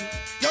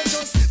 You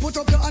just put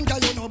up your hand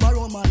 'cause you no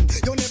borrow man.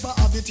 You never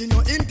have it in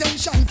your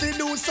intention to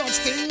do such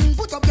thing.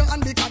 Put up your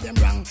hand because them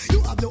wrong.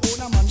 You have your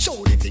own man,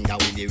 show the finger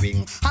with the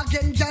ring.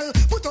 Again, girl,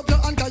 put up your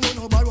hand 'cause you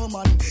no borrow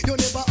man. You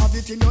never have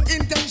it in your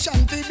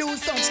intention to do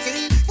such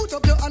thing. Put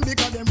up your hand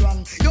because them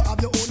wrong. You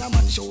have your own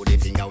man, show the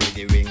finger with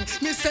the ring.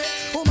 Me say,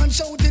 woman,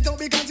 shout it out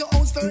because your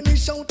house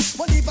furnished out.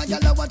 But if a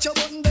girl watch your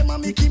button, them a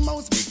Mickey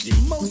Mouse,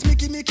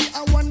 Mickey,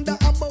 I wonder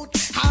about.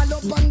 All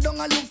up and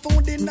down, I look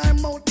food in her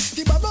mouth.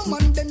 The borrow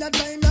man, then a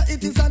time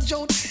it is a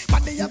joke.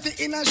 But they have it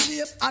in a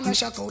shape and a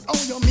shock out.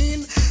 Oh, you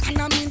mean?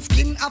 And I mean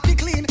skin happy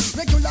clean.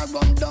 Regular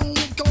rum down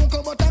with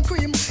cocoa butter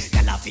cream.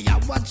 Girl, I feel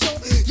watch out.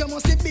 You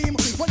must see beam.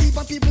 What if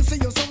a people see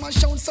you, some a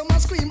shout, some a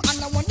scream.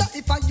 And I wonder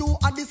if I you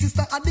are the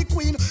sister or the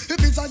queen.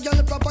 If it's a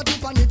girl property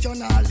pan it, you're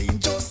not lean.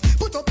 Just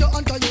put up your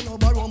hand 'cause you no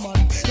borrow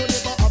man. You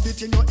never have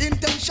it in your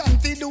intention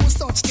to do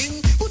such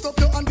thing. Put up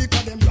your hand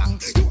because them wrong.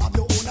 You have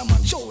your own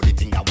man, show the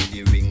finger with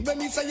the ring. When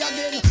me say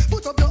again,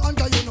 put up your hand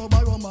 'cause you no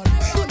borrow man.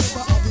 You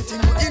never have it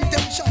in your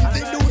intention to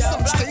do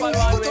such thing.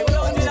 Put up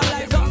your hand because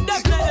them wrong.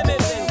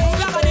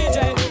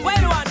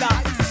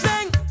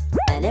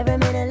 I never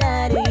meant to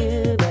lie to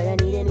you, but I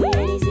needed me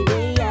an easy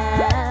way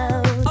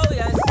out. Oh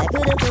yes, I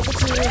couldn't put the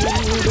two in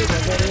you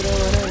because I didn't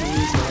wanna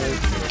lose my.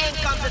 In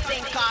comes the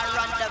thing called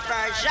Run the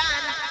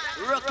Version,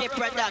 Rookie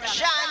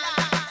Production,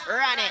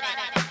 run it,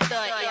 do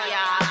it,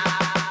 yeah.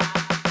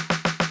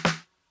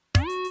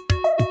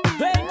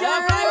 Plane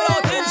can't fly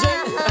without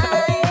engine.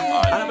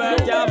 And a bird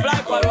can't fly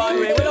for one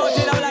way without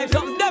it. I'm like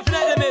something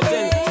definitely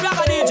missing. Black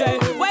a DJ,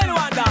 where you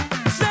want that?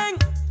 Sing.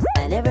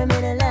 I never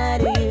meant to lie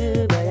to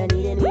you, but I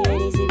needed me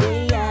an easy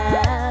way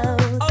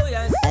out. Oh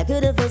yes, I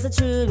could have faced the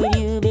truth with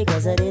you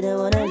because I didn't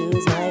wanna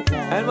lose my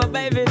clout. And my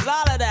baby's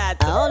all of that.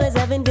 I always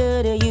have been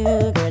good to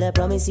you, girl. I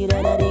promise you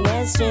that nothing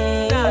has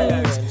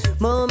changed.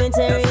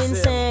 Momentary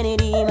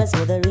insanity must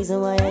be the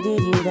reason why I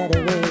did you that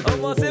way.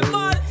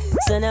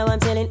 So now I'm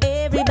telling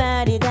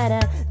everybody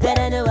that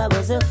I know I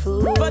was a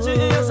fool. But you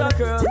is a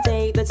girl. To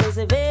take the chance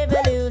of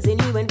ever losing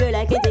you, and girl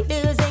I can take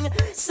losing.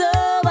 So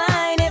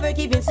I never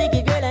keep it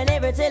secret, girl. I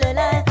never tell a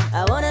lie.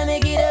 I wanna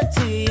make it up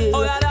to you.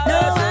 Oh,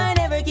 no, I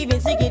never keep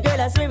it secret, girl.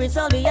 I swear it's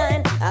all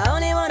behind. I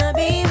only wanna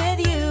be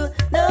with you.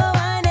 No,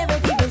 I never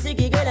keep it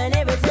secret, girl. I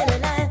never tell a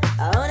lie.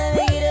 I wanna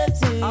make it up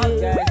to you.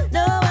 Okay.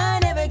 No, I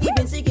never keep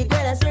it secret,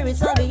 girl. I swear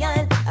it's all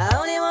behind. I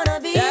only wanna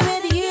be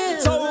with you.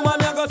 So woman,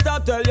 you go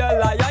stop tell your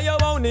lie, and you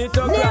won't need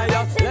to cry.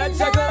 Let's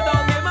settle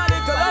down, give my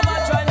little love a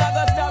try, not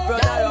go stop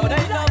running around.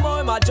 Ain't no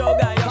more macho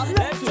guy.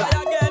 Let's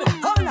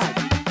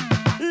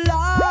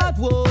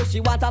whoa, she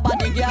want a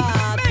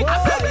bodyguard. Whoa,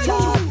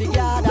 Lord,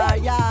 figured her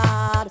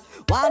yard.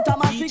 Want a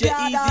man figured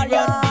her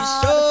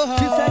yard.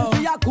 She sent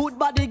for a good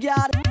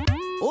bodyguard.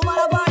 Woman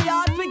of her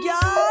yard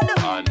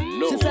figured.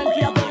 She sent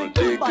for a very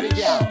good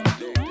bodyguard.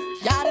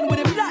 Yarding with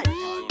him life,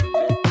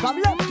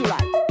 from left to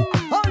right,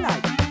 all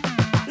night.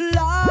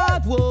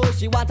 Lord, whoa,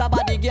 she want a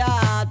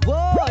bodyguard.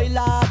 Whoa,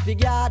 Lord,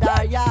 figured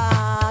her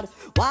yard.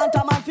 Want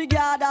a man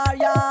figured her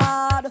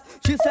yard.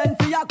 She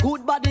sent for a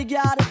good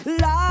bodyguard.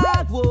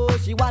 Lord, whoa,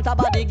 she want a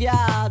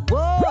bodyguard.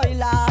 Whoa,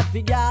 Lord,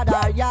 figured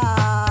her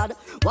yard.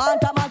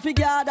 Want a man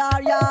figured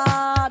her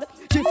yard.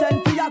 She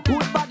sent for a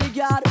good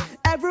bodyguard.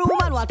 Every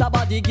woman want a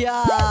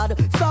bodyguard.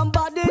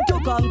 Somebody to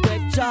come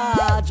take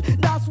charge.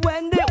 That's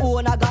when the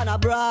owner gonna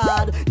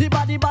brad. The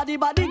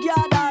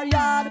bodyguard her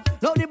yard.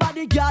 Now the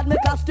bodyguard make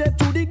a step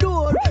to the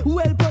door.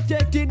 Well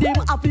protected him,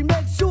 have to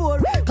make sure.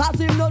 Cause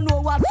him don't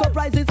know what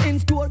surprise is in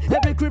store.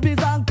 Every crib is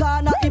on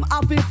corner, him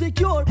have to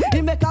secure.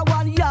 He make a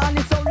one yarn,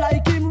 it sound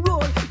like him roll.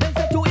 Then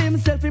say to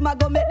himself, him a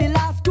go make the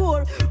last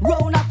score.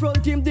 Round up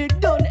front him did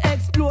done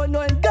explore.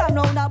 No him gone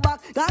round the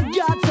back and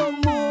got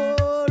some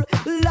more.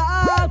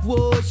 Lord,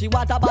 whoa, she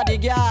want a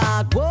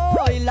bodyguard.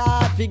 Whoa,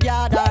 Lord,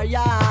 figured her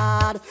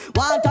yard.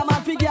 Want a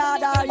man figured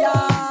her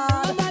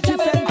yard. She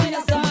sent me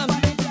a song.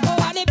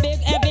 Oh, the big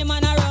heavy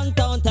man a run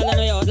town, telling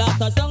me out loud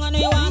touch song and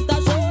we want a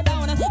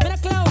showdown. Me a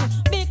clown,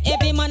 big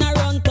heavy man a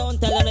run town,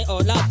 telling me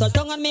out loud touch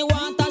song and me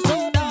want a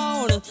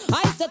showdown.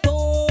 I said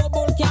oh,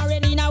 bull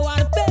carrying in a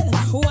one pen.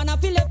 Wanna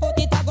feel it, put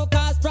it a go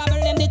cause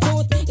problem. The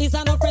truth is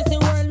a no friends the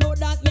world know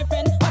that me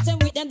friend. Watch them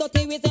with them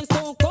dirty with them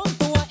stone come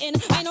to an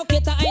end. I no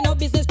cater, I no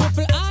business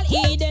cripple all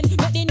Eden.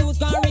 Let the news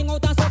gonna ring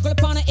out and circle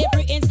upon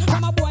every inch.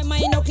 From a boy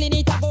mind no clean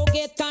it a go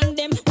get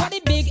condemned. What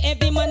the big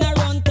heavy man a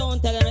run town,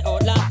 telling me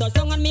out loud touch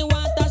song and me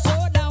want a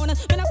showdown.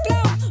 Me no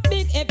clown,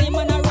 big heavy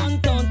man a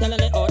run town, telling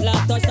me out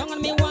loud touch song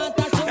and me want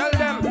a showdown. Tell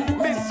them,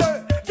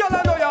 mister, girl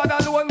I know you're the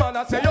alone man,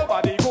 I say your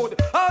body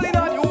good. All in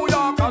a New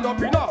York and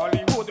up in a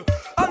Hollywood.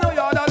 I know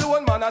you're the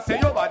alone man, I say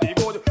your body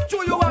good.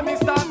 True you and me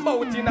start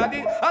bout in a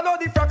day. I know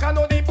the frack, I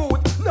know the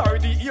boot, nor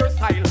the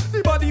hairstyle.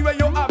 The body where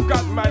you have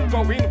got man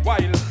going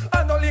wild.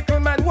 I know little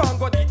man want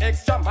go the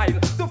extra mile.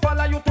 To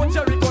follow you to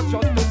Jericho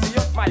just to see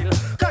your smile.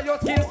 Cause your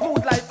skin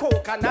smooth like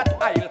coconut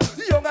oil.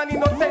 Young and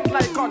innocent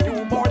like a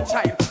newborn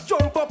child.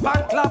 Jump up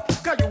and clap,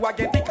 cause you are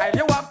getting kyle.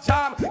 You have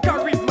charm,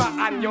 charisma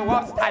and you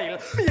have style.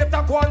 Me a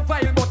go on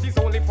file, but it's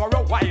only for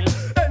a while.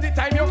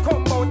 Anytime you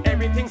come out,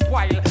 everything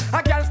spoil.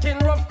 A girl skin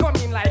rough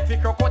coming like the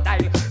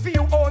crocodile. For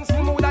you own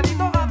smooth and it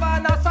don't have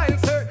an asile,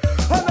 sir.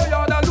 I know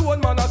you're the lone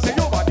man, I say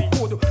your body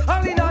good.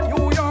 All in a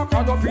New York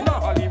and up in a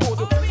Hollywood.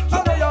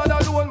 I know you're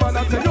the lone man,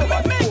 I say your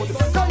body good.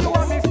 Cause you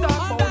are Mr.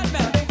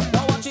 Bound.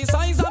 Now watch the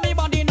size of me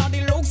body, now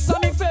the looks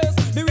of me face.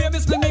 The way me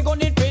sling me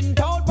gun it print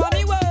out for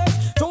me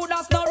waist. True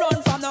that's no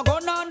run from the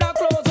gun and the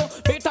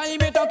clothes. Better you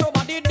better to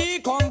body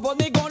decompose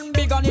me gun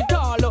big and it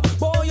tall.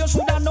 Boy you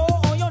shoulda know,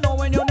 oh you know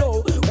when you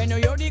know. When you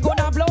hear the gun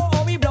a blow,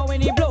 oh we blow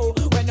when he blow.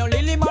 When you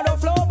lily mother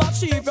flow, but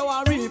sheep you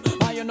a reap.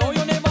 And you know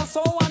you never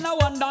saw one a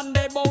one done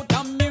they bout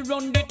and me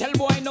run the tell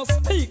boy no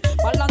speak.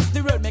 Balance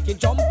the road, make it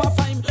jump a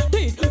 5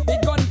 feet.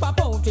 Big gun pop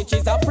out, which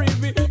is a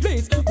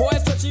pre-release. Boy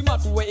stretch him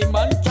out where a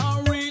man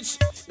can reach.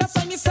 That's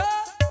why me say,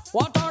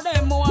 what are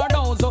them who are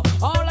down? So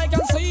all I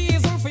can see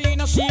is Wolfie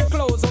in a sheep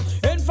clothes.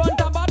 In front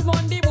of bad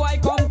one, the boy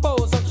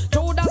compose.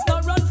 Judas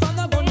not run from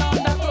the gun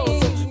and the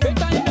clothes.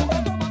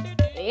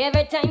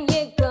 Every time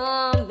you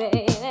come,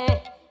 baby,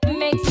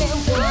 makes me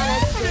wanna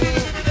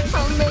scream.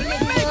 I'm in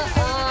your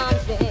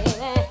arms,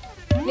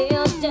 baby.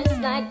 Feels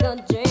just like a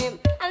dream.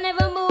 I'll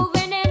never move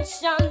an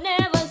inch, I'll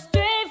never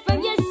stray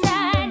from your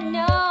side.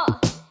 No,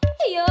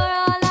 you're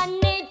all I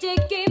need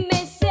to keep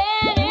me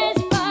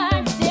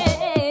satisfied.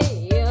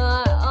 Say, you're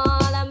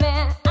all a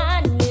man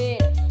I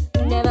need.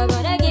 Never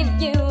gonna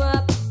give you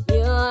up.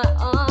 You're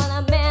all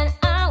a man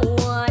I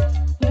want.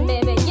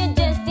 Baby, you're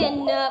just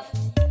enough.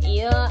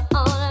 You're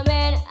all a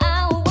man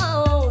I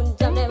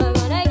want. I'm never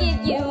gonna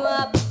give you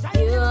up.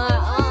 You're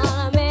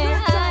all a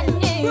man I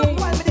need.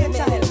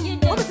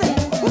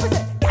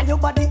 Can your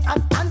body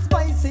and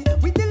spicy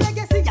with the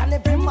legacy and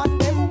every man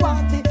them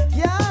want it.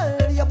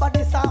 Girl, your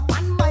body soft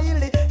and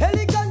miley,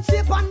 elegant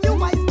shape and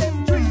your eyes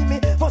them dreamy.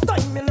 First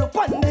time me look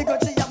on the girl,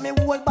 she have me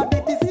whole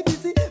body busy.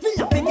 Me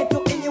have to get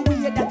you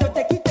anywhere that you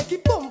take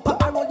it bumper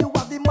around you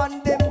have the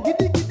man them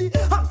giddy.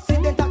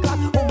 Accident a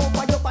class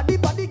over your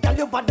body, girl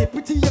your body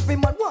pretty. Every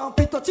man want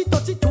to touch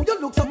it too.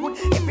 You look so good.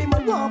 Every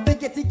man want to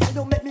get it, girl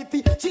you make me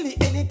feel chilly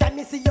anytime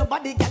me see your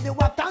body, girl you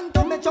have time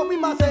to make sure we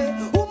must say,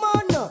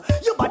 woman,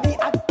 your body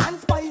hot and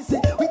spicy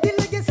with the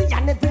legacy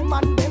and every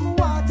man them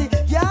want it.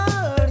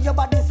 Girl, your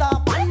body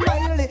soft and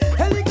miley,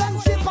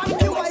 elegant shape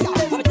and you eyes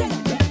them.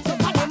 So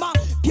for them a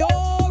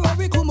pure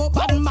we come up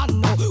and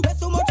man now. Where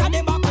so much of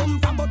them a come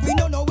from, but we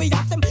don't know we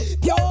have them.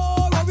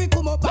 Pure we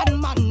come up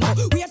and man now.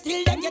 Wait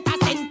till them get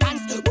a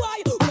sentence.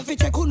 Why? If you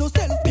check on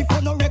yourself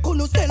before no reckon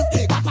yourself.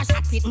 Got a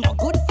shot it no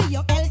good for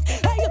your health.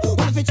 Hey,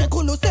 if you check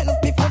on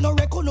yourself before no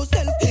reckon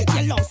yourself.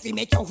 Your lungs we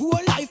make your whole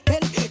life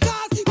pen.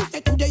 Cause we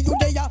say today you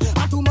there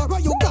and tomorrow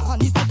you gone.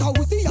 It's like a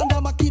Uzi and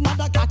a Mackin and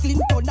a Kathleen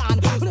Tonan.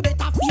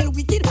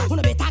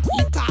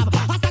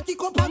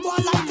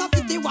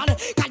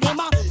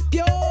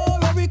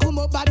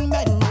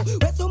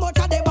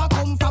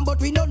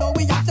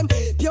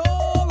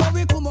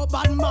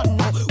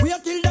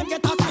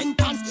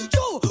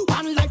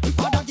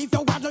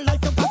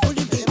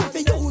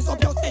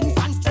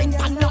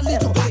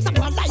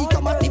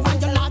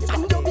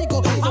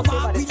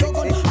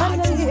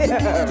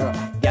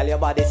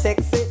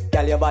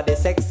 your body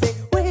sexy,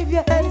 wave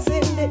your hands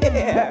in the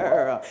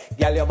air.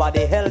 Girl, your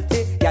body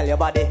healthy, girl, your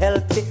body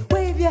healthy,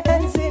 wave your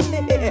hands in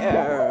the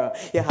air.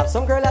 You have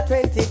some girl at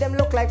 20, them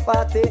look like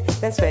 40,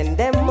 then spend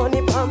them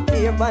money on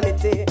pure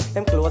vanity.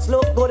 Them clothes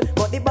look good,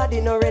 but the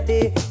body not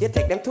ready. You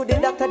take them to the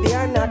doctor, they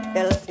are not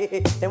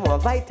healthy. Them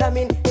want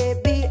vitamin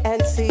A, B,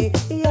 and C.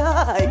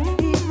 Yeah,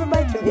 even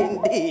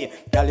vitamin D.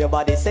 Girl, your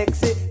body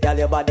sexy, girl,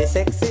 your body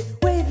sexy,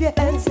 wave your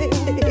hands in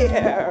the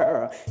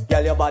air.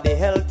 Girl, your body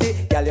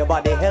healthy, girl, your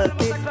body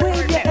healthy,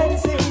 wave your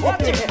hands in the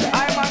air.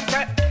 I'm on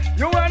set.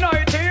 You and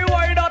IT,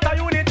 why that a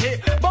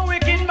unity? But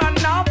wicked man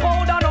now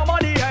powder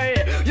nobody,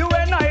 hey. You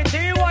and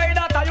IT, why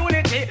that a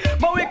unity?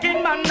 But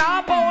wicked man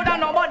now powder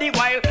nobody,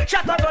 while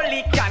shot a go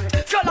lick and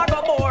skull a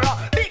go bore.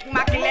 Big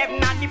Mac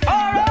 11 and the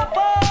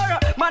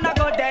 404. Man a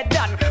go dead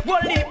and go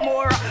leap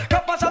more.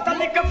 Cup a shot a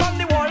liquor from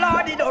the wall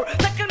or the door.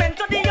 Settlement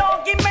to the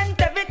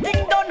argument,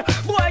 everything done.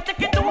 Boy,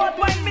 take it to what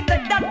while me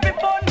take that be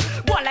fun.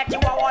 Go like you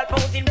a wall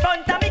pose in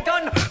front of me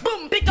gun.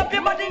 Boom, pick up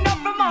your body now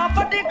from off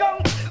of the gun.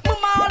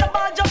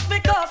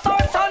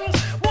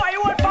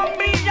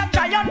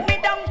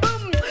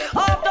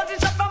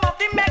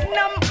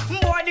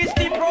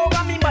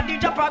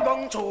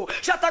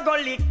 Shut a go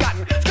lick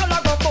and skull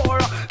a go bore.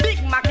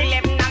 Big Mac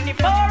 11 and the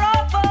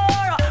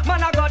 404.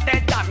 Man a go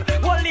dead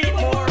and we'll eat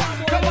more.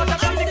 Come on,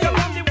 come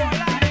on the wall.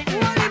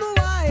 Hold him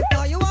wife,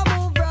 cause you a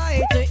move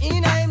right.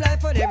 In him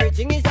life and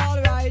everything is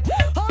alright.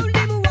 Hold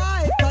him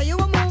wife, cause you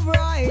a move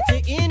right.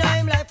 In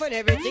him life and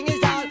everything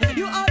is alright.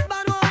 You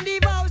husband won't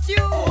divorce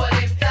you. Hold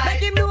him tight.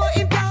 Make him know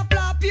him can't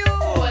flop you.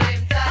 Hold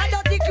him tight.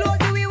 I dirty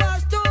clothes you we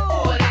wash too.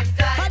 Hold him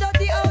tight. I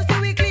dirty house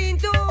you we clean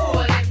too.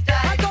 Hold him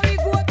tight. I go we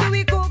go to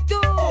we cook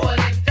too. Hold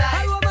him tight.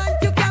 I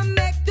romance you can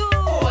make too.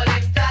 Hold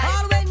him tight.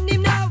 All when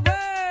him not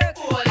work.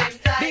 Hold him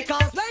tight.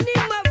 Because when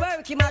him at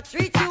work, he might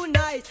treat you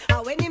nice.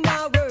 And when him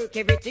not work,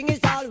 everything is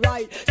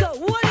alright. So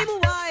hold him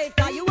wife,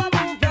 cause you a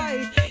move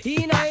right.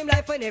 He know him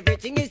life and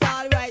everything is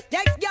alright.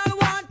 Next girl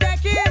want take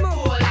him.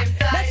 Hold him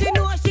tight. Let she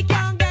know she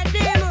can't get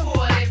him.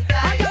 Hold him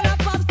tight. I gonna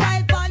pop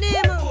style pon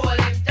him. Hold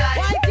him tight.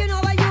 Wife, you know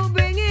where you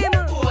bring him.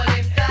 Hold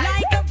him tight.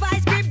 Like a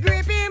vice grip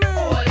grip him.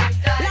 Hold him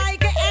tight.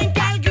 Like a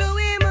ankle glue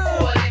him.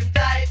 Hold him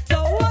tight. So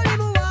hold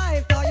him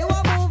wife, cause you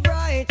a move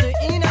right.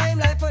 In him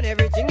life and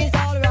everything is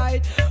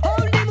alright.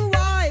 Hold him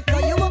wife,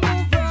 cause you a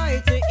move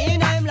right.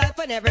 In him life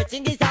and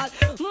everything is all.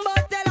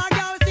 But tell a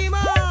girl see ma.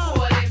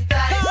 Hold him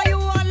tight. Cause you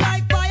want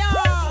like fire.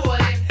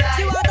 Hold him tight.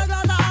 She want a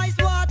glass of ice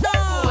water.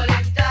 Hold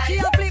him tight. She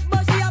a flip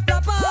but she a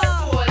flopper.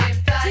 Hold him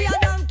tight. She a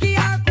donkey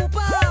or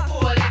cooper.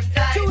 Hold him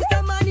tight. Choose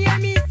some man hear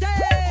me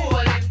say.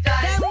 Hold him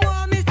tight. Them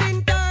want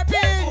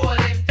misinterpret. Hold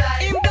him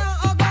tight. Him don't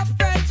hug up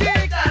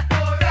Frederick. That's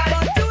alright.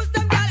 But choose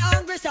some girl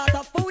hungry, short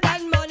of food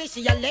and money.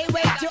 She a lay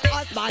wait to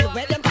husband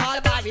where them call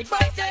Barry.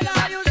 But tell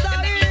her you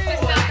sorry.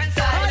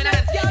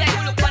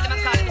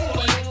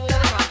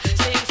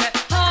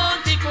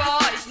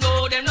 Antichrist,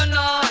 know them no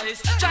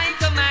noise. Trying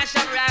to mash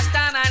up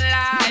Rasta man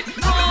life.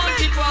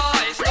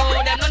 Antichrist, know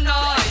them no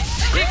noise.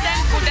 If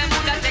them put them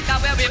would take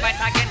away we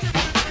vice again.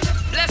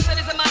 Blessed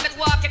is the man that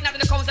walketh not in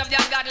the counts of the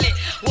ungodly,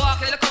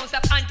 walking in the counts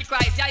of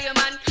Antichrist. Yeah, you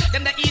man.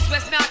 Them the east,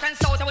 west, north, and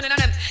south. I want to know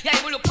them. Yeah,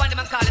 you will look on them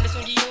and call them.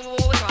 Soon you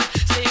man.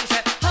 Sing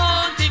say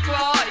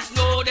Antichrist,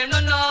 know them no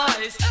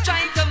noise.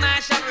 Trying to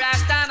mash up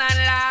Rasta man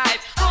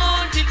life.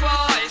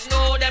 Antichrist,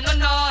 know them no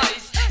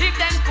noise. If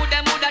them put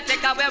them would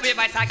take away we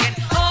vice again.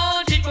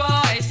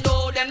 Antichrist,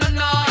 know them no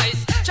noise.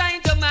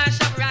 Trying to mash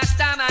up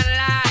Rasta man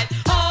life.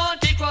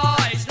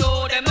 Antichrist,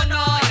 know them no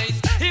noise.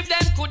 If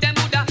them could them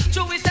woulda,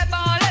 true we say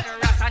ball and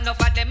Rasta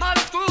enough of them all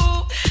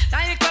screw.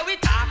 Like how we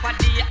talk what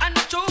the and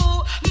the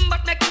true,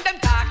 but making them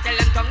talk tell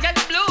them tongue get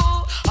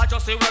blue. I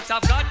just the works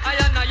of God I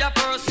and I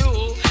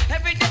pursue.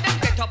 Every day them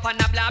get up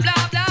and a blah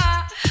blah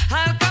blah.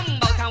 I'll come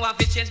out and want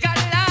to change God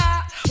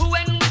law.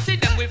 When we see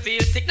them we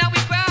feel sick now we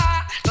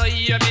cry. No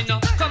hear me no,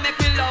 come make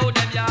me loud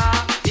them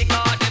yeah.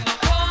 Because them a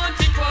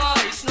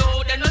Antichrist,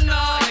 know them no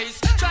noise.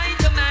 Trying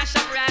to mash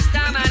up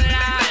Rasta man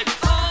life.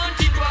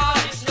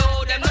 Antichrist,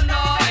 know them no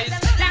noise.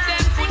 If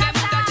them put them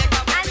woulda take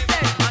away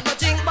me. Man no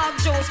drink bag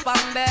juice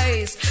from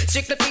base.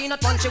 Strictly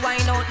peanut punchy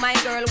wine out my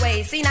girl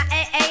waist. In a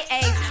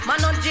AAAs.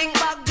 Man no drink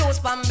bag juice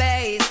from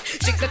base.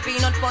 Strictly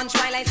peanut punch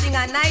while I sing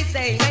and I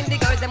say. When the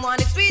girls them want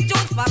the sweet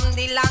juice from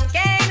the long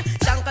cane.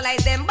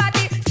 Junkalize them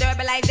body,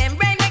 sterilize them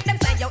brain. Make them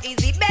say yo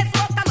easy best.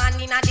 Walk a man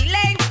in a the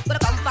lane. But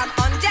I come from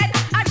 100,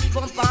 I keep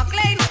on park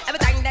lane. Every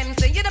time them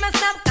say you them a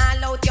snap,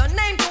 call out your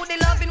name. To the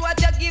loving what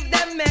you give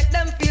them, make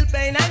them feel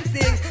pain and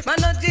sing. Man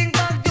no drink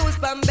bag juice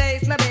from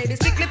base. My baby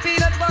strictly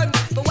peanut punch.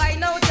 But why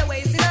now your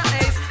waist in a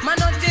ace? Man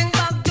no drink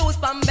bag juice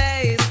from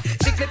base.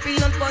 Strictly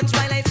peanut punch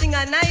while I sing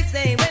and I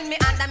say. When me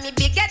under me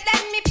big head,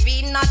 then me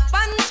peanut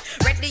punch.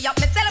 Ready up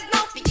myself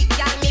now, fi give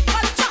y'all me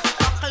punch up.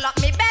 Buckle up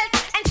me belt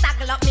and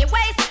toggle up me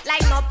waist.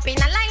 Line up in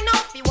a line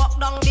up, fi walk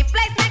down the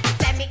place. Make me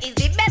say me is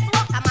the best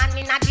walk a man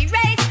in a the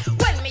race.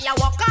 When me a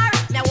walk her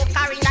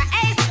in the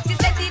ace. She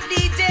said the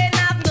DJ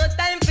have no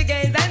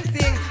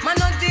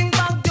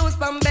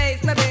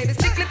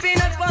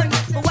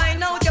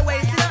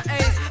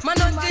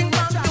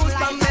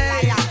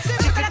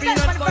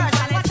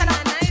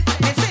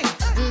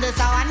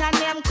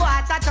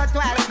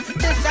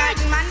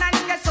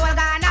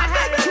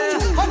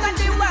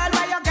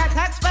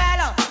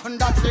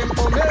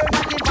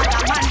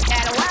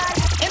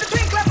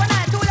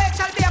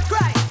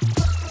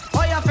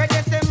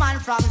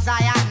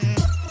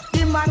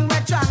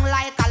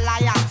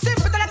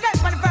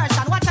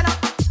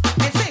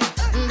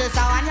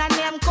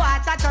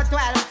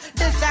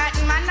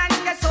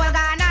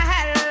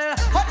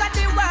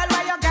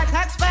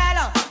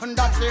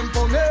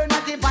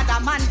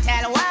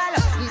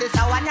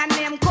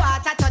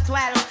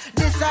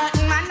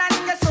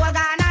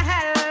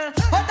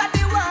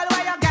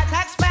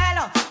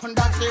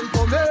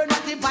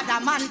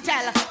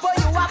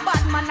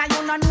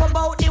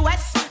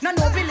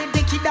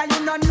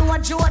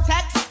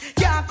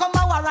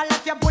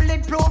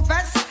bulletproof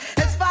vest.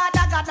 His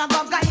father got a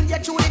go guide you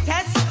through the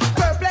test.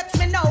 Perplex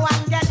me now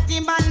and get the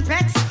man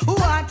vex. Who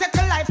want take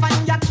a life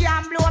and you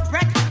can't blow a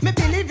breath. Me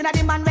believe in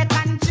the man we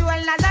control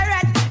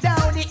Nazareth.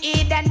 Down the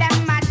Eden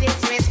them a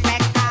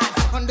disrespect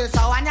us. On the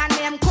so and your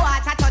name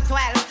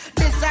 11:45.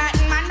 Be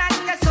certain man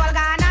and the soul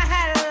gonna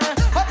hell.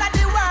 Over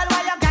the world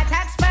where you get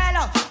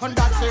expelled. On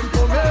that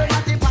simple way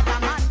that the father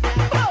man.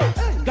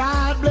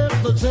 God bless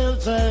the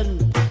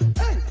children.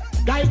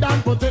 Guide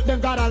and protect them,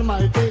 God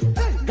Almighty.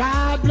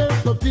 God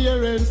bless the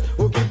parents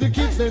who give the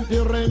kids them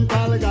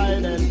parental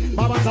guidance.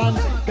 Baba San,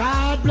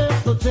 God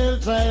bless the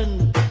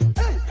children.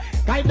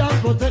 Guide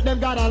and protect them,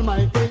 God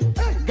Almighty.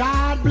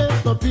 God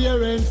bless the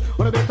parents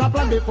who have better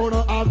plan before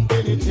no have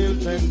any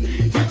children.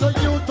 Teach a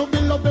youth to be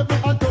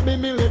lovable and to be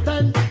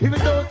militant. If you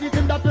don't teach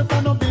him that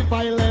person, don't be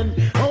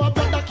violent. Our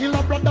brother kill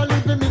a brother,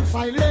 leave him in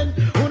silent.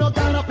 Who no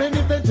can up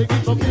anything, take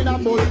it up in a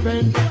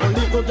bullpen. The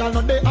little girl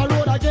not they a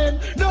road again.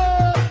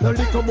 No, the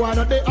little boy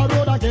not they a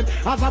road again.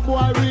 As a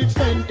boy reach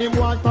 10, him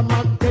want a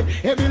man 10.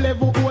 Every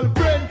level old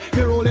friend,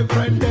 he roll him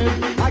friend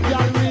then. A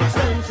girl reach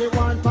 10, she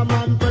want a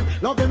man friend.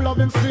 Love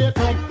him straight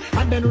up,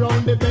 and then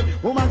round the bed.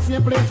 Woman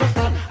same place to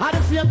start, at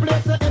the same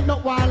place to end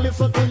up while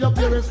listen to your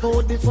parents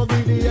for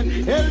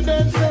disobedient. And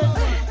then say,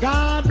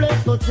 God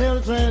bless the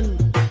children.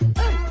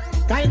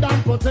 Guide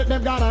and protect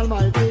them, God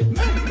Almighty.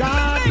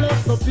 God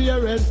bless the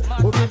parents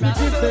who give the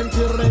kids them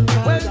children.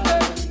 Well,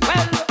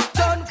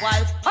 don't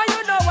wife, and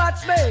you know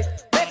what's me.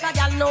 Make a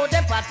girl know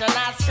the pattern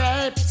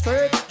and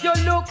skirt. You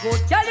look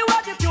good, girl, you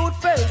have a cute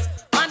face.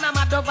 Man, I'm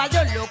mad over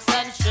your looks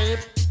and shape.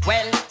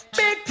 Well,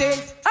 big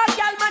things, a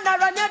girl man a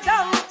run you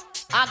down.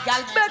 A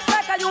girl makes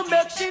like a you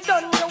make she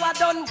done. You a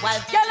done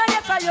wife, girl, and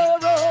yes, a your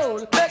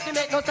role. Make you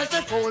make no such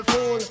a fool,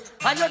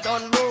 and you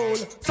done roll.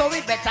 So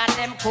we better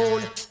them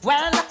cool.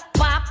 Well,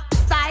 pop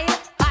style,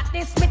 at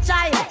this me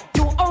child.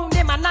 You own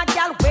them and a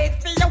girl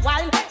wait for you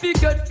while. Be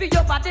good for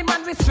your body,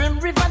 man, we swim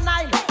River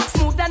Nile.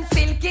 Smooth and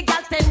silky,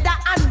 girl, tender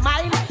and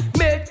mild.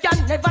 Make you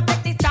never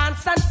take the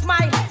chance and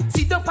smile.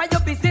 See don't for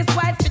your business,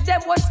 wife, for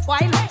them was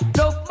spoil.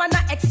 Love man,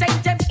 I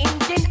exchange them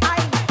engine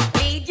oil.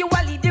 Lead you a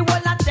lead the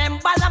whole of them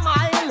by a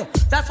mile.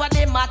 That's why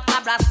they mad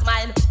cabra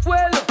smile.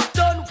 Well,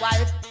 don't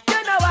wife,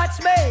 you know watch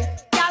me.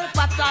 Girl,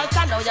 fat out,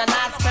 I know you're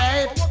not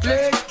scared.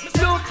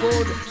 Look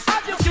good,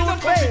 have your cute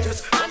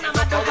face. And I'm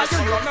a dog, I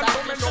should love that.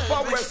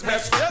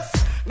 Yes,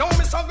 now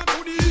me song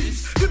to the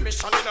east. The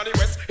mission in the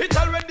west, it's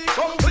already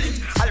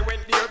complete. I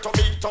went there to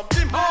meet up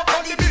the mark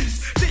on the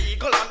beast. The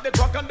eagle and the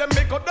dragon, them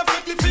make up the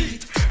 50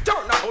 feet.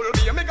 Turn a whole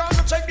day, me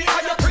gonna check the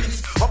higher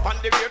priest. Up on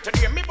the rear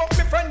today, me buck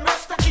me friend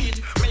Master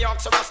Keith. Me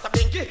ask Rasta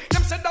Binky,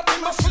 them said that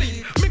he must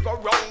sleep. Me go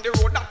round the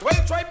road that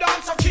 12 tribe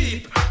dance a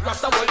keep.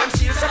 Rasta hold them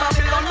seals, say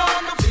Babylon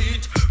on the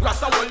feet.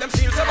 Rasta hold them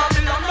seals, say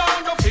Babylon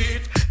on the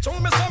feet. So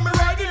me saw me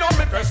riding on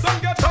me breast,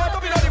 don't get caught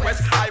up in the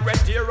west. I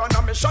went there on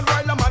a mission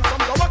while a man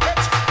from Dover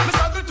catch. Me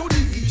struggle to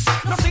the east,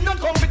 nothing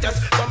non-competence.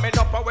 So me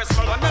up a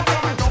Westmoreland and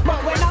coming up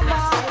a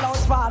Westmoreland.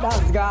 Those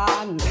fathers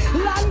gone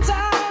long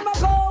time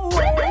ago,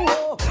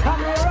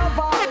 and where have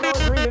all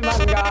those real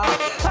men gone?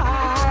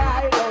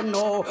 I don't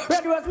know.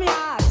 Red was me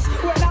ass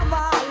when have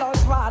all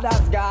those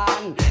fathers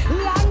gone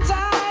long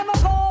time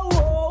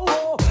ago,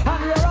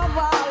 and where have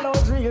all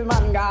those real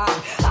men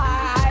gone?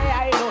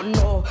 I don't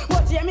know.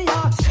 But hear me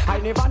ask, I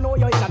never know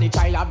you're in the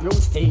child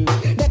abuse thing.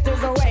 That is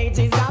the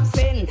wages of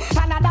sin.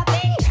 Another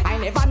thing, I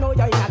never know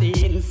you're in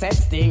the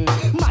incest thing.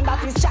 Man,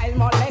 that is child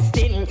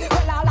molesting.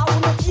 Well, all I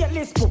wanna hear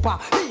this pooper.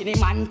 Any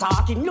man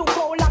talking, look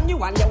how long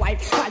you and your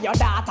wife and your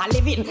daughter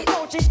living.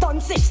 Now she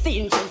turned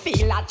 16, she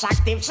feel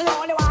attractive. She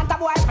only want a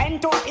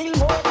boyfriend to feel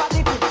more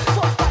positive.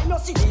 First time you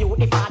see the youth,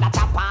 the father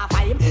chop off of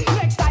him.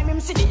 Next time him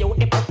see the youth,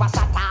 the pooper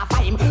shut off of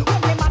him.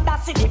 When the mother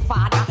see the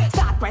father,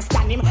 start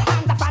question him.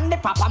 And from the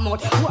papa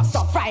mouth, what's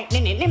so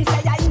frightening? Him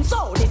say I him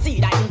so the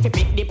seed, I him to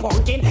pick the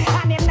pumpkin.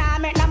 And him nah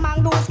make the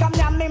mangoes come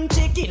down him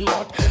chicken.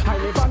 But I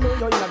never know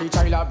you're in the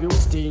child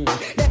abuse thing.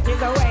 That is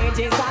the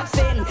wages of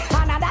sin.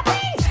 Another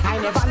thing, I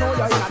never know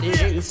you're in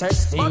the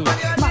incest thing.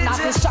 Man, that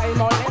is child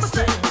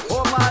molesting.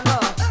 Oh man,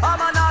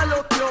 I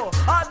look you.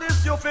 All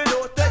this you feel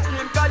out, take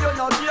him, cause you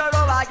not care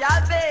how a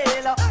girl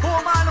feel. Oh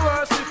man,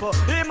 worship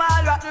him,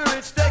 all rotten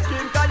rich, take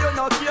him, cause you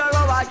not care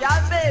how a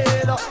girl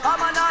feel. Oh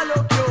man, I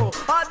look you.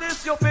 All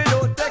this you feel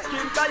out, take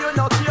him, cause you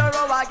not care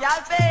how a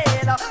girl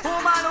feel. Oh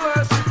man,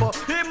 worship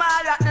him,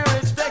 all rotten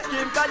rich, take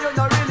him, cause you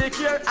not really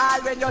care. All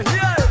when you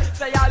hear,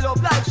 say I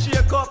love life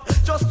shake up.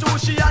 Just to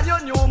she and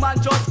your new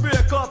man just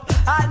break up.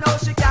 I know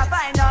she can't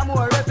find no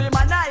more. Every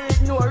man I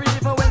ignore,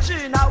 even when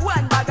she not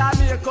one bag of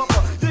makeup.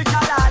 The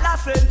girl all a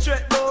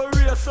centric, no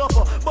race up.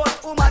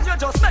 But woman, you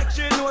just make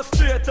she know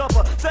straight up.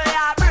 Say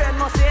her brain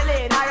must be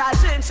lean, or a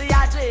dream she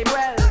a dream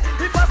well.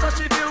 If I saw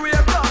she feel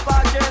wake up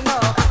again,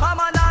 I'm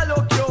an I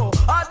look you.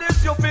 All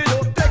this you feel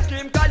up, take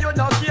him, cause you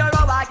not care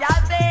how a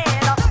girl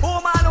feel.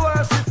 Woman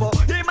worship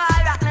him,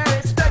 all that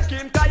rich, take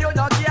him, cause you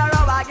not care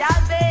how a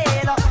girl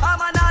feel.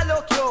 I'm an I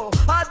look you.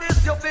 All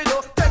this you feel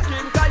up, take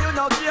him, cause you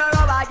not care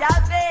how a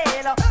girl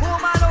feel.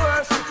 Woman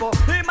worship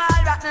him,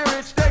 all that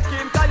rich, take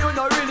him, cause you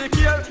not really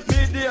care.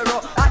 Me dear,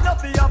 I know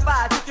for your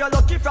part, if you're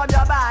lucky from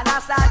your band, I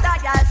start a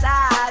girl.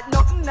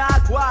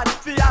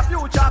 For your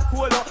future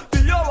cool, for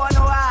you want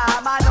no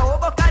harm. I know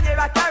but can you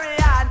carry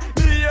on?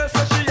 Me here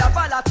so she a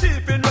follow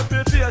thief in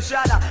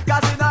reputation.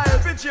 Cause in her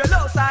every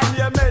jailhouse and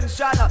you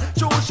mention.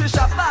 True she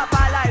shop up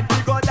a line,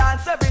 we go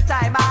dance every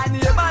time. And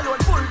name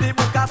alone full the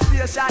book of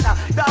station.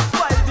 That's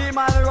why the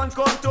man run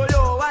come to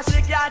you. And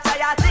she can't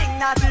try a thing,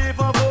 not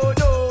even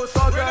voodoo.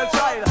 So girl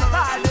child,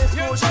 all this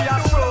food she a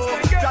screw.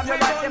 From your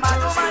like the man,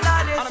 woman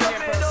and this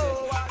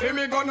you Here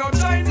me go no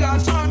giant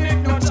lodge, and it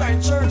no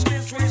giant church.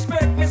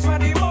 Disrespect me, for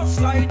the most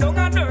slide down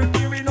and dirt.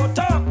 Here we no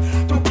talk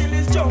to kill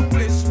his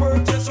junglist.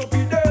 Word just so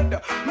be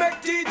dead.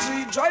 Make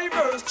DG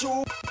drivers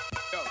through.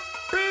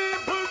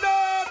 People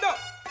dead.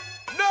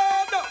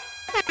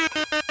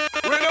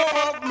 We don't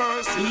have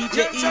mercy.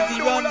 djeasy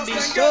run the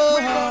show.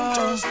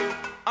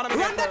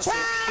 Run the track.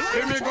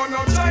 Here me go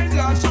no giant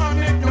lodge, and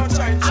it no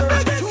giant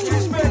church.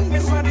 Disrespect me,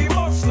 for the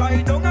most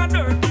slide down and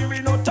dirt. Here we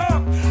no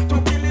talk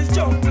to kill his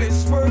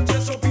junglist. Word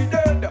just so be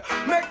dead.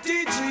 Make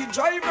DG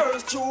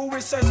drivers through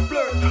with says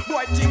blur.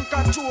 Boy think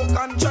a joke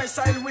and try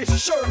style with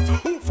shirt.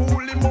 Who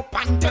fool him up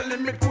and tell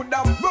him it could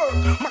have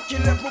worked. Macky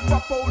level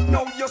pop out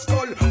now your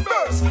skull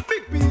burst.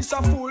 Big piece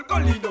of fool go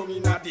lead down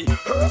in a the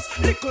hearse.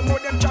 Little more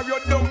them carry you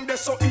down there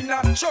so in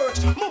a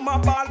church. Mama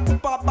ball,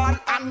 papa ball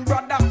and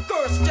brother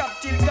curse.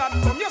 Just till God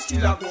come you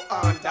still a go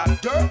on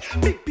that dirt.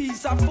 Big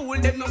piece of fool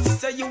them no see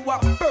say you a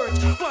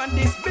perch. Want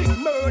this big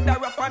murder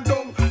up and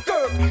down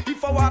Kirk.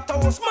 If I want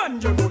house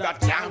man you know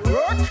that can't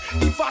work.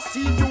 If I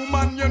see you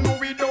man you know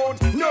we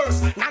don't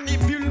nurse. And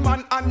if you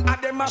man and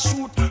them a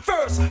shoot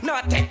first.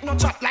 Not take no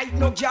chat like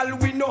no girl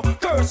we no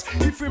curse.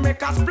 If we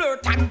make us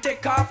flirt and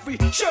take off we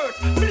shirt.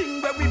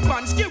 Bling where we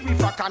pants give we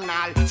for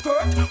canal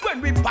skirt.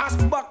 When we pass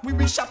back we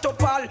be shut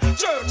up all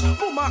church.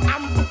 Mama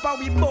and papa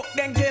we both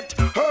then get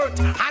hurt.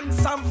 And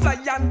some fly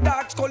and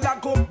dark skull a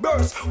go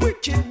burst.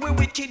 Wicked we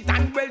wicked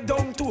and well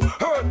down to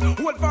hurt.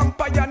 Old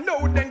vampire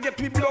now then get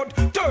we blood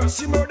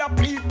thirst. He murder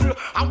people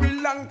and we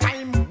long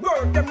time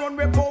work. Them run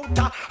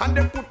reporter and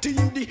they put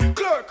in the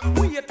clerk.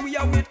 We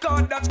are wait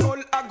cause that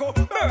skull a go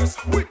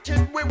burst.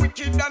 Wicked we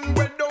wicked and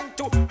well down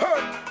to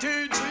hurt.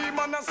 TG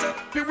man I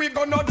say we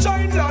go no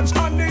giant lodge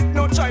and it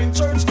no giant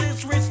church.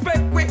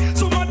 Disrespect we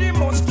somebody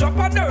must drop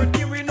a dirt.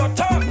 Here we no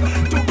talk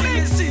to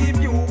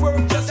receive you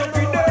work just so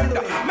we dead.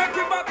 Make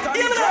you back to the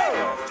jail.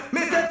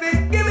 Mr.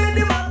 Fit, give me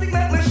the matic,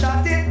 make me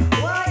shot it.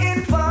 Why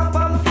in far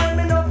from friend,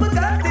 me no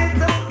forgot it.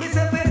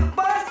 Mr. Fit,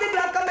 pass the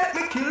black and make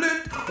me kill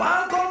it.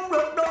 Why come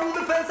broke down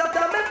the fence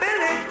after me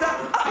build it?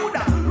 How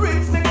that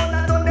rinse me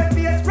gonna turn their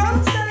face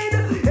from side.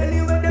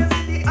 Anyway them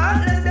see the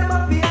heartless, them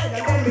a fear.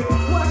 And then me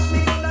wash me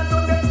gonna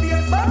turn their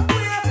face back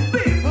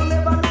way. People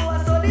never know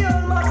I saw the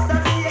old master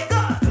say.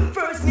 Cause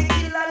first me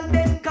kill and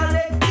then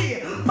collect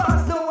pay.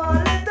 Pass no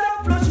one let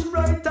her flush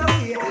right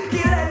away.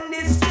 Kill and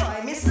destroy,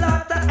 me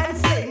slaughter and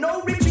slay.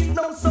 No retreat,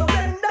 no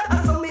surrender,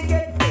 so me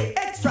get paid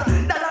extra.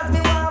 Dollars me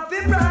want fi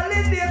brawl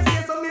in this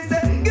case. So me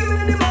say, give me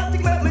the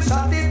matic, make me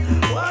shot it.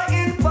 Why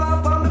in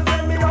far from me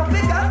friend, me no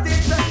forgot it.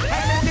 I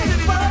said this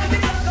part, the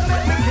clock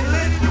make me kill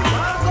it.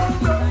 Why come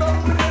broke down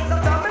me fence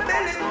after me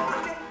build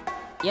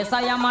it? Yes,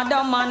 I am a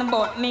dumb man,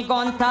 but me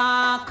gon'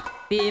 talk.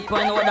 People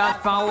know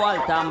that from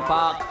Walton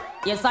Park.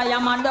 Yes, I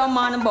am a dumb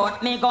man,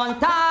 but me gon'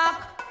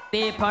 talk.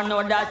 People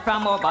know that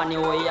from over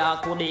New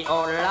York to the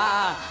old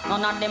law.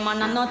 None of them are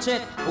no cheat.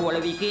 All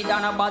wicked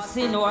and a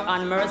bossy nor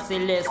and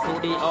merciless to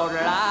the old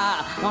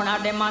law. None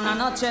of them are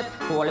no cheat.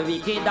 All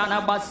wicked and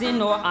a bossy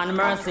nor and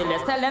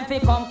merciless. Tell them fi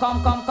come,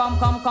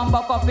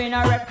 buck up in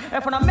a rep.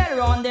 If on a mail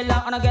round the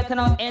land and I get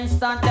enough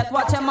instant death.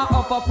 Watch them a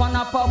up and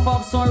a pop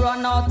up, so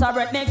run out of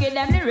breath. Me give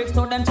them lyrics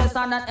to them chest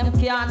and that them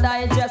can't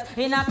digest.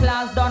 In a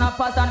class done a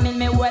pass and mean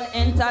me well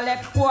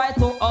intellect. Why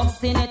too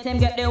obstinate him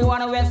get the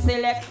one we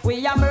select.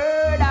 We a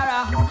murder.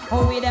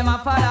 Oh, we them a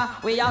follow,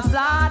 we a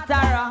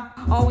slaughterer.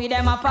 Oh, we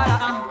them a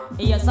follow.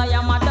 Yes, I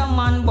am a dumb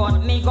man,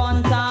 but me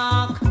gon'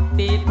 talk.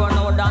 People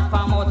know that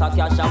from out of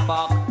cash and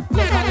back.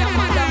 Yes, I am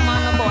a dumb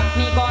man, but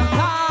me gon'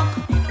 talk.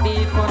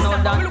 People know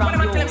that from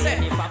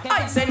you.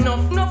 I say enough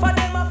of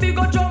them a fi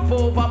go jump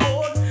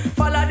overboard.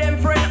 Follow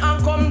them friend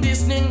and come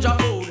this ninja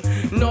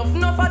code.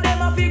 Enough of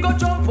them a fi go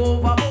jump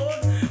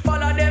overboard.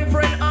 Follow them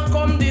friend and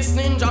come this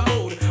ninja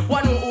code.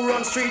 One who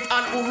run street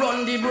and who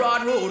run the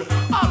broad road.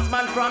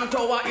 Oxman from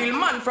Tower Hill,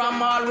 man from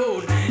Mall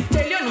Road.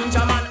 Tell your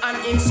ninja man and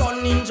him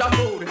son ninja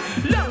code.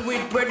 Long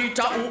with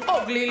predator who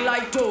ugly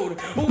like toad.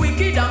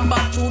 Wicked and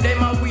bad to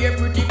them a wear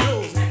pretty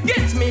clothes.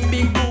 Get me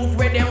big booth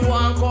where them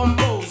want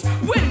compose.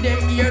 When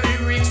them hear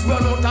lyrics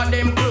run out of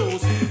them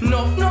clothes.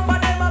 Enough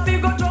of them a fi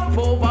go jump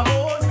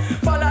overboard.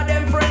 Follow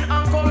them friend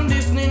and come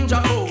this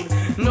ninja code.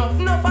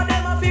 Enough of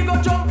them a fi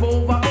go jump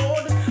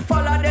overboard.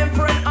 Follow them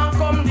friend and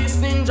come this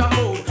ninja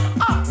code.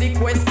 Ask the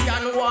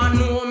question, one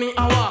know me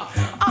hour.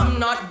 I'm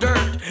not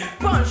dirt,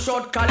 one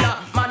short color,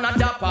 man a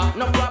dapper,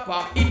 no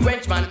proper. It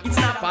wench man, it's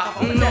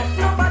snapper. Enough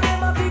of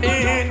them a fi go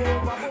jump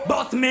overboard.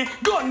 Boss me,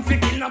 gun fi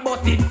kill, no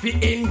boss it fi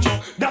injure.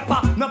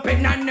 Dapper, no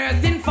pen and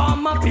nursing for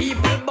my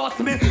people. Boss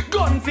me,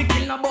 gun fi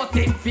kill, no boss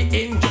it fi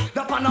injure.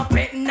 Dapper, no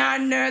pen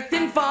and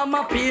nursing for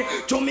my people.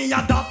 To me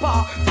a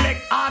dapper, flex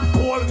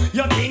hardcore,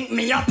 you think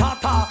me a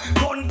tata.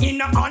 Gun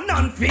in a hand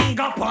and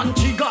finger punch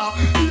trigger.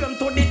 Aim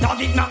to the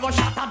target, now go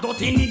shot a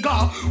dirty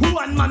nigga.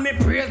 One man me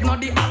praise,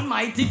 not the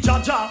almighty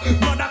Jaja.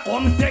 Brother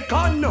come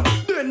second,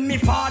 then me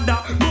father.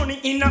 Money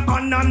in a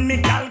hand and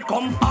me gal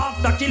come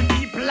after. Kill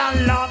people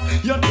and laugh.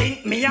 You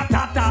think me a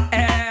tata,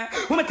 eh?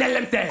 Who me tell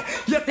them say?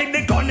 You think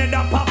the gun in the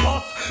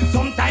purpose?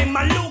 Sometime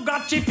I look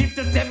at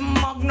 57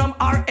 Magnum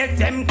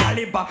RSM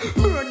caliber.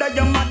 Murder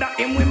your mother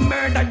and we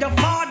murder your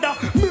father.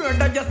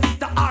 Murder your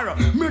sister or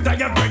murder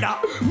your brother.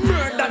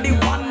 Murder the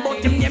one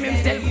but him name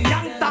himself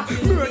gangster.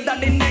 Murder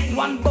the next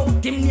one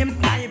but him name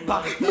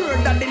sniper.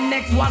 Murder the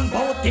next one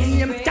but him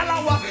name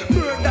Scalawa.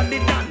 Murder the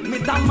dan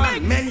Mr.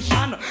 Man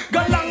mention.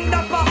 Galang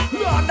dapper,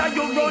 rather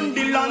you run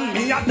the land,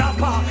 me a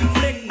dapper.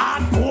 Flick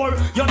hardcore,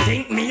 you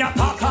think me a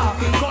tata.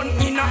 Gun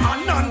in a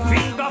hand and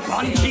finger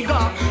punch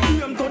trigger.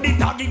 Aim to the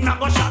target, now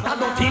go shot a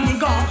dirty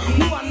nigga.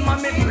 One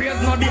man me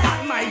praise, not the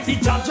almighty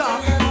Jaja.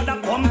 Mother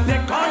come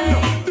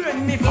second,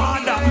 then me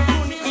father.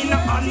 Money in a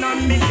hand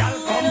and me gal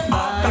come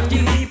after.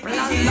 Kill people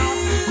and laugh,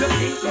 you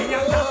think me a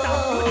tata.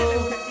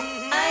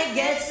 I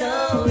get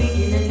so weak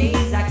in the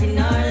knees, I can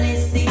hardly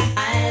sleep.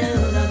 I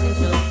lose all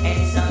control,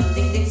 and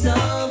something takes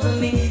over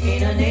me.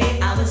 In a day,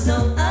 I was so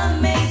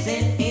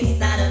amazing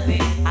inside of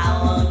it. I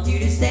want you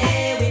to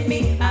stay with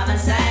me by my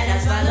side. I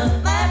swallow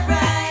my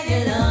pride.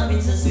 Your love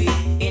is so sweet,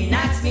 it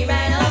knocks me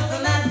right off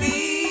of my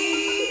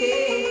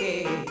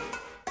feet.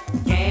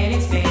 Can't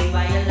explain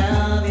why your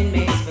loving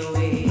makes me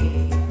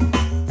weak.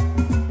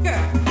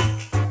 Girl,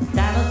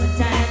 time after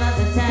time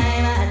after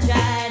time, I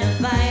try to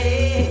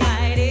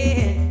fight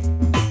it.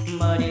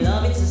 But your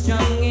love is so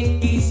strong,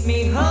 it keeps me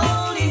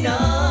holding on.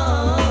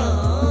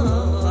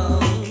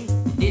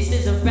 This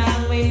is a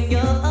frown when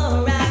you're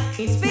around,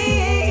 it's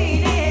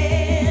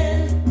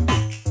fading.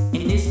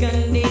 In this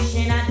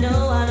condition, I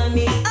don't wanna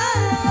be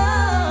alone.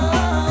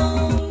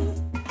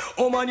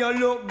 Oh man, you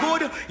look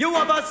good, you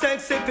have a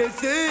sexy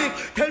physique.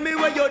 Tell me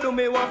where you do,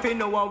 me want to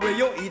know where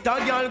you eat a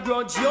girl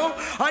grudge you.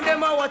 And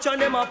them a watch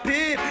and them a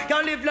peep.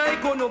 Can't live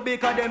like you no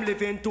because them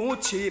living too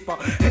cheap.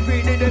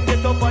 Every day they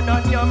get up on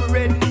a yam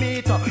red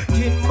meat.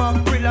 Tin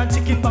mackerel and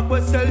chicken back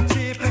we sell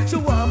cheap. She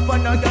want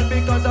on a girl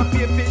because of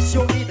pay fish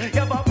you eat.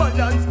 You have a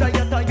balanced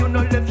diet and you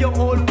no live your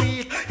whole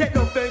week. Take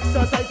no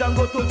exercise and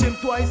go to gym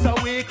twice a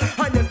week.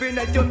 And every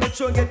night you make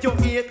sure get your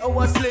 8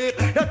 hours sleep.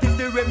 That is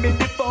the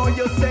remedy for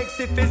your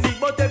sexy physique.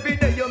 But every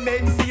day you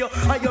make see you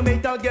and you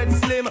make her get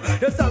slim.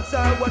 The socks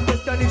are what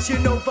question if she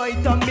no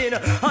vitamin.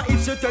 And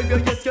if she tell you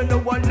yes, you know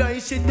one lie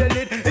she tell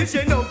it. If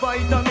she no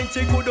vitamin,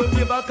 she couldn't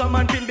give a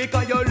command pin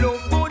because you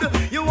look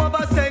good. You have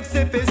a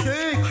sexy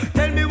physique.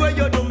 Tell me where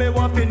you do, me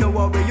want to know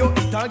where you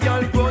eat a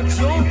girl grudge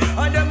you.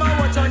 And them a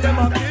watch and them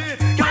a play.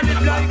 Can't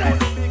live like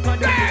you because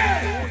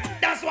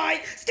them That's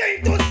why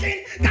skin to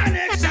skin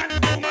connection.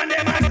 Woman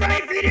them a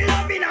cry for the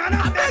loving and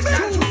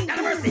affection.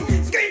 And mercy,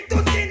 skin to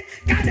skin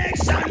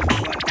connection.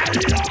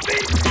 Total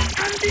loving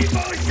and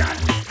devotion.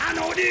 I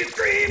know the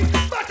cream,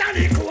 but on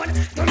the cone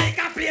to make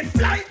a plane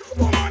fly.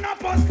 Woman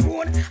up on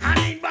spoon and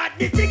in bad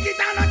the ticket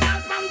and a call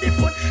from the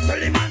phone. So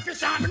the man fish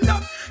sharpen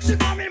up. She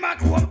coming back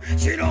home.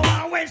 She know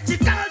how when she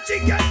tell she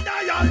get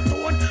dial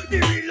tone. The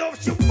real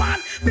love she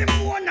want. Be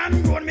moan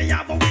and groan. Me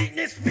have a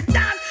weakness for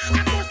that.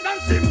 I trust them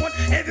Simone.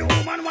 Every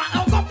woman want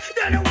hug up.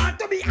 They don't want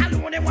to be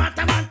alone. They want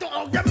a man to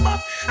hug them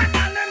up. I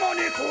tell them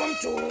money come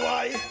to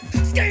why.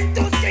 Skin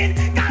to skin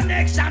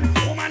connection.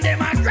 Woman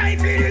them a cry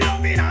for the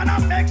loving and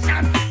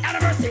affection.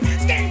 And mercy.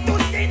 Skin to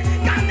skin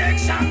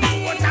connection.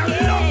 Total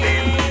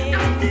loving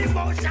and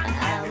devotion.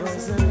 I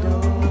was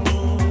alone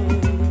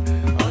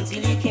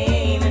until you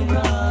came and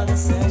brought the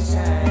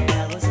sunshine.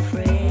 I was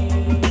afraid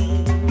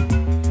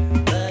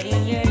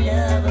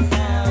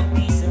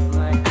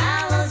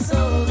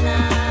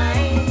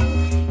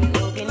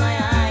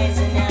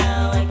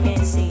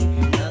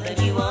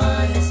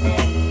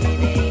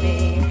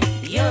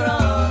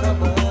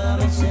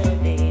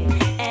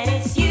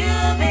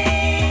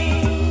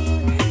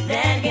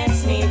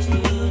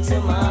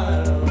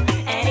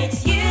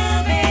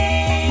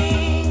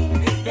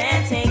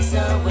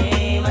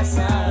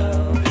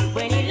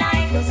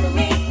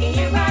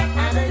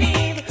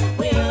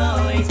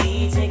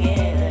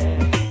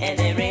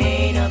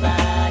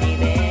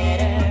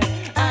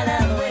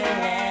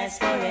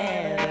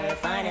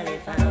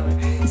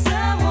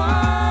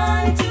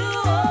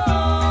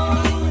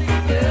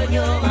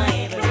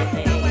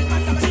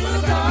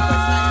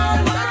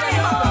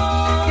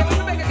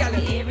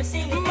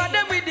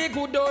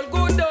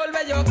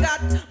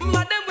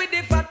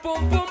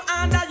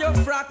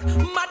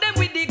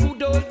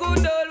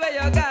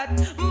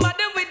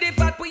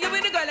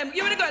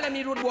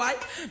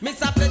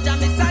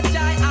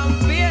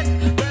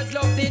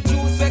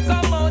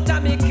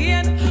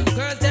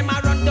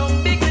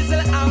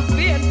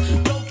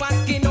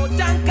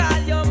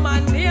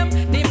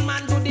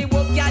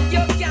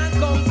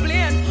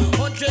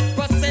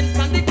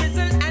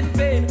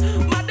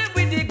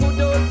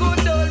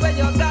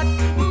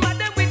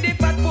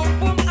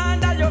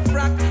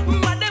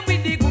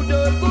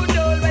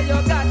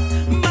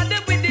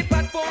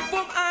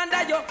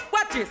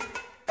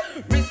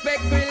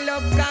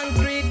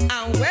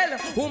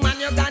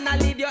and I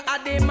leave you a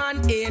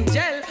demon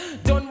angel.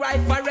 Don't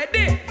ride for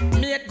ready,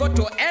 mate go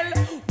to hell.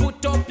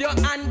 Put up your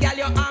hand, girl,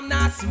 your arm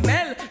not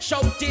smell.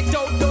 Shout it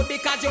out though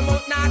because your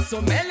mouth not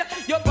smell.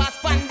 You pass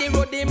pan the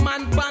road, the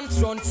man pants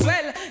run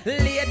swell.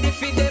 Lady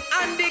feed them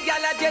and the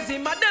girl a djeasy.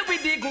 Madam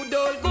with the good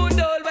old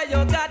where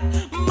you got.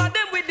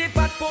 Madam with the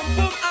fat pum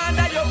pum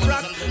under your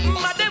frock.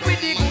 Madam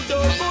with the good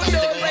old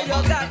where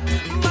you got.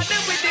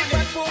 Madam with the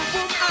fat pum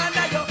pum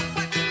under your.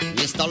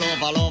 Mr.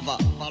 Lover,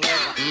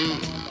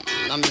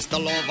 now Mr.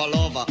 Lover,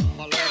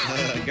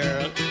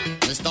 girl.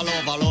 Mr.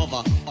 Lover,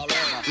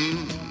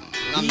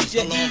 now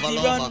Mr.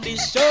 Lover.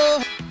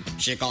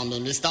 She call me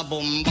Mr.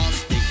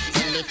 Boombastic,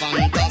 tell me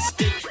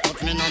fantastic.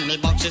 Touch me on me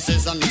back, she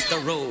says I'm Mr.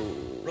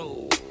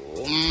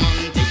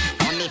 Romantic.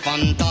 Call me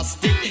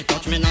fantastic,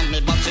 touch me on me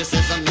back, she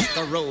says I'm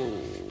Mr.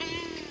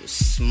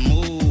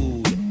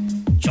 Smooth.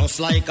 Just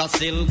like a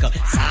silk,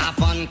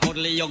 soft and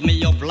cuddly, hug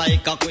me up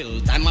like a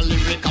quilt. I'm a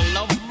lyrical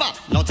lover,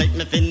 now take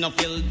me thin or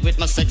filled with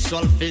my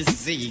sexual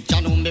physique.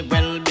 You know me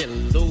well,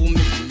 Bill, do me,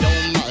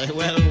 oh my,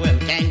 well,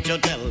 can't you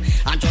tell?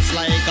 I'm just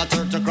like a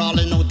turtle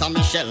crawling out of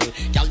my shell.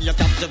 Girl, you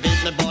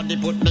captivate my body,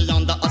 put me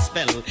under a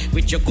spell.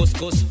 With your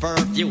couscous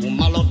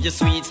perfume, I love your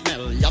sweet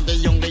smell. You're the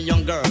young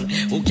girl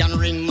who can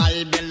ring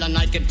my bell, and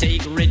I can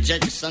take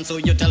rejection. So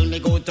you tell me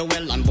go to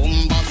well, I'm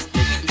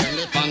bombastic, tell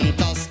me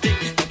fantastic.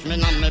 Touch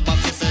me on my back,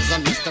 she says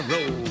I'm Mr.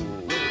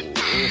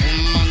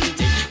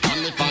 Romantic, call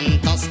me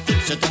fantastic.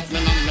 She touch me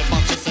on my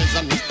back, she says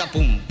I'm Mr.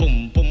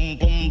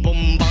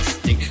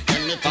 Bombastic.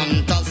 Tell me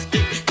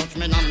fantastic, touch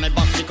me on my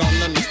back, she call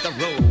me Mr.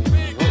 Romantic.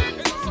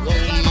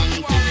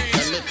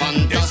 Tell me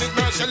fantastic. This is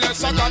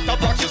merciless, I got the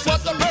practice,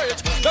 what's the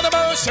rage? To the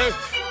mercy,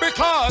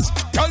 because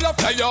girl I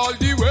fly all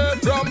the way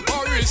from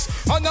Paris,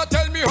 and I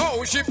tell me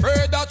how she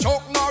pray that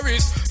Chuck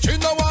Norris. She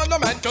no want a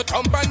man to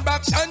thump and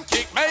box and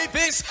kick my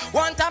fist.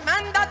 Want a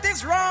man that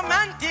is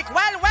romantic,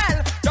 well.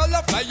 Girl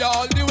I fly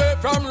all the way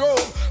from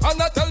Rome, and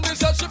I tell me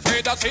that she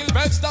pray that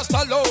Sylvester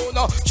Stallone.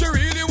 She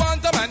really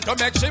want a man to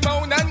make she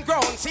moan and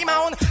groan.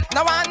 Simone,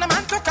 no want a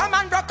man to come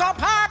and rock up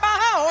her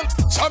bone.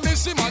 So me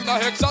see man to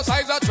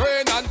exercise, a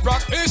train and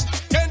practice.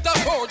 Can't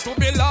afford to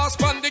be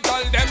last on the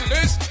girl them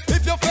list.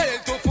 If you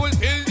fail to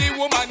fulfill the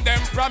woman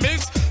them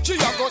promise, she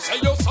a go say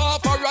you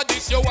suffer a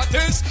this, you what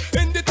is.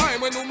 In the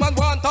time when woman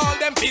want all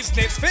them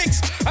business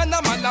fixed, and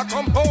a man a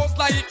compose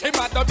like him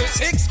at double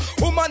six.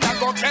 Woman a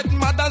go get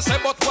mad and say,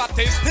 but what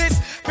is this?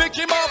 Pick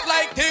him up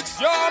like this,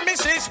 your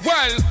missus.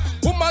 Well,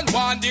 woman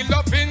want the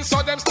loving,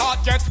 so them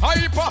start get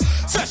hyper.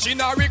 Say she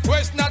na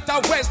request, not a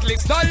Wesley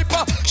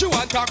sniper. She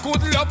want a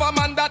good lover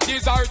man that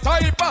is her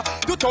type.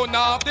 To turn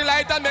off the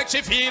light and make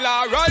she feel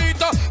alright.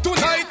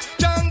 Tonight,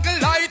 jungle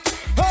light.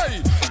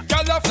 Hey,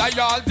 girl I fly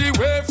all the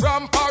way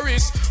from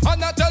Paris,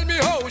 and I tell me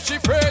how she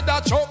afraid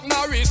that Chuck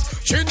Norris.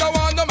 She no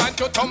want no man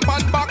to thump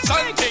and box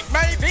and kick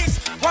my fist.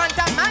 Want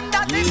a man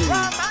that is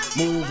romantic.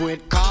 Move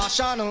with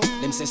caution.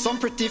 Them say some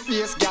pretty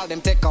face girl,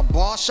 them take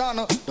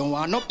abortion. Don't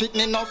want no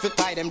picnic now fi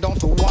tie them down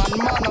to one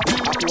man. A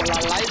whole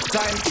a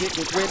lifetime kick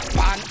it with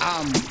Pan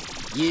Am.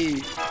 Yeah.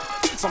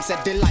 Some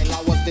said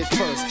Delilah was the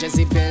first,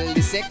 Jezebel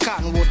the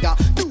second. Woulda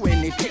do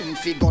anything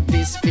fi got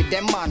this fi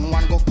them man.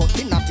 One go cut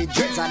in at the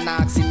dreads and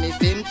ask him if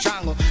him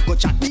trang. Go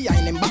chat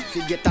behind him back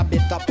fi get a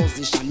better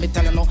position. Me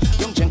tell you no,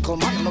 young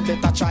gentleman, no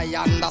better try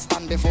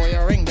understand before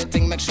you ring the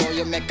thing. Make sure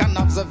you make an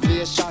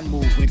observation.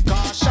 Move with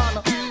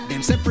caution.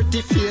 Them say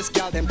pretty face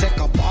girl, them take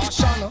a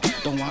portion.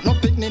 Don't want no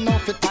picnic now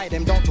fi tie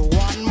them down to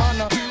one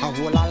man. A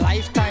whole a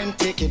lifetime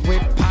take it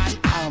with Pan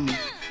Am.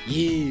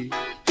 Yeah.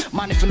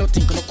 Man, if you no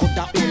think no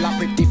coulda hold a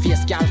pretty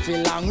face girl feel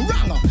long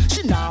wrong.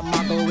 She nah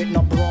muggle with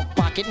no broke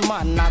pocket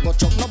man. Nah go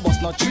chuck no bus,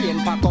 no train,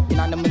 pack up in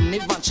a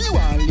minivan. She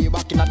want lay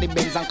back in a the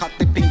Benz and cut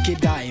the pinky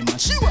diamond.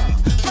 She want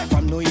fly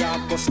from New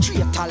York go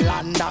straight to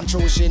London.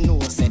 True she know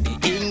say the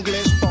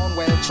English pound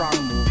well strong.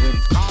 Move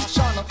with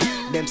caution.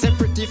 Them say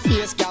pretty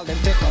face girl, them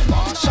take a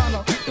caution.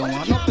 Don't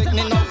want no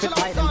picnic now fi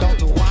tie them down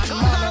to one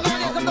man.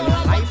 A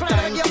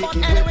lifetime take it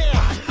with Pan Am.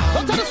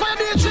 Don't tell us why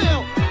you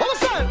chill.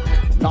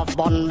 Love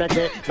bun me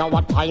day, now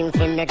what time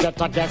for me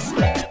get a guess.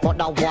 But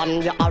the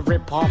one you a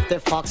rip off the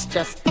fox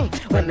chest.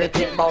 When we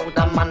think about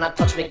the man a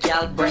touch me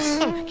girl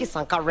breast. Kiss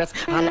and caress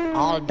and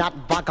all that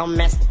bag of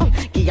mess.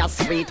 Give a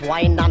sweet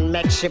wine and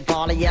make she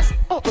ball yes.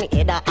 Me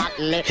either at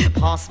me,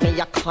 pass me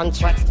your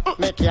contracts.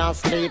 Me can't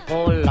sleep,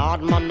 oh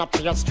Lord man up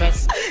your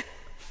stress.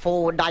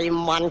 Food I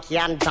man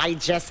can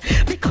digest.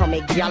 Become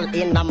a girl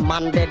in a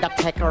man bed a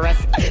take a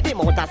rest. The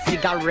amount of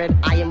cigarette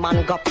I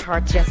man go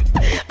purchase.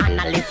 And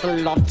a little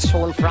love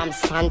tune from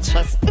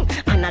Sanchez.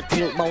 And I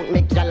think about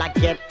me girl I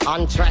get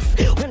undressed.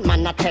 When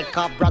man I take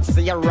a broad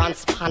see you run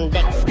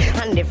spandex.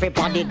 And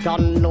everybody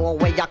don't know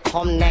where you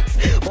come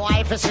next. Boy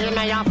if you see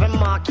me have a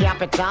mark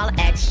capital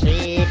X.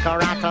 Shake a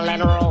rattle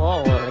and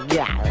roll,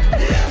 girl.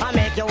 I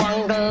make you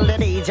wangle the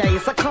DJ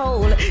so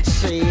cold.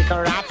 Shake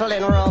a rattle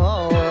and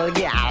roll,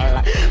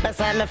 girl. Me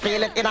say me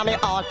feel it in me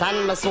heart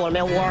and me soul.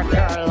 Me work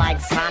her like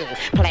sun,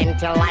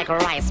 plenty like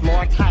rice.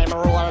 More time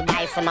roll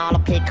dice and all the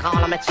pick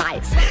all of my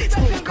chives.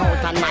 Sneak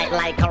out at night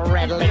like a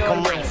red liquor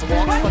mice.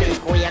 Walk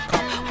sleep, wake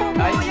up.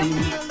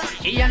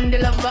 She and the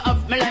lover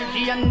of my life,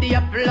 she and the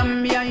apple of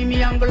me eye,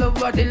 me and go love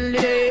her till the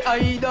day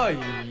I die.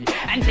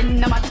 And she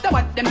no matter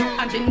what them do,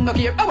 and she no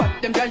care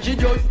about them, cause she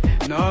just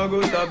no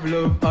go stop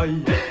love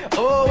I.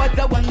 Oh, what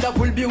a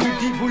wonderful,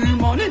 beautiful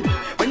morning,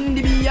 when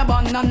the bee a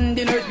born and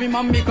the nurse me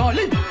mommy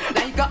calling.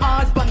 Like a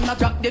husband a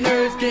truck, the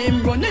nurse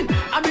came running.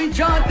 I been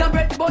short of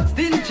breath, but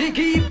still she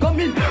keep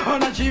coming.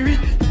 And as she reach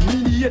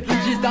immediately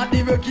she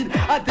started working.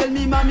 I tell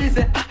me mommy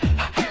say,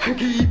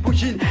 keep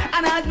pushing.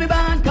 And as me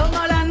band come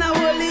all and a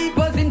whole heap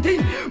was in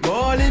thing,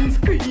 bawling,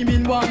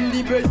 screaming, one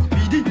the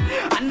breastfeeding.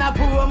 And a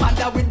poor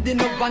mother with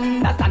enough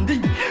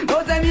understanding.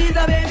 Those me's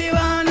a baby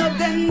one of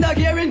tender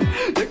caring.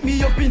 Take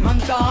me up in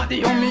hand, start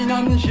the humming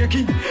and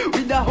shaking.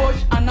 With a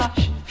hush and a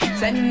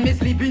send me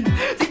sleeping.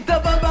 Sit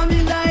up above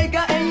me like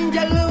an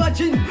angel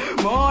watching.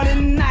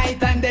 Morning, night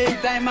time,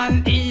 daytime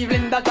and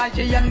evening. That's why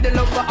she and the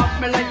lover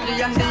of me like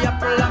she and the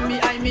apple of me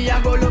eye. Me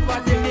a go love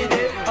her till the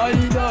day I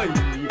die.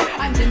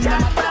 And she no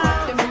matter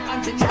what them do,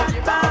 and she no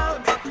give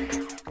out.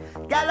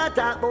 Girl a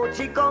talk about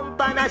she come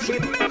pan a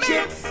ship.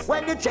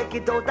 When you check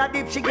it out a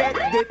dip, she get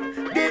dip.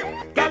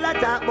 Girl a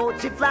talk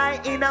about she fly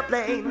in a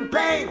plane.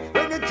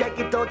 When you check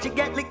it out, she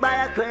get licked by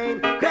a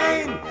crane.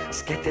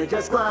 Skittle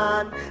just go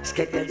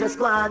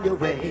on your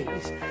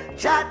ways.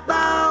 Chat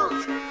bout.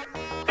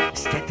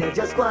 Skittle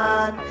just go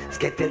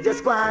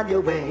on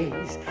your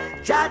ways.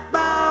 Chat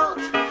bout.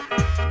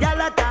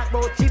 Girl a talk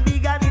about she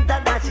big and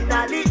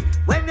internationally.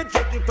 When you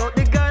check it out,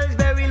 the girl's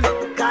very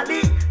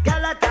locally.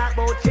 Girl a talk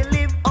about she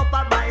live up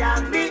a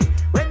Miami.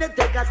 When you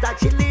take a start,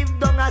 she live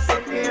down a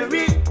St.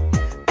 Mary.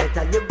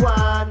 Better you go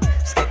on,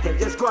 skittle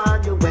just go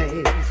on your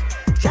ways.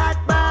 Chat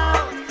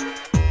bout.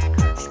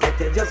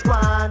 Skittle just go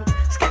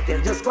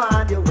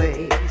on your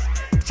ways.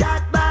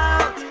 Chat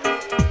bout.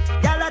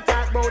 Girl a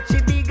talk about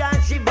she big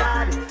and she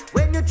bad.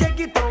 When you check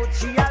it out,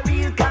 she a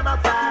real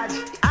camouflage.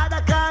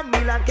 Other can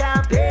meal and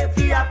can't pay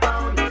for a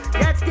pound.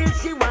 Yet still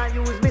she want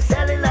use me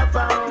cellular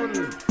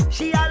phone.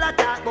 She all a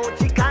talk about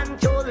she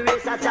control the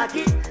race attack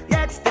it.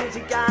 Yet still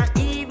she can't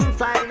even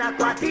find a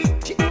quatty.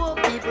 She owe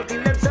people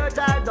till them search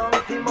her down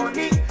for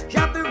money. She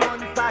have to run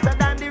faster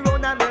than the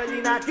run a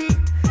Merlin natty.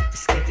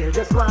 Skittle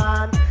just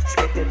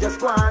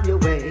one your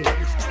ways.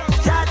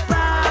 Chat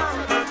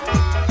bound.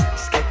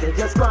 Skittle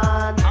just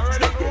one your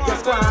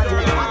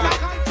ways.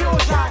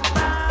 Chat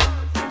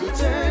bound. You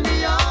turn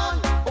me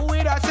on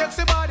with a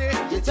sexy body.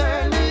 You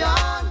turn me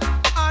on.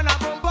 And a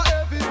bumper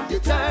heavy. You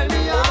turn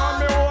me on. Oh,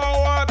 me want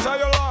water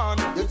your lawn.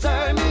 You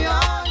turn me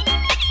on.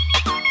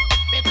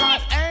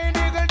 Because hey, the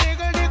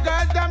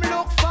girls them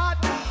look fat.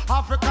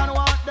 African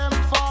want them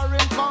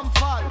foreign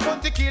comfort.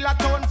 Don't kill a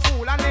ton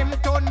fool and them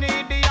ton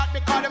idiot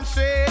because them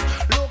say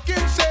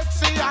looking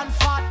sexy and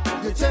fat.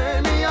 You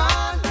turn me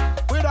on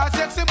with a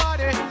sexy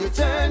body. You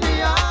turn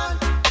me on.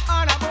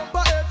 And a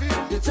bumper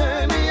heavy. You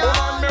turn me on.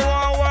 Oh, me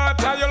want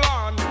water your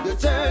lawn. You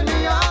turn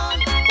me on.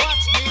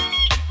 Watch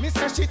this. Me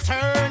say she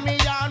turn me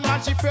on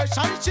when she fresh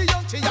and she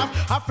young. She have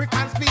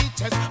African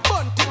speeches.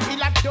 Bunty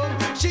kill a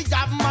dumb. She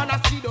have man a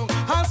sit down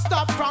and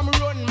stop from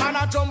run. Man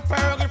a jump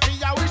early for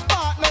ya wish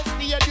partner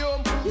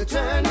stadium. You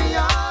turn me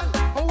on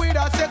with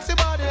a sexy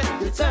body.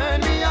 You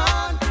turn me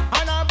on.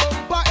 And a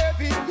bumper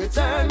heavy. You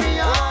turn me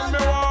on. Oh, me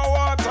want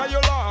water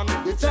your lawn.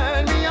 You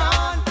turn me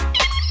on.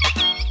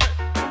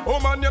 Oh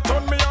man, you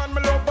turn me on.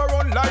 Me love her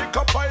run like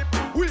a pipe.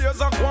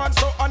 Wheels are gone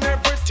so and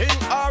everything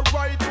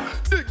alright.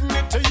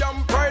 Dignity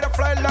and pride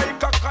fly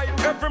like a kite.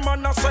 Every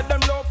man I said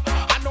them love.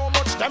 I know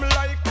much them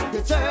like.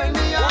 You turn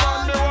me on. Oh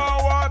man, me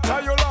want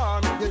water your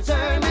lawn. You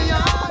turn me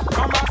on.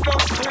 Come on,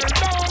 don't stay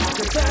down.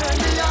 You turn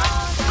me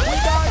on. We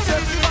dance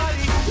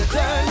everybody. You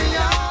turn me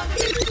on.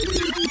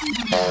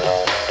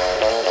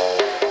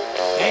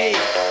 Hey,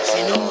 she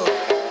know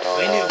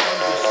when you come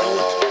to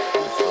suit,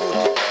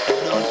 you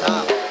don't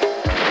have.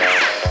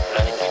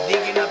 And if you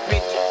dig in a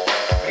pit,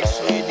 make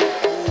sure you dig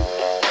too,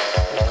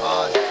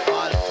 because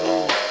all two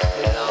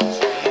belongs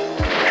to you.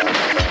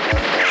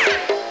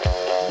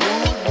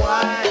 Good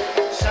boy,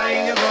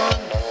 shine your gun,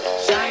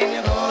 shine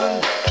your gun,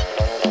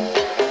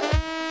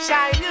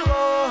 shine your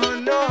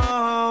gun,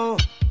 no.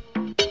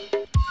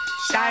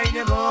 Shine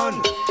your gun,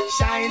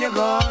 shine your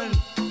gun.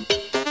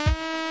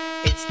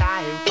 It's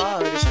time for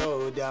the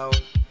showdown.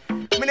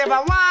 Me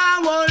never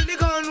want hold the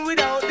gun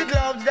without the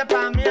gloves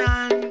upon me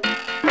hand.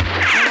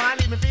 I want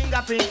leave me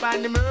fingerprint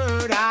on the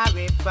murder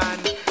weapon.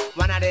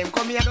 One of them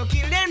come here go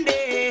kill them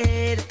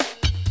dead.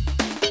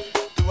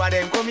 Two of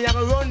them come here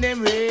go run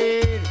them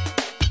red.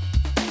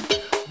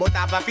 But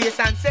have a face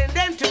and send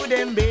them to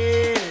them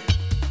bed.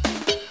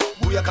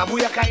 Booyaka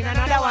booyaka in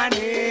another one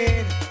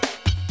head.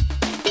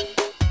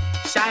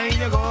 Shine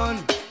your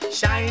gun,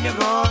 shine your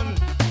gun.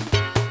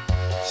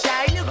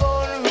 Shine your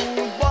gun,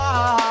 rude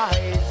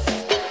boys.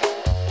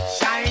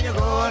 Shine your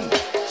gun,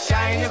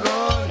 shine your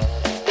gun.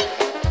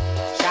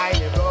 Shine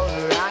your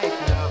gun right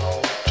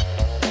now.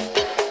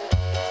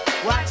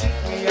 Watch it,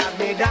 me have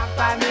me down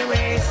by me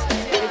waist.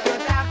 If you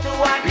talk to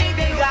one, me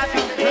they got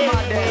to pay.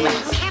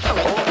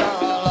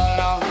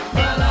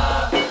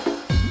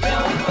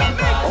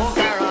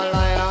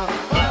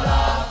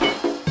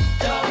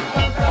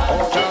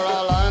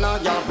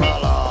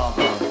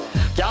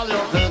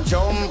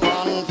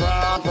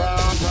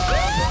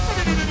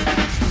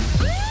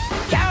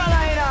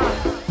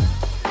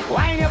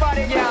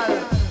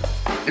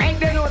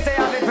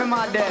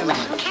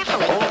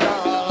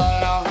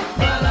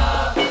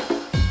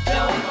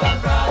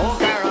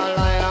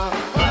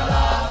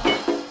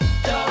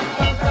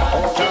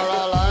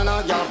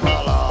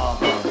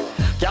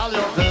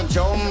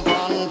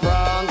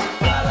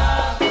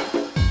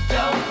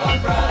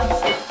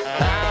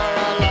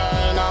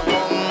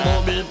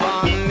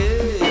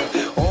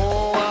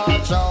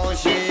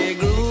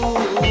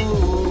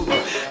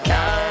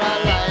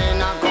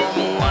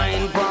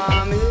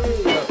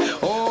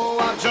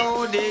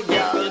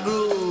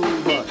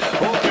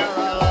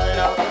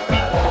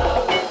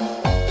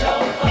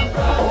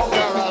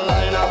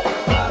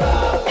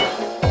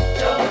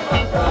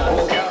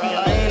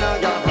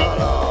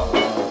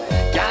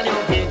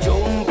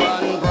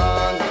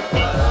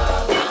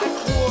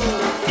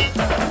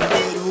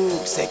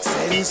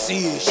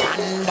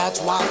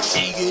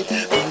 she get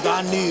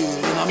fingernail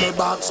in me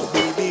back, so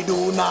baby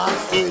do not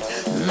fret.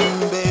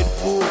 Bed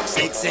book,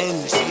 sex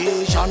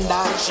sensation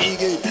that she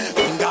get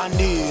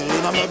fingernail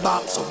in me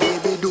back, so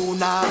baby do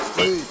not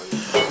fret.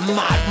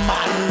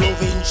 Madman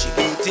loving, she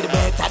get to the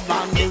better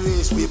than the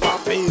race with a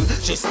pill.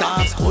 She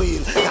starts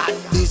squeal, got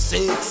this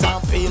sex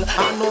appeal.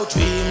 I no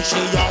dream, she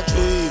a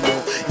dream.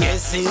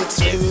 Yes, it's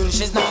real,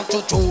 she's not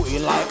too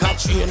chewing like a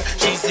train.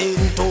 She's in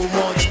too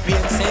much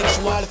pain,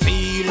 sexual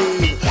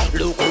feeling.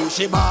 Look how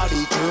she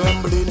body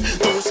trembling,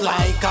 just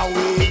like a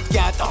weight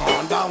cat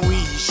on the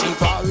wheel. She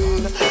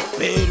foreign,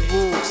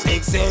 bedroom,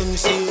 sex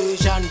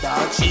sensation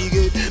that she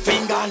get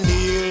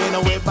fingernail in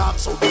a way back,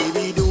 so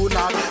baby do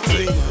not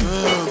fret.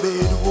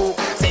 Bedroom,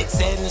 sex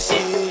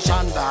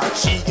sensation that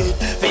she get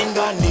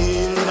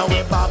fingernail in a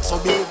way back, so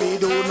baby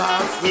do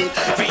not fret.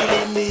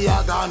 Feeling the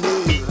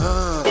agony,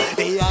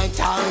 the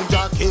time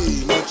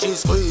jockey make she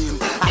scream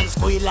and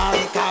squeal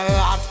like a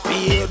rat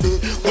baby.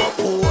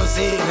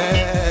 Proposing,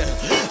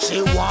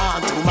 she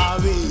want to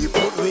marry,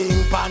 put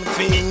ring pan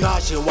finger,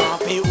 she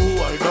want to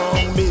hold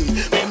on me.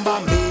 Remember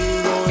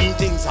me run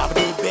things have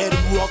the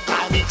bedrock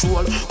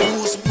control.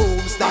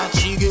 Goosebumps that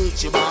she get,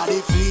 she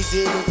body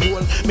freezing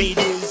cold. Me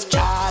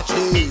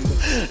discharging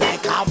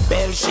like a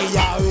bell she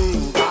a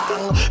ring,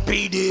 bang,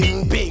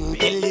 bidding ping,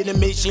 telling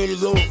me she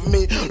love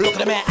me. Look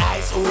at my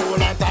eyes,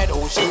 all and tight,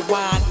 oh she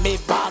want me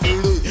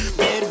badly.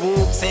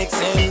 Bedroom sex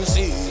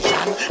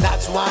sensation,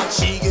 that's what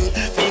she get.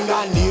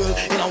 Fingernail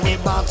in a way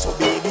back, so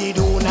baby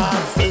do not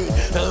fret.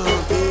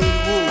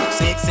 Bedroom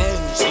sex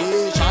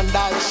sensation,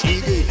 that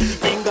she get.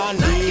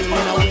 Fingernail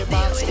in a way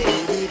back, so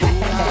baby do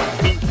not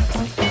fret.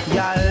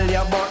 Y'all,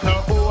 your butt no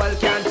hole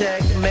can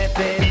take me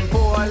pin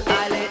pole.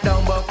 I lay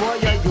down before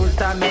you used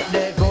to make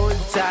the good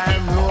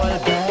time roll.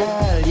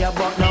 Girl, your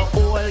butt no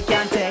hole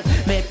can take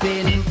me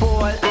pin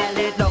pole. I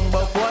lay down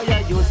before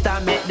you used to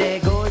make the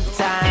good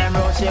time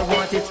roll. She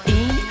want it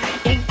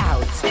in,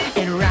 out,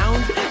 and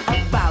round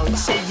about.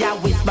 She ya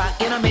whisper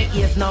in my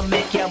ears, now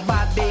make your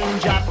bobbin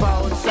drop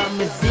out. Some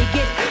zig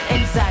it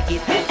and zag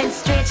it and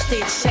stretch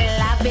it. She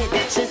love it.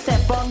 She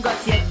said,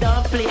 Bongos, you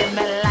don't play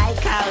me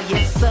like how you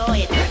saw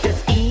it.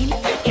 Just in,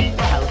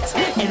 out,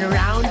 and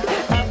round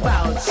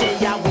about. She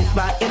ya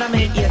whisper in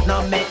my ears,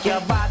 now make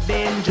your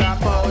bobbin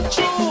drop out.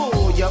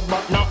 True, your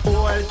butt no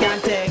hole can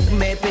take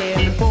me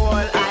pin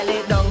pole. I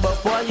lay down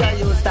before you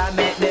used to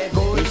make the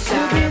good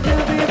time.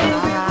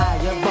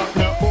 Your butt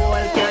no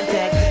hole can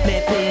take me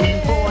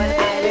pin pole.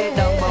 I lay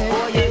down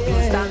before you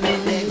used to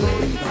make the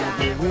good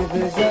time.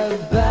 Rivers of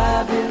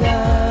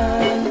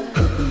Babylon,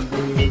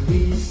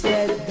 we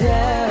sat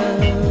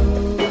down,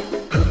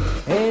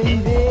 and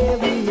there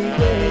we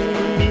went,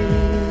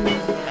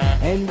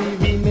 and we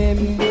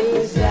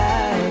remember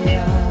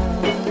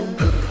Zion,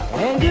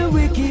 and the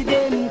wicked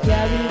then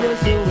carried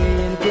us away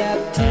in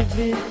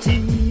captivity,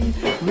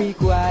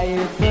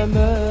 required from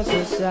us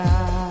a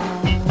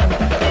sign.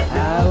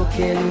 How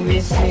can we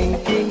sing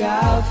King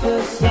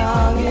Alpha's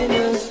song in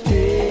a straight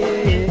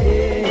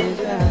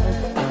line?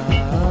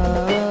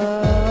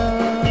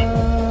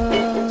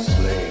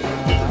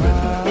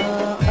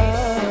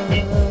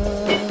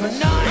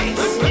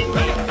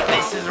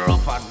 This is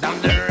rougher than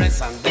the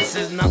rest, and this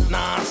is not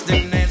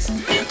nastiness.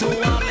 To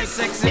all the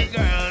sexy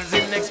girls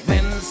in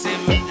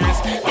expensive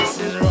dress, this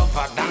is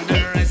rougher than the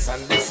rest,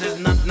 and this is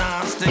not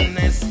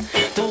nastiness.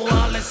 To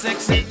all the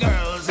sexy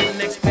girls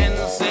in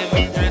expensive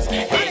dress,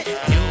 hey,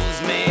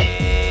 use me,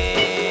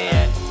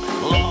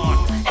 Lord,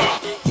 hey,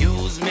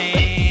 use me.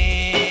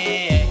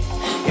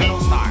 You know,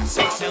 star,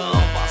 sexy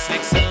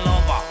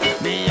lover,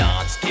 me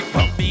heart skip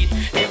a beat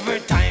every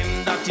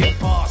time that you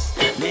pass.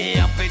 Me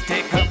have to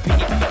take a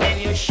peek when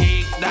you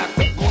shake that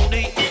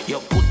booty. You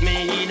put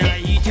me in a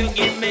heat, you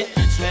give me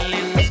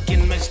swelling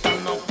skin, me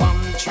stand up on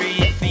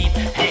 3 feet.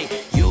 Hey,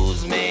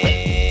 use me,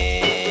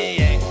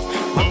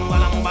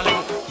 bang,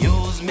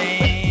 use me,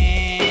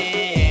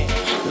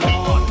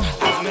 Lord.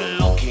 As me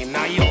looking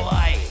at your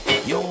eye,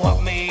 you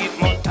have me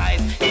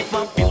hypnotized. If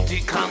a beauty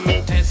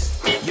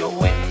contest, you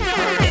win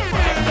first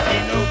prize.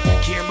 You no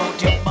care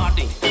about your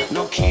body,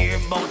 no care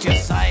about your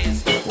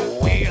size.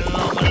 We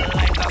love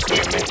like a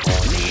spirit,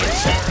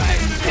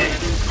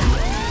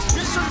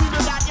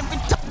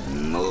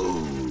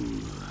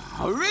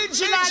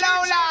 Original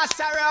Ola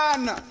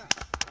Saran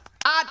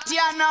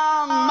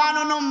Atianong,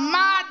 man no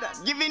mad.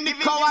 Giving the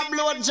cow a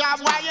blow job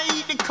while you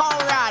eat the cow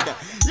rod.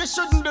 You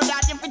shouldn't do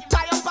that. If you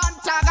tie up on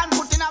tag and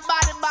put in a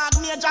body bag,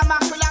 Major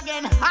Mackerel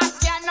again.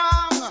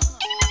 Atianong.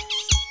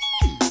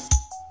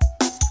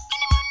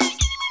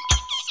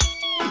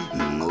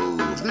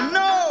 Move.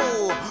 No,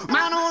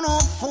 man no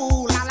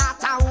fool. A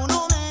lot of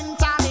uno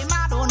mentally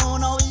mad. Uno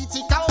no eat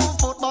it cow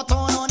foot, but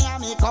uno near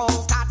me cow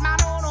cat. Man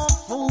no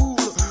fool.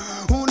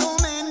 Uno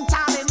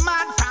mentally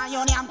mad. From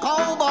your name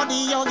cow body,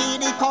 you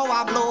give the cow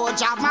a blow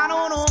job. Man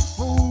no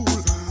fool.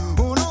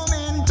 Uno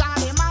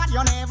mentally mad.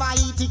 You never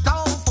eat the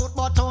cow foot,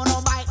 but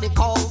uno bite the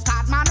cow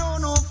cat. Man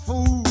no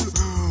fool.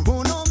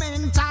 Uno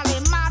mentally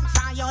mad.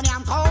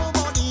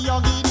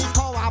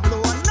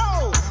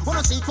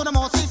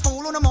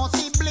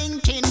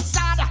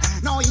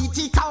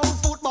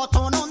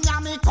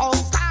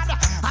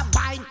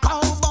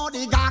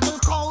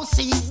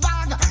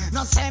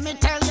 no say me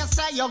tell you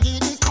say you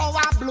give the cow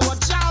a blow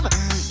job.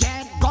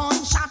 Get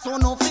gunshot who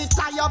no fit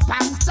tie up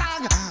and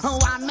tag.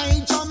 One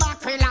major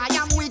mackerel I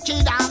am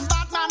wicked and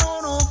Batman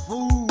who no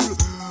fool.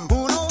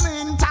 Who no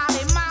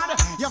mentally mad.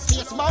 Your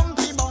face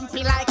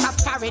bumpy like a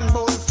foreign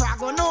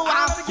bullfrog. Who no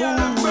a fool.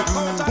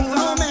 Who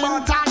no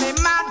mentally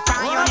mad.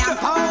 Fire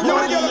power.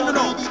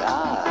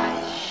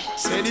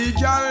 Say the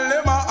girl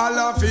dem a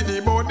holla for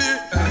the body.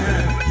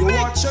 You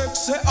a check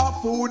say a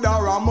food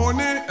or a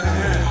money.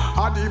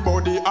 A the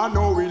body a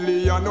no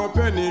willy a no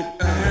penny.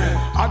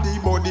 A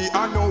the body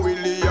a no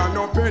willy a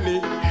no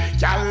penny.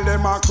 Girl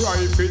dem a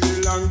cry for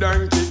the long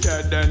donkey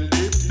head. And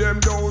if them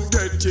don't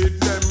get it,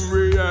 them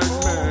react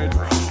mad.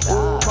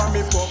 Over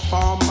me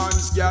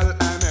performance, girl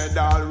and head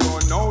all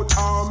run out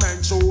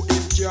torment. So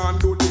it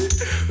can't do the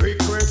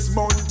request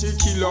bounty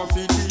killer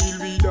fi deal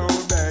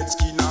without bad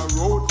skin. A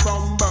road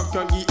from back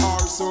and the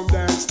arse some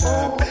dance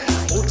step.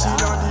 Put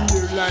in a the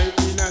air like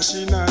the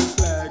national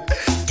flag.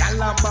 Girl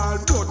a ball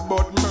blood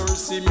but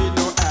mercy me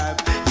no have.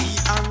 The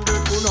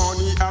angle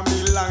punanny a me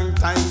long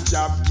time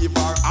job. Give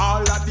her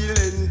all of the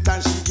length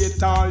and she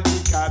get all the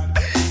cat.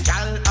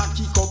 Girl a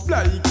kick up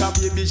like a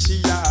baby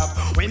she have.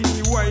 When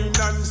me whine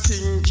and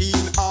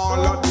sinking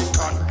all of the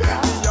cut.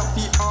 Me a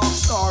fi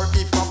ask her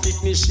if a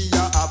picnic she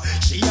a have.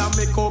 She a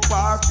make up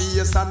her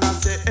face and I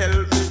say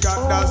help me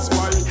God. That's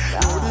why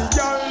now the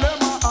girl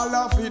dem a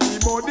holla for the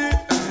body.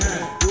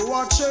 You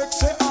a check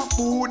say a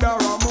food or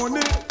a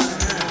money.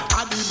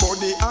 A the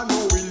body a no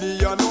willy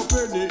a no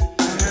penny.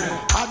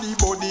 A the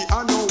body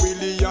a no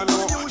willy a no.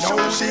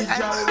 Now she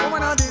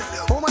woman of this,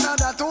 woman of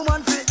that,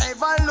 woman fi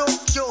ever look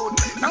cute.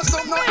 No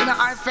some no in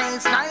her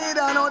face,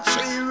 neither no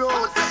tree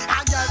road.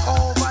 I get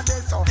over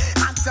there so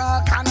I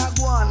talk and I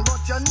go on,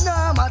 but you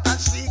know matter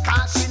she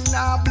cause she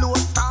nah blow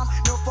stamp.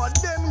 No for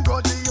them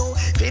go to you,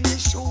 for the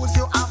shoes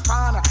you have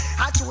on.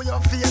 I show your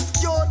face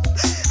cute,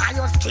 and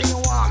your skin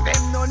warm.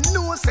 Them no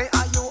know say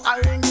are you a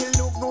ring you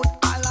look good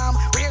alarm.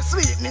 Where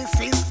sweetness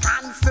is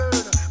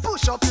concerned,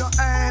 push up your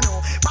hand.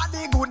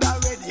 Body good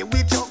already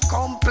with your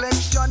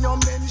complexion. You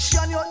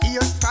mention your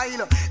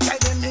hairstyle. Tell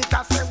them it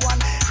a say one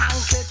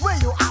handset where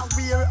you are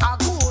wear a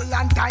gold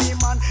and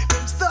diamond.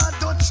 Them start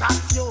to chat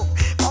you,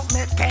 but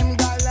make them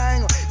go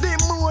line. The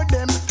more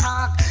them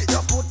talk, you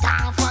put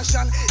on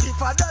fashion.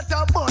 If a that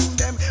a bun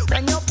them,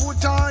 when you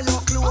put on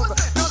your clothes,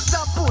 just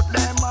to put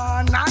them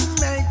on and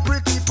make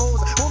pretty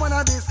pose. Woman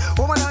of this,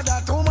 woman of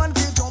that, woman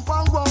can jump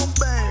and go on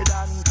bed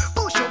and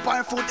push up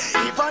her foot.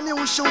 If a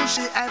new shoe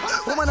she have,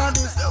 woman of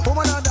this,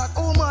 woman of that,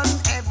 woman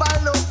ever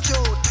look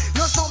cute.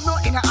 You some no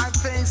in her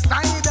face,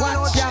 neither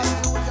no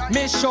cute.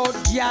 Me shout,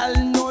 girl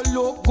no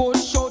look good,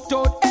 shout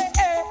out,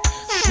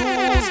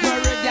 shoes no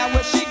ready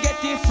where she get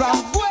it from.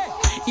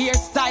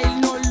 Hairstyle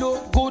no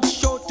look good,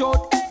 shout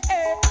out,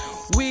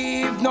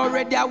 weave no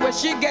ready where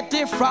she get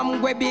it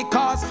from. Where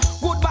because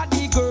good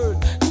body girl,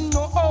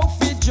 no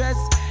outfit dress,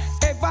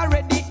 ever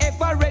ready,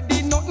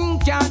 nothing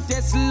can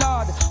test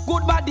Lord.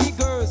 Good body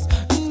girls,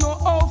 no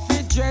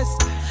outfit dress,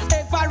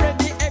 ever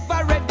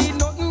ready,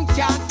 nothing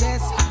can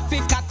test. Fi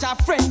catch a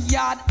friend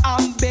yard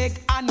and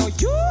beg, I know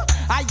you.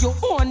 Are you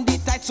own the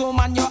tight so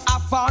man you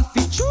have found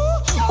fit you?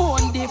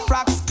 Own the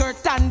frock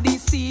skirt and the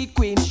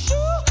sequin shoe.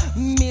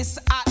 Miss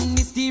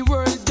Atnis the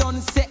world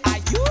don't say are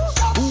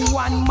you?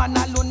 One man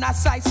alone a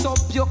size up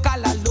your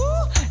color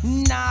low.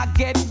 Nah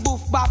get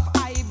buff buff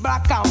eye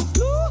black and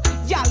blue.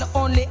 Y'all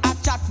only a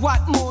chat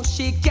what more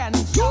she can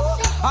do.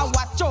 I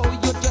watch how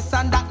you dress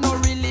and that no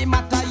really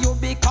matter you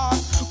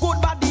because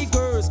good body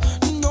girls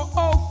no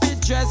outfit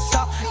dress.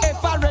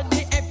 Ever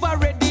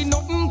ready,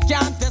 nothing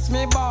can test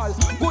me ball.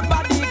 Good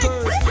body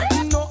girls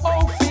no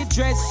outfit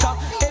dress.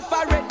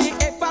 Ever ready,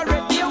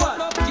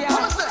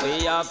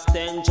 we have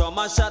 10 drum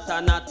a shot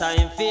and a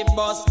time fi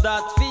bust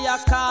that fi a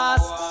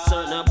cast.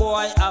 Certain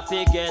boy a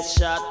fi get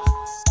shot.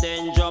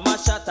 10 drum a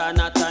shot and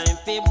a time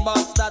fi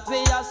bust that. We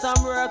have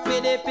some work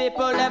for the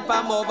people them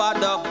from over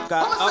the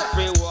cat of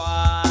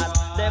reward.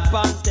 They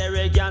pan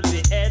terragant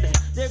fi head.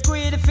 They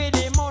greed for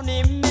the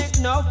money make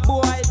no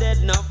boy dead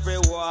enough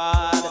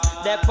reward.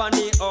 They pan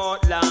the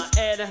outland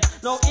head.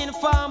 No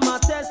informer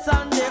test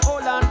and the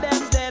whole and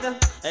them dead.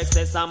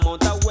 Excess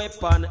amount of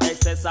weapon,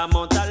 excess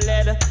amount of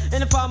lead.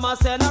 Informer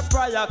send a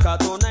prayer cause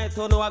tonight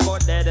you know I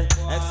got dead.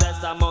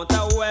 Excess amount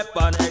of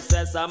weapon,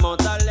 excess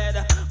amount of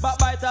lead. But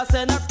biter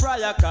send a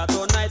prayer cause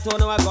tonight you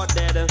know I got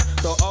dead.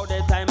 So all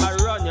the time I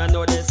run you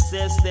know the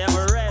system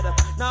red.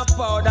 Now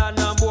powder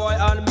no boy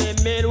on me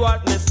mean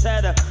what me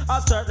said.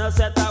 A certain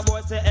set of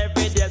boys say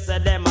every day say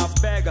them a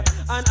beg.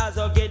 And as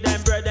you give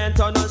them bread and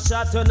turn a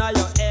shot on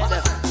your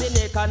head.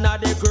 Snake under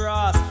the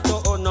grass,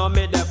 so no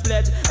me the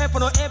pledge. If you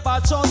no ever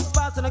trust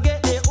pass and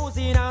get the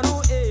Uzi and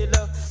no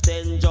ill.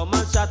 10 drum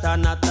and shot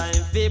and a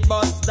time fi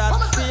bust that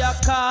fi a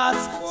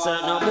cast.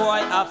 Certain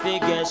boy a fi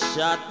get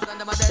shot.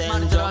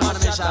 10 drum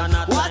and shot and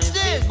a time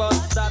fi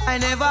bust that. I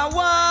never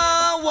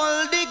want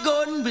hold the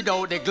gun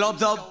without the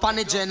gloves up on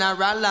the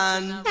general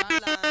land.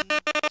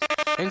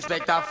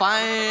 Inspector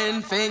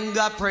find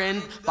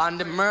fingerprint on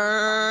the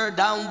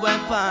murder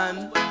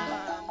weapon.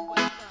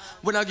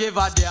 we no give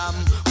a damn.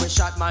 We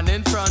shot man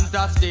in front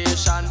of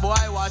station, boy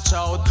watch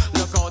out.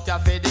 Look out ya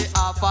for the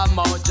half a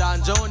mouth,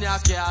 John Junior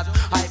Cat.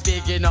 I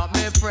picking up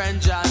me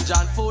friend John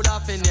food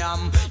off in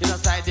yam. You know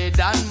side the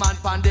Dan man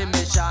pan the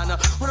mission.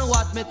 We no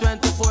watch me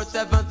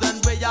 24/7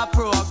 and we a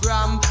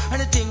program.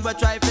 Anything we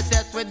try to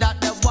test with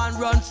that, the one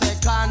run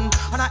second.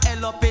 And I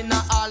hell up in a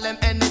Harlem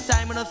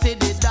anytime we no see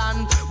the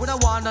Dan. We no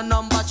want a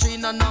number 3,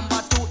 no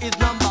number 2 is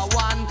number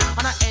 1.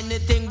 And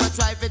anything we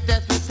try to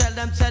test, we tell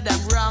them say them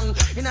wrong.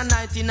 In a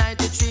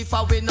 1993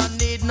 for we no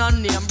need no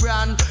name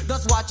brand.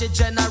 Just watch it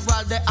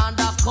general, the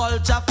under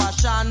culture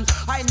fashion.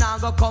 I now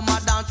go come a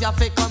dance, ya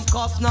fi come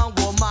cuss no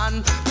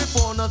woman.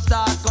 Before no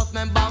start cuss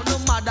me bound, no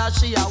matter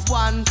she a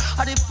one.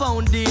 At the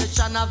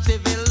foundation of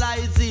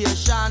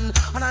civilization.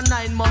 And a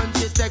 9 months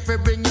she take fi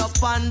bring you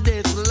on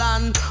this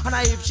land. And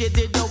if she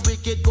did the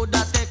wicked,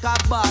 coulda take a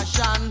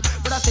bashing.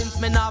 But since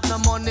me not have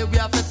no money, we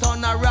have to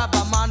turn a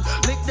robber man.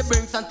 Lick the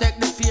brinks and take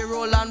the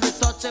payroll and we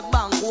touch a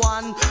bank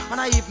one.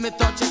 And if me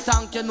touch a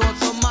tank, you know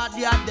so mad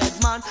you a dead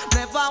man.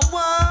 Never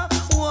want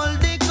hold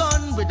the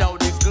gun without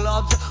the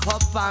gloves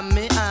up on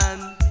me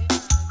hand.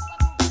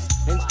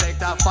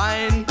 Inspector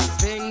fine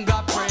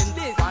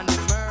fingerprint on the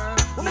mirror.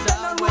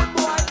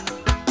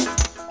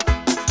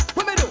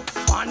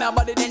 Want a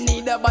body, they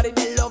need a body,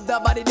 they love the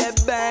body, they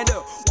bad.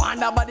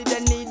 Want a body, they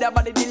need a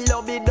body, they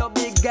love it, the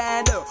big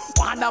gad.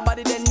 Want a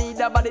body, they need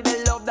a body,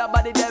 they love the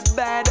body, they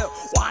bad.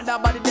 Want a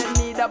body, they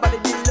need a body,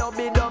 they love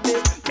it, the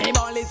big. Me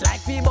ball is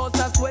like people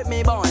just with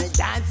me ball.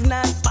 Dance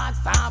not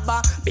fast,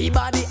 saba. Be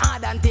body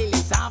hard until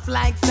it's soft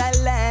like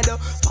salad.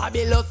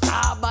 Fabulous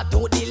saba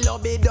to the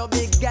lobby, the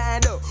big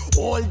gad.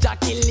 Old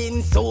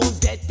Jacqueline, so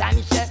dead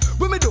and shit.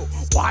 What me do?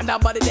 Want a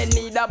body, they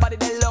need a body,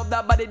 they love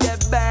the body, they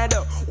bad.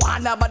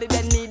 Want a body,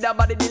 they need a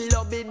body, they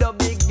love it, the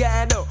big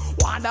gad.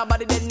 Want a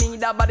body, they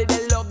need a body,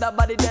 they love the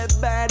body, they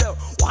bad.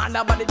 Want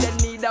a body, they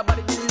need a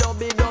body, they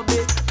love it, the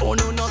big. Oh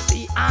no, no,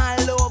 see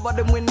all over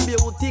them win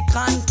beauty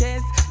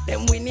contest.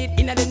 Them win it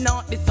in the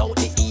north, the south,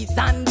 the east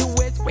and the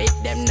west.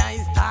 With them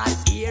nice tall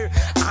ear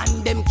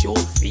and them cute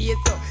face.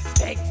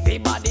 Sexy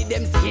body,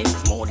 them skin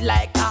smooth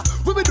like a.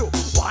 What we do?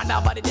 Want a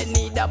body, they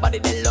need a body,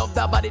 they love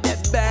the body, they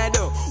bad.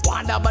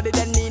 Want a body,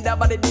 they need a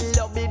body, they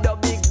love it, the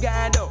big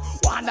gad.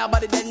 Want a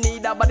body, they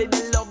need a body,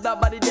 they love the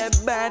body, they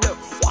bad.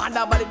 Want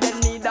a body, they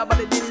need a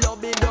body, they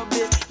love it, the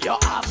big. You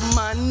have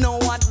man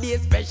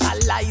nowadays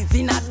specialize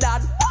in a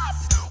that.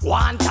 What?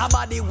 Want a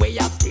body where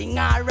you sing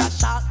or a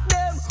shot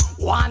them.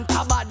 Want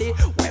a body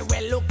where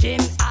we're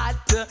looking at.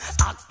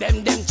 Ask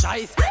them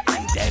choice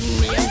and them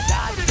names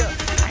that.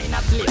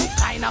 Kinda slim,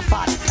 kinda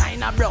fat,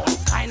 kinda brown,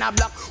 kinda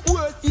black.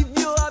 Worse if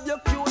you have your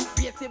cute